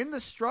him. And in the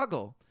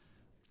struggle,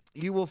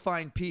 you will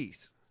find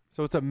peace.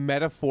 So it's a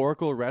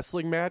metaphorical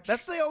wrestling match?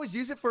 They always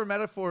use it for a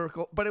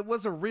metaphorical, but it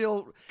was a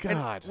real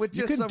God, with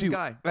just you can some do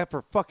guy. that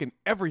for fucking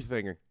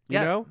everything. You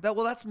know?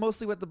 That's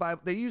mostly what the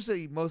Bible. They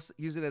usually most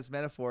use it as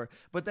metaphor,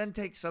 but then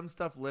take some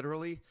stuff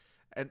literally,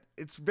 and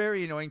it's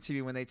very annoying to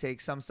me when they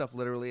take some stuff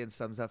literally and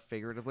some stuff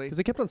figuratively. Because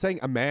they kept on saying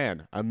a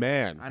man. I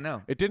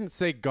know. It didn't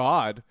say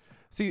God.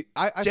 See,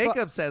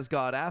 Jacob says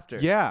God after.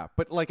 Yeah,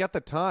 but like at the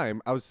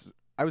time, I was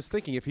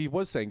thinking if he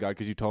was saying God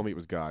because you told me it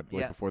was God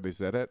before they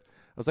said it.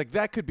 I was like,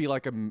 that could be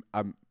like some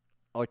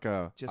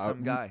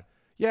guy.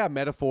 Yeah,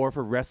 metaphor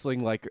for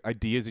wrestling like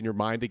ideas in your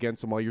mind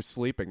against him while you're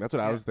sleeping. That's what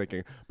I was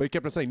thinking. But he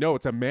kept on saying, no,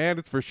 it's a man.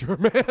 It's for sure,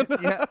 man.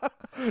 Yeah.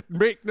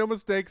 Make no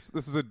mistakes.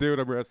 This is a dude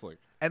I'm wrestling.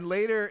 And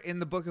later in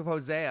the book of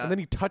Hosea. And then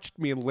he touched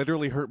me and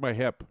literally hurt my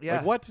hip. Yeah.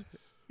 Like, what?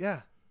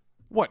 Yeah.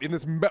 What?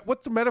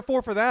 What's the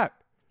metaphor for that?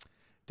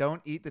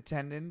 Don't eat the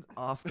tendon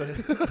off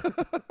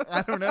the...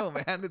 I don't know,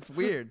 man. It's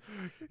weird.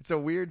 It's a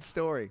weird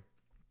story.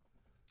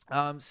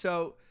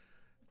 So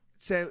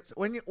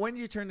when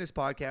you turn this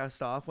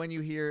podcast off, when you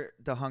hear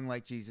the Hung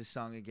Like Jesus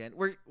song again,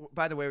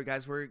 by the way,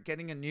 guys, we're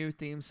getting a new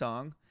theme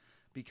song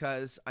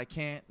because I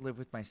can't live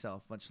with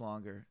myself much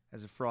longer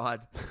as a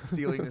fraud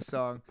stealing the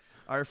song.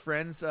 Our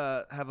friends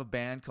have a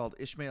band called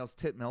Ishmael's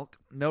Tit Milk,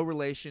 no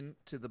relation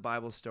to the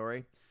Bible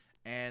story,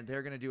 and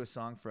they're going to do a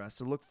song for us.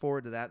 So look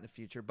forward to that in the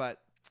future. But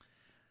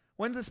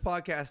when this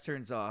podcast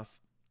turns off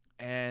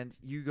and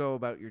you go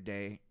about your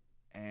day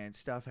and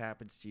stuff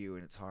happens to you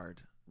and it's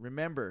hard,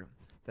 remember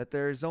that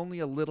there's only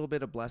a little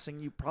bit of blessing.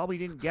 You probably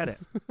didn't get it.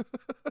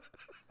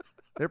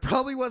 There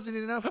probably wasn't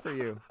enough for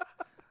you.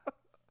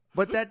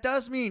 But that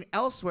does mean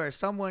elsewhere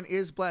someone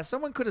is blessed.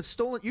 Someone could have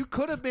stolen. You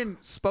could have been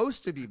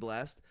supposed to be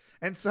blessed,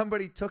 and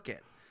somebody took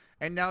it.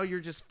 And now you're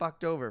just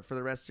fucked over for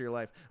the rest of your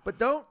life. But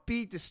don't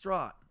be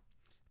distraught.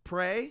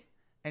 Pray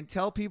and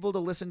tell people to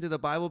listen to the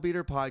Bible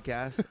Beater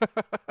podcast,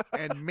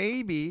 and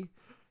maybe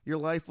your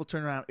life will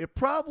turn around. It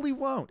probably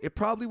won't. It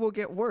probably will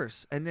get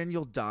worse, and then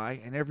you'll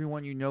die, and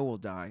everyone you know will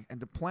die. And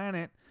the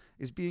planet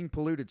is being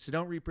polluted, so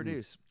don't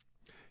reproduce.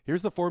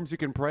 Here's the forms you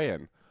can pray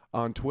in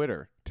on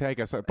Twitter.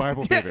 Tag us at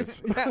Bible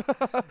Beaters.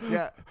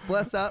 Yeah.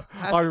 Bless up.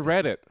 On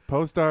Reddit.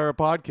 Post our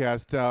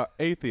podcast,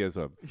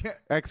 Atheism. Yeah.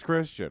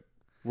 Ex-Christian.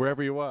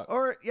 Wherever you want.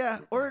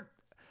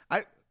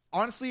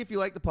 Honestly, if you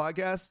like the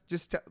podcast,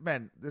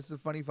 man, this is a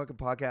funny fucking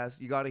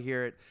podcast. You got to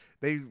hear it.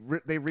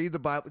 They read the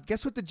Bible.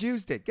 Guess what the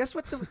Jews did? Guess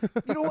what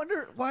you don't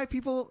wonder why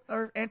people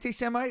are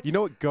anti-Semites? You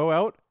know what? Go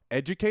out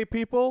educate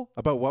people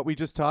about what we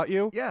just taught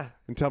you. Yeah.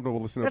 And tell them to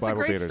listen to That's a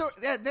Bible great Daters. story.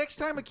 Yeah, next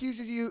time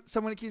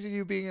someone accuses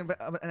you of being an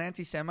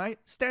anti-Semite,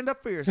 stand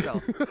up for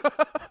yourself.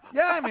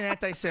 Yeah, I'm an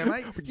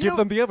anti-Semite. Give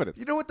them the evidence.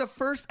 You know what the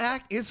first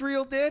act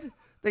Israel did?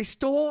 They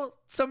stole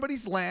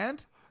somebody's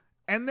land,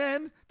 and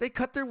then they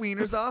cut their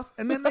wieners off,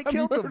 and then they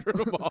killed them.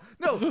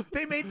 No,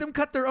 they made them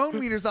cut their own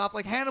wieners off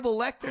like Hannibal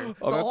Lecter.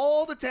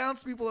 All the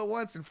townspeople at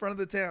once in front of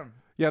the town.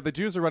 Yeah, the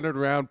Jews are running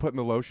around putting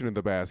the lotion in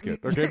the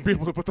basket. Or getting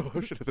people to put the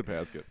lotion in the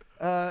basket.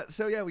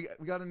 So, yeah, we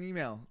got an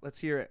email. Let's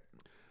hear it.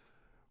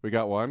 We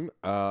got one.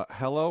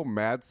 Hello,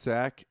 Mad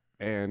Sack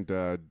and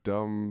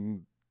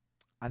Dumb...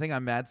 I think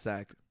I'm Mad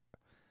Sack.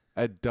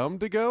 A Dumb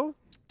to Go?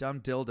 Dumb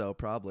Dildo,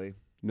 probably.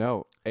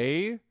 No.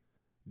 ADUMBDIGO.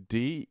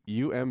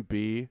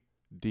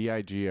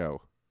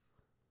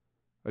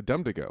 A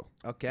Dumb to Go.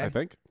 Okay. I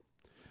think.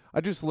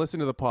 I just listened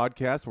to the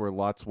podcast where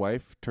Lot's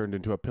wife turned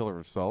into a pillar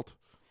of salt.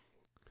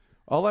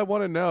 All I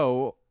want to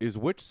know is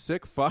which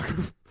sick fuck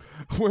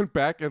went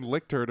back and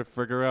licked her to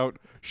figure out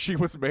she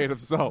was made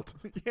of salt.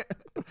 Yeah.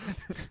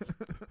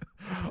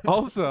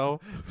 Also,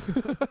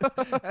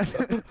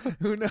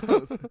 who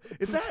knows?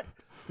 Is that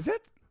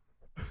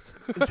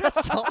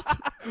salt?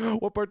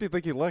 What part do you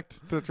think he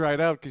licked to try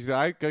it out? Because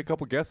I got a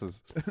couple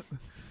guesses.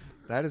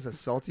 That is a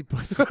salty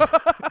pussy.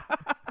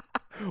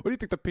 What do you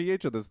think the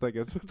pH of this thing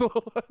is? It's a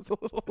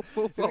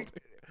little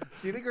salty.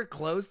 Do you think her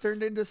clothes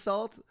turned into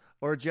salt,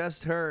 or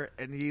just her?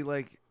 And he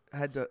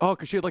had to. Oh,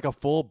 because she had like a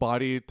full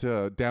body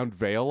to down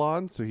veil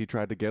on, so he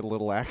tried to get a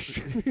little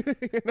action.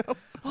 You know?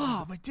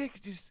 Oh, my dick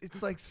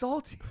it's like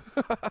salty.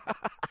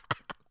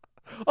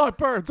 Oh, it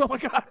burns. Oh my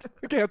God.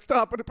 I can't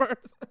stop, but it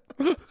burns.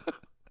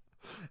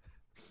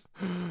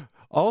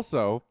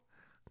 Also,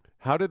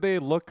 how did they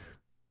look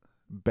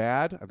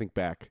bad? I think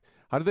back.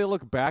 How did they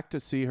look back to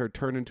see her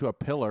turn into a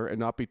pillar and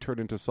not be turned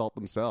into salt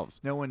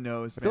themselves? No one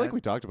knows. I feel like we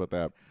talked about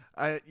that.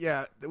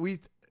 Yeah, we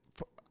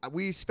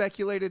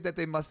speculated that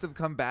they must have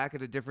come back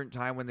at a different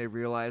time when they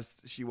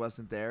realized she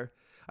wasn't there.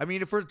 I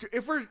mean, if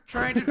we're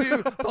trying to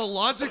do the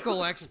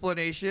logical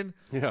explanation,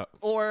 yeah,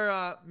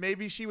 or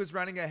maybe she was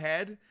running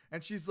ahead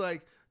and she's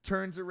like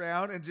turns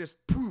around and just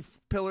poof,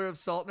 pillar of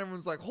salt, and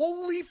everyone's like,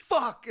 "Holy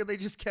fuck!" and they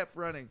just kept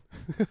running.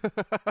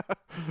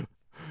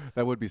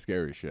 That would be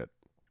scary shit.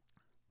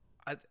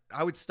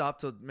 I would stop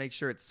to make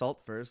sure it's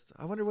salt first.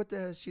 I wonder what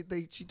she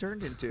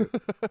turned into.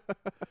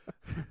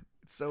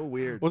 It's so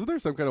weird. Wasn't there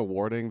some kind of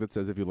warning that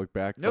says if you look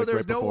back? No,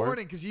 there's right no before?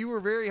 warning because you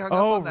were very hung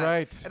up on that.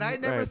 Right. And I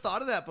had never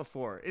thought of that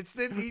before. He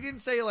didn't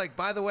say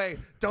by the way,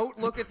 don't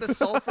look at the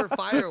sulfur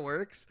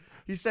fireworks.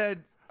 He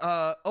said,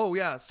 oh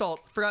yeah, salt.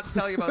 Forgot to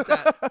tell you about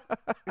that.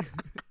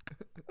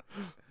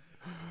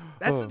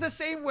 That's the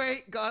same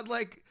way God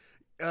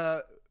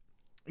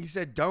he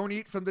said, don't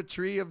eat from the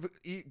tree of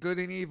good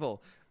and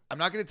evil. I'm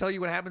not going to tell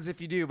you what happens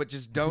if you do, but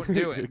just don't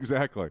do it.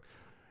 Exactly.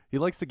 He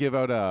likes to give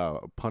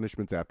out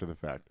punishments after the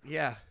fact.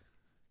 Yeah.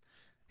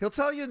 He'll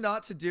tell you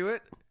not to do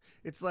it.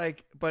 It's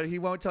but he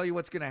won't tell you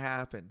what's going to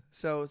happen.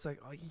 So it's oh,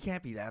 you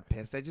can't be that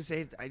pissed. I just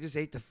ate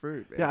the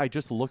fruit. Man. Yeah, I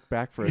just looked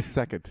back for a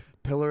second.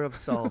 Pillar of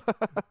salt.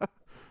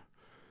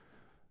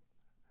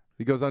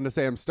 He goes on to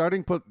say, I'm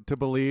starting to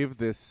believe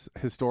this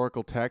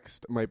historical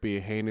text might be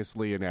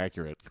heinously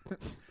inaccurate.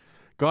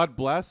 God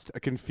blessed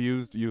a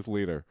confused youth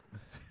leader.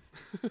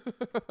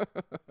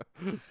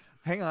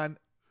 Hang on.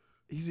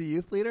 He's a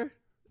youth leader?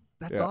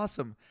 That's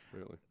awesome.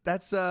 Really?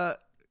 That's I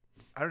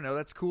don't know,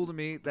 that's cool to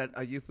me that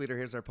a youth leader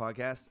hears our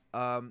podcast.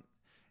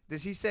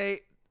 Does he say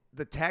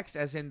the text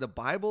as in the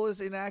Bible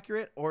is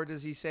inaccurate, or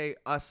does he say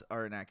us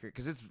are inaccurate?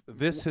 Because it's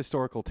this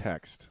historical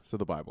text, so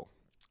the Bible.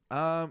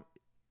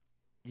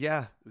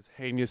 Yeah. Is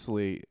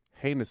heinously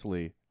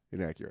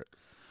inaccurate.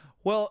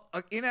 Well,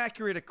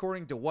 inaccurate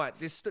according to what?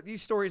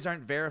 These stories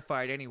aren't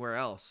verified anywhere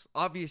else.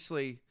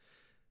 Obviously,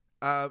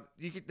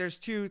 there's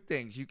two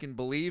things. You can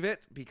believe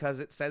it because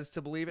it says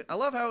to believe it. I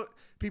love how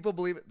people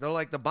believe it. They're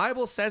like, the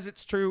Bible says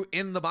it's true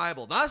in the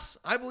Bible. Thus,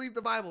 I believe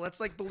the Bible. That's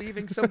like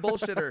believing some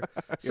bullshitter.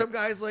 Some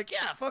guy's like,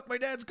 yeah, fuck, my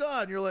dad's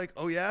God. You're like,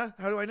 oh yeah?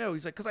 How do I know?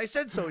 He's like, because I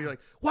said so. You're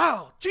like,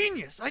 wow,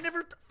 genius.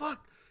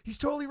 Fuck. He's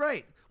totally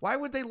right. Why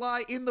would they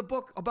lie in the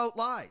book about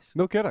lies?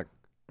 No kidding.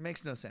 It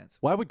makes no sense.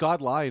 Why would God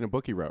lie in a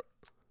book he wrote?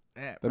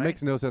 Yeah, that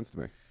makes no sense to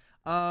me.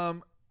 I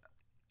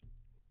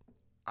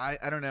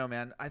don't know,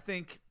 man. I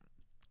think,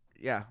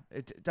 yeah,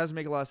 it doesn't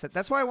make a lot of sense.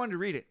 That's why I wanted to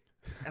read it.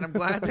 And I'm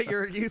glad that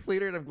you're a youth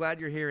leader, and I'm glad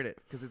you're hearing it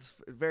because it's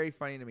very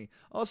funny to me.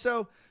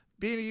 Also,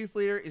 being a youth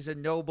leader is a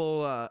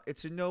noble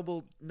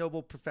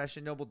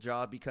profession, noble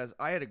job, because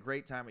I had a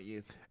great time at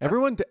youth.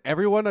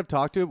 Everyone I've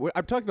talked to,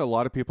 I'm talking to a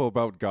lot of people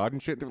about God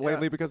and shit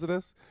lately because of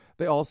this.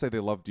 They all say they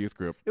loved youth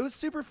group. It was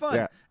super fun.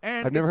 Yeah.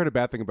 And I've never heard a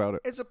bad thing about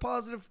it. It's a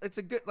positive. It's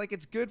a good.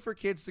 It's good for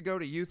kids to go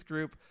to youth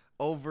group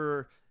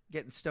over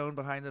getting stoned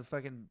behind the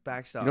fucking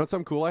backstop. You know what's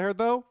something cool I heard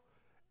though?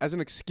 As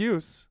an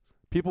excuse,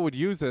 people would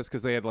use this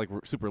because they had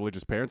super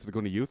religious parents. They're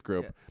going to youth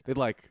group. Yeah.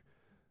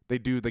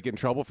 they get in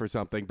trouble for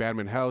something, ban them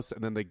in house,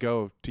 and then they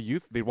go to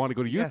youth. They want to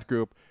go to youth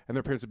group, and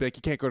their parents would be like,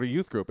 "You can't go to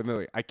youth group," and they're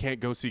like, "I can't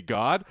go see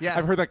God." Yeah.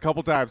 I've heard that a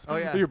couple times. Oh,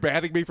 yeah. You're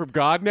banning me from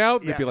God now.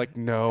 Yeah. They'd be like,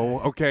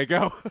 "No, okay,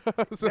 go."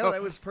 So, No,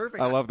 that was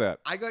perfect. I love that.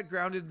 I got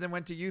grounded and then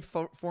went to youth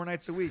 4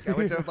 nights a week. I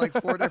went to like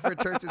 4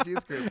 different churches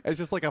youth group. It's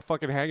just like a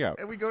fucking hangout.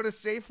 And we go to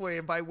Safeway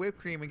and buy whipped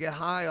cream and get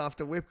high off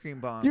the whipped cream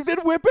bombs. You did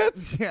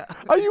whippets? Yeah.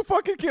 Are you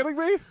fucking kidding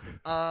me?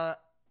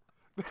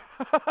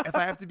 If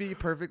I have to be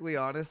perfectly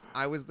honest,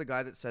 I was the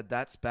guy that said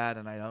that's bad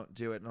and I don't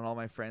do it, and all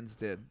my friends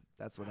did.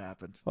 That's what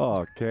happened.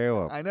 Oh,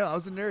 Caleb. I know. I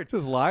was a nerd.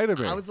 Just lie to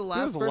me. I was the last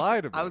Just person.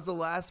 lie to me. I was the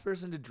last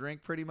person to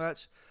drink, pretty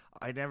much.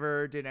 I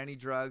never did any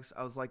drugs.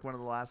 I was like one of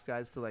the last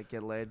guys to like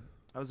get laid.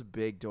 I was a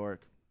big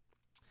dork.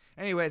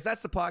 Anyways,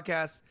 that's the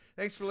podcast.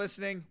 Thanks for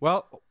listening.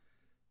 Well,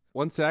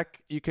 one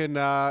sec. You can,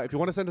 if you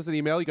want to send us an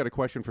email, you got a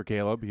question for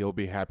Caleb. He'll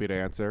be happy to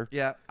answer.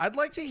 Yeah, I'd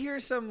like to hear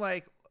some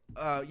like,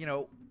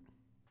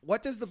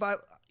 what does the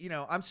Bible?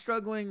 I'm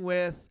struggling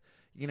with,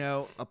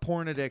 a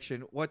porn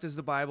addiction. What does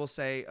the Bible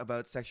say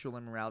about sexual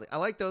immorality? I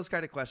like those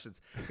kind of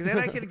questions because then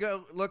I can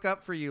go look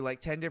up for you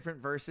like 10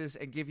 different verses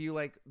and give you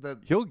like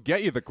He'll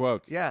get you the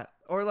quotes. Yeah.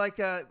 Or like,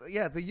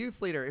 the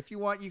youth leader. If you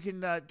want, you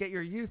can get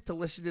your youth to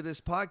listen to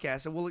this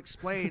podcast, and we'll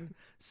explain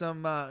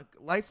some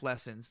life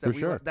lessons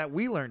that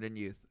we learned in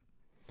youth.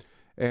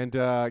 And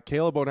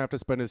Caleb won't have to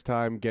spend his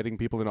time getting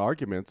people in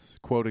arguments,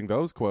 quoting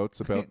those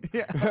quotes about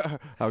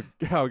how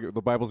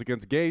the Bible's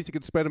against gays. He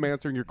can spend them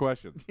answering your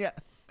questions. Yeah.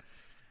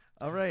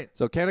 All right.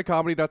 So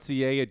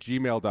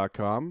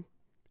canacomedy.ca@gmail.com.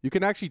 You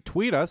can actually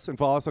tweet us and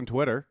follow us on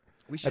Twitter.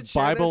 We should at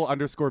share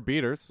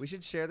Bible_beaters. We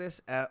should share this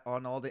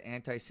on all the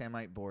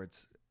anti-Semite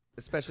boards,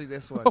 especially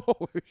this one.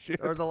 Holy shit.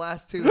 Or the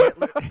last two.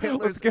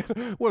 Hitler's.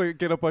 Let's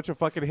get a bunch of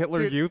fucking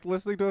Hitler Dude, youth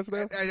listening to us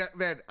now?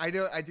 I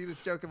know I do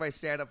this joke in my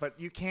stand-up, but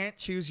you can't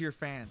choose your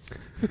fans,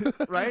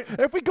 right?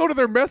 If we go to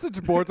their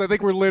message boards, I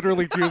think we're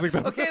literally choosing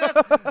them. Okay,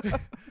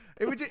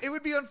 it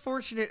would be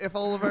unfortunate if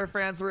all of our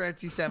fans were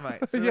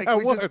anti-Semites. So, Yeah,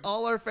 like, it would.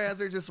 all our fans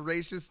are just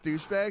racist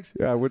douchebags.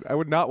 Yeah, I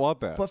would not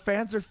want that. But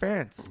fans are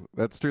fans.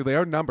 That's true. They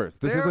are numbers.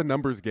 This is a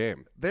numbers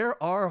game. There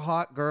are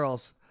hot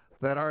girls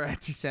that are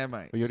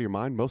anti-Semites. Are you out of your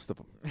mind? Most of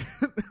them.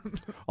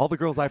 All the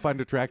girls I find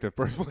attractive,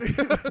 personally.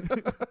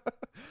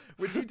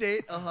 Would you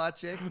date a hot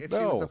chick if she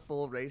was a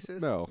full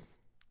racist? No.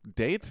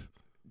 Date?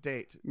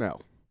 Date. No.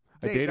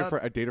 Date,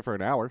 I date her for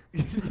an hour.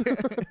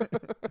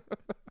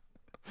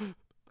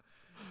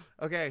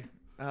 Okay.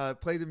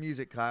 Play the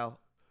music, Kyle.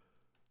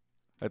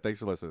 Hey, thanks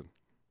for listening.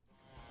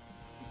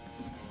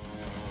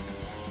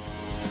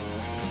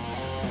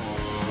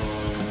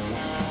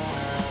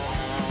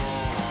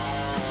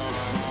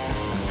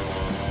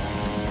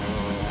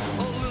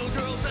 All the little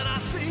girls that I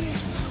see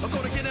are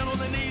gonna get down on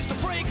their knees to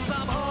pray, 'cause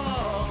I'm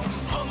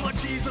hung like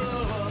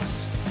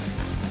Jesus.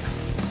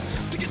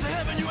 To get to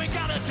heaven, you ain't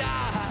gotta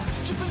die.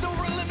 Just bend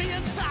over and let me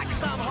inside,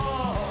 'cause I'm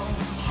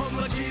hung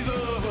like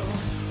Jesus.